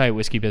our website,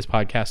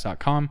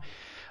 whiskeybizpodcast.com.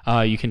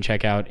 You can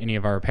check out any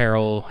of our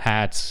apparel,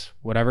 hats,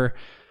 whatever.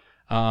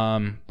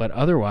 But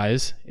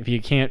otherwise, if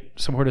you can't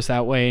support us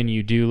that way and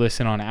you do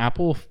listen on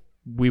Apple,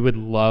 we would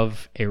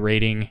love a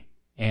rating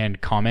and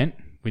comment.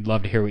 We'd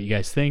love to hear what you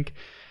guys think.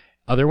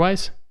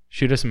 Otherwise,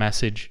 shoot us a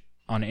message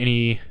on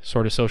any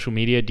sort of social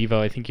media. Devo,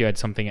 I think you had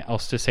something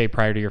else to say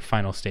prior to your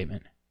final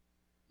statement.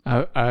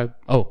 I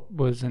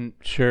wasn't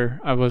sure.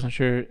 I wasn't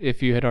sure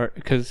if you had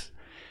because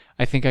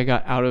I think I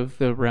got out of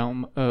the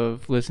realm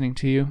of listening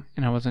to you,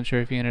 and I wasn't sure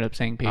if you ended up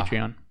saying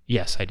Patreon.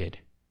 Yes, I did.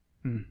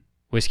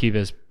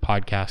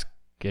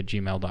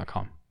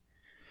 whiskeybizpodcast@gmail.com.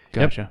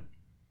 Gotcha.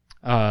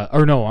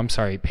 I'm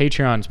sorry.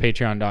 Patreon's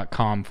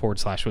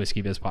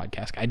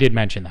patreon.com/whiskeybizpodcast. I did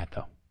mention that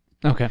though.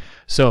 Okay.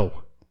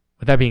 So,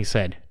 with that being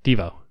said,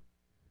 Devo.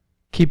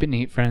 Keep it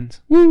neat, friends.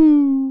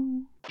 Woo!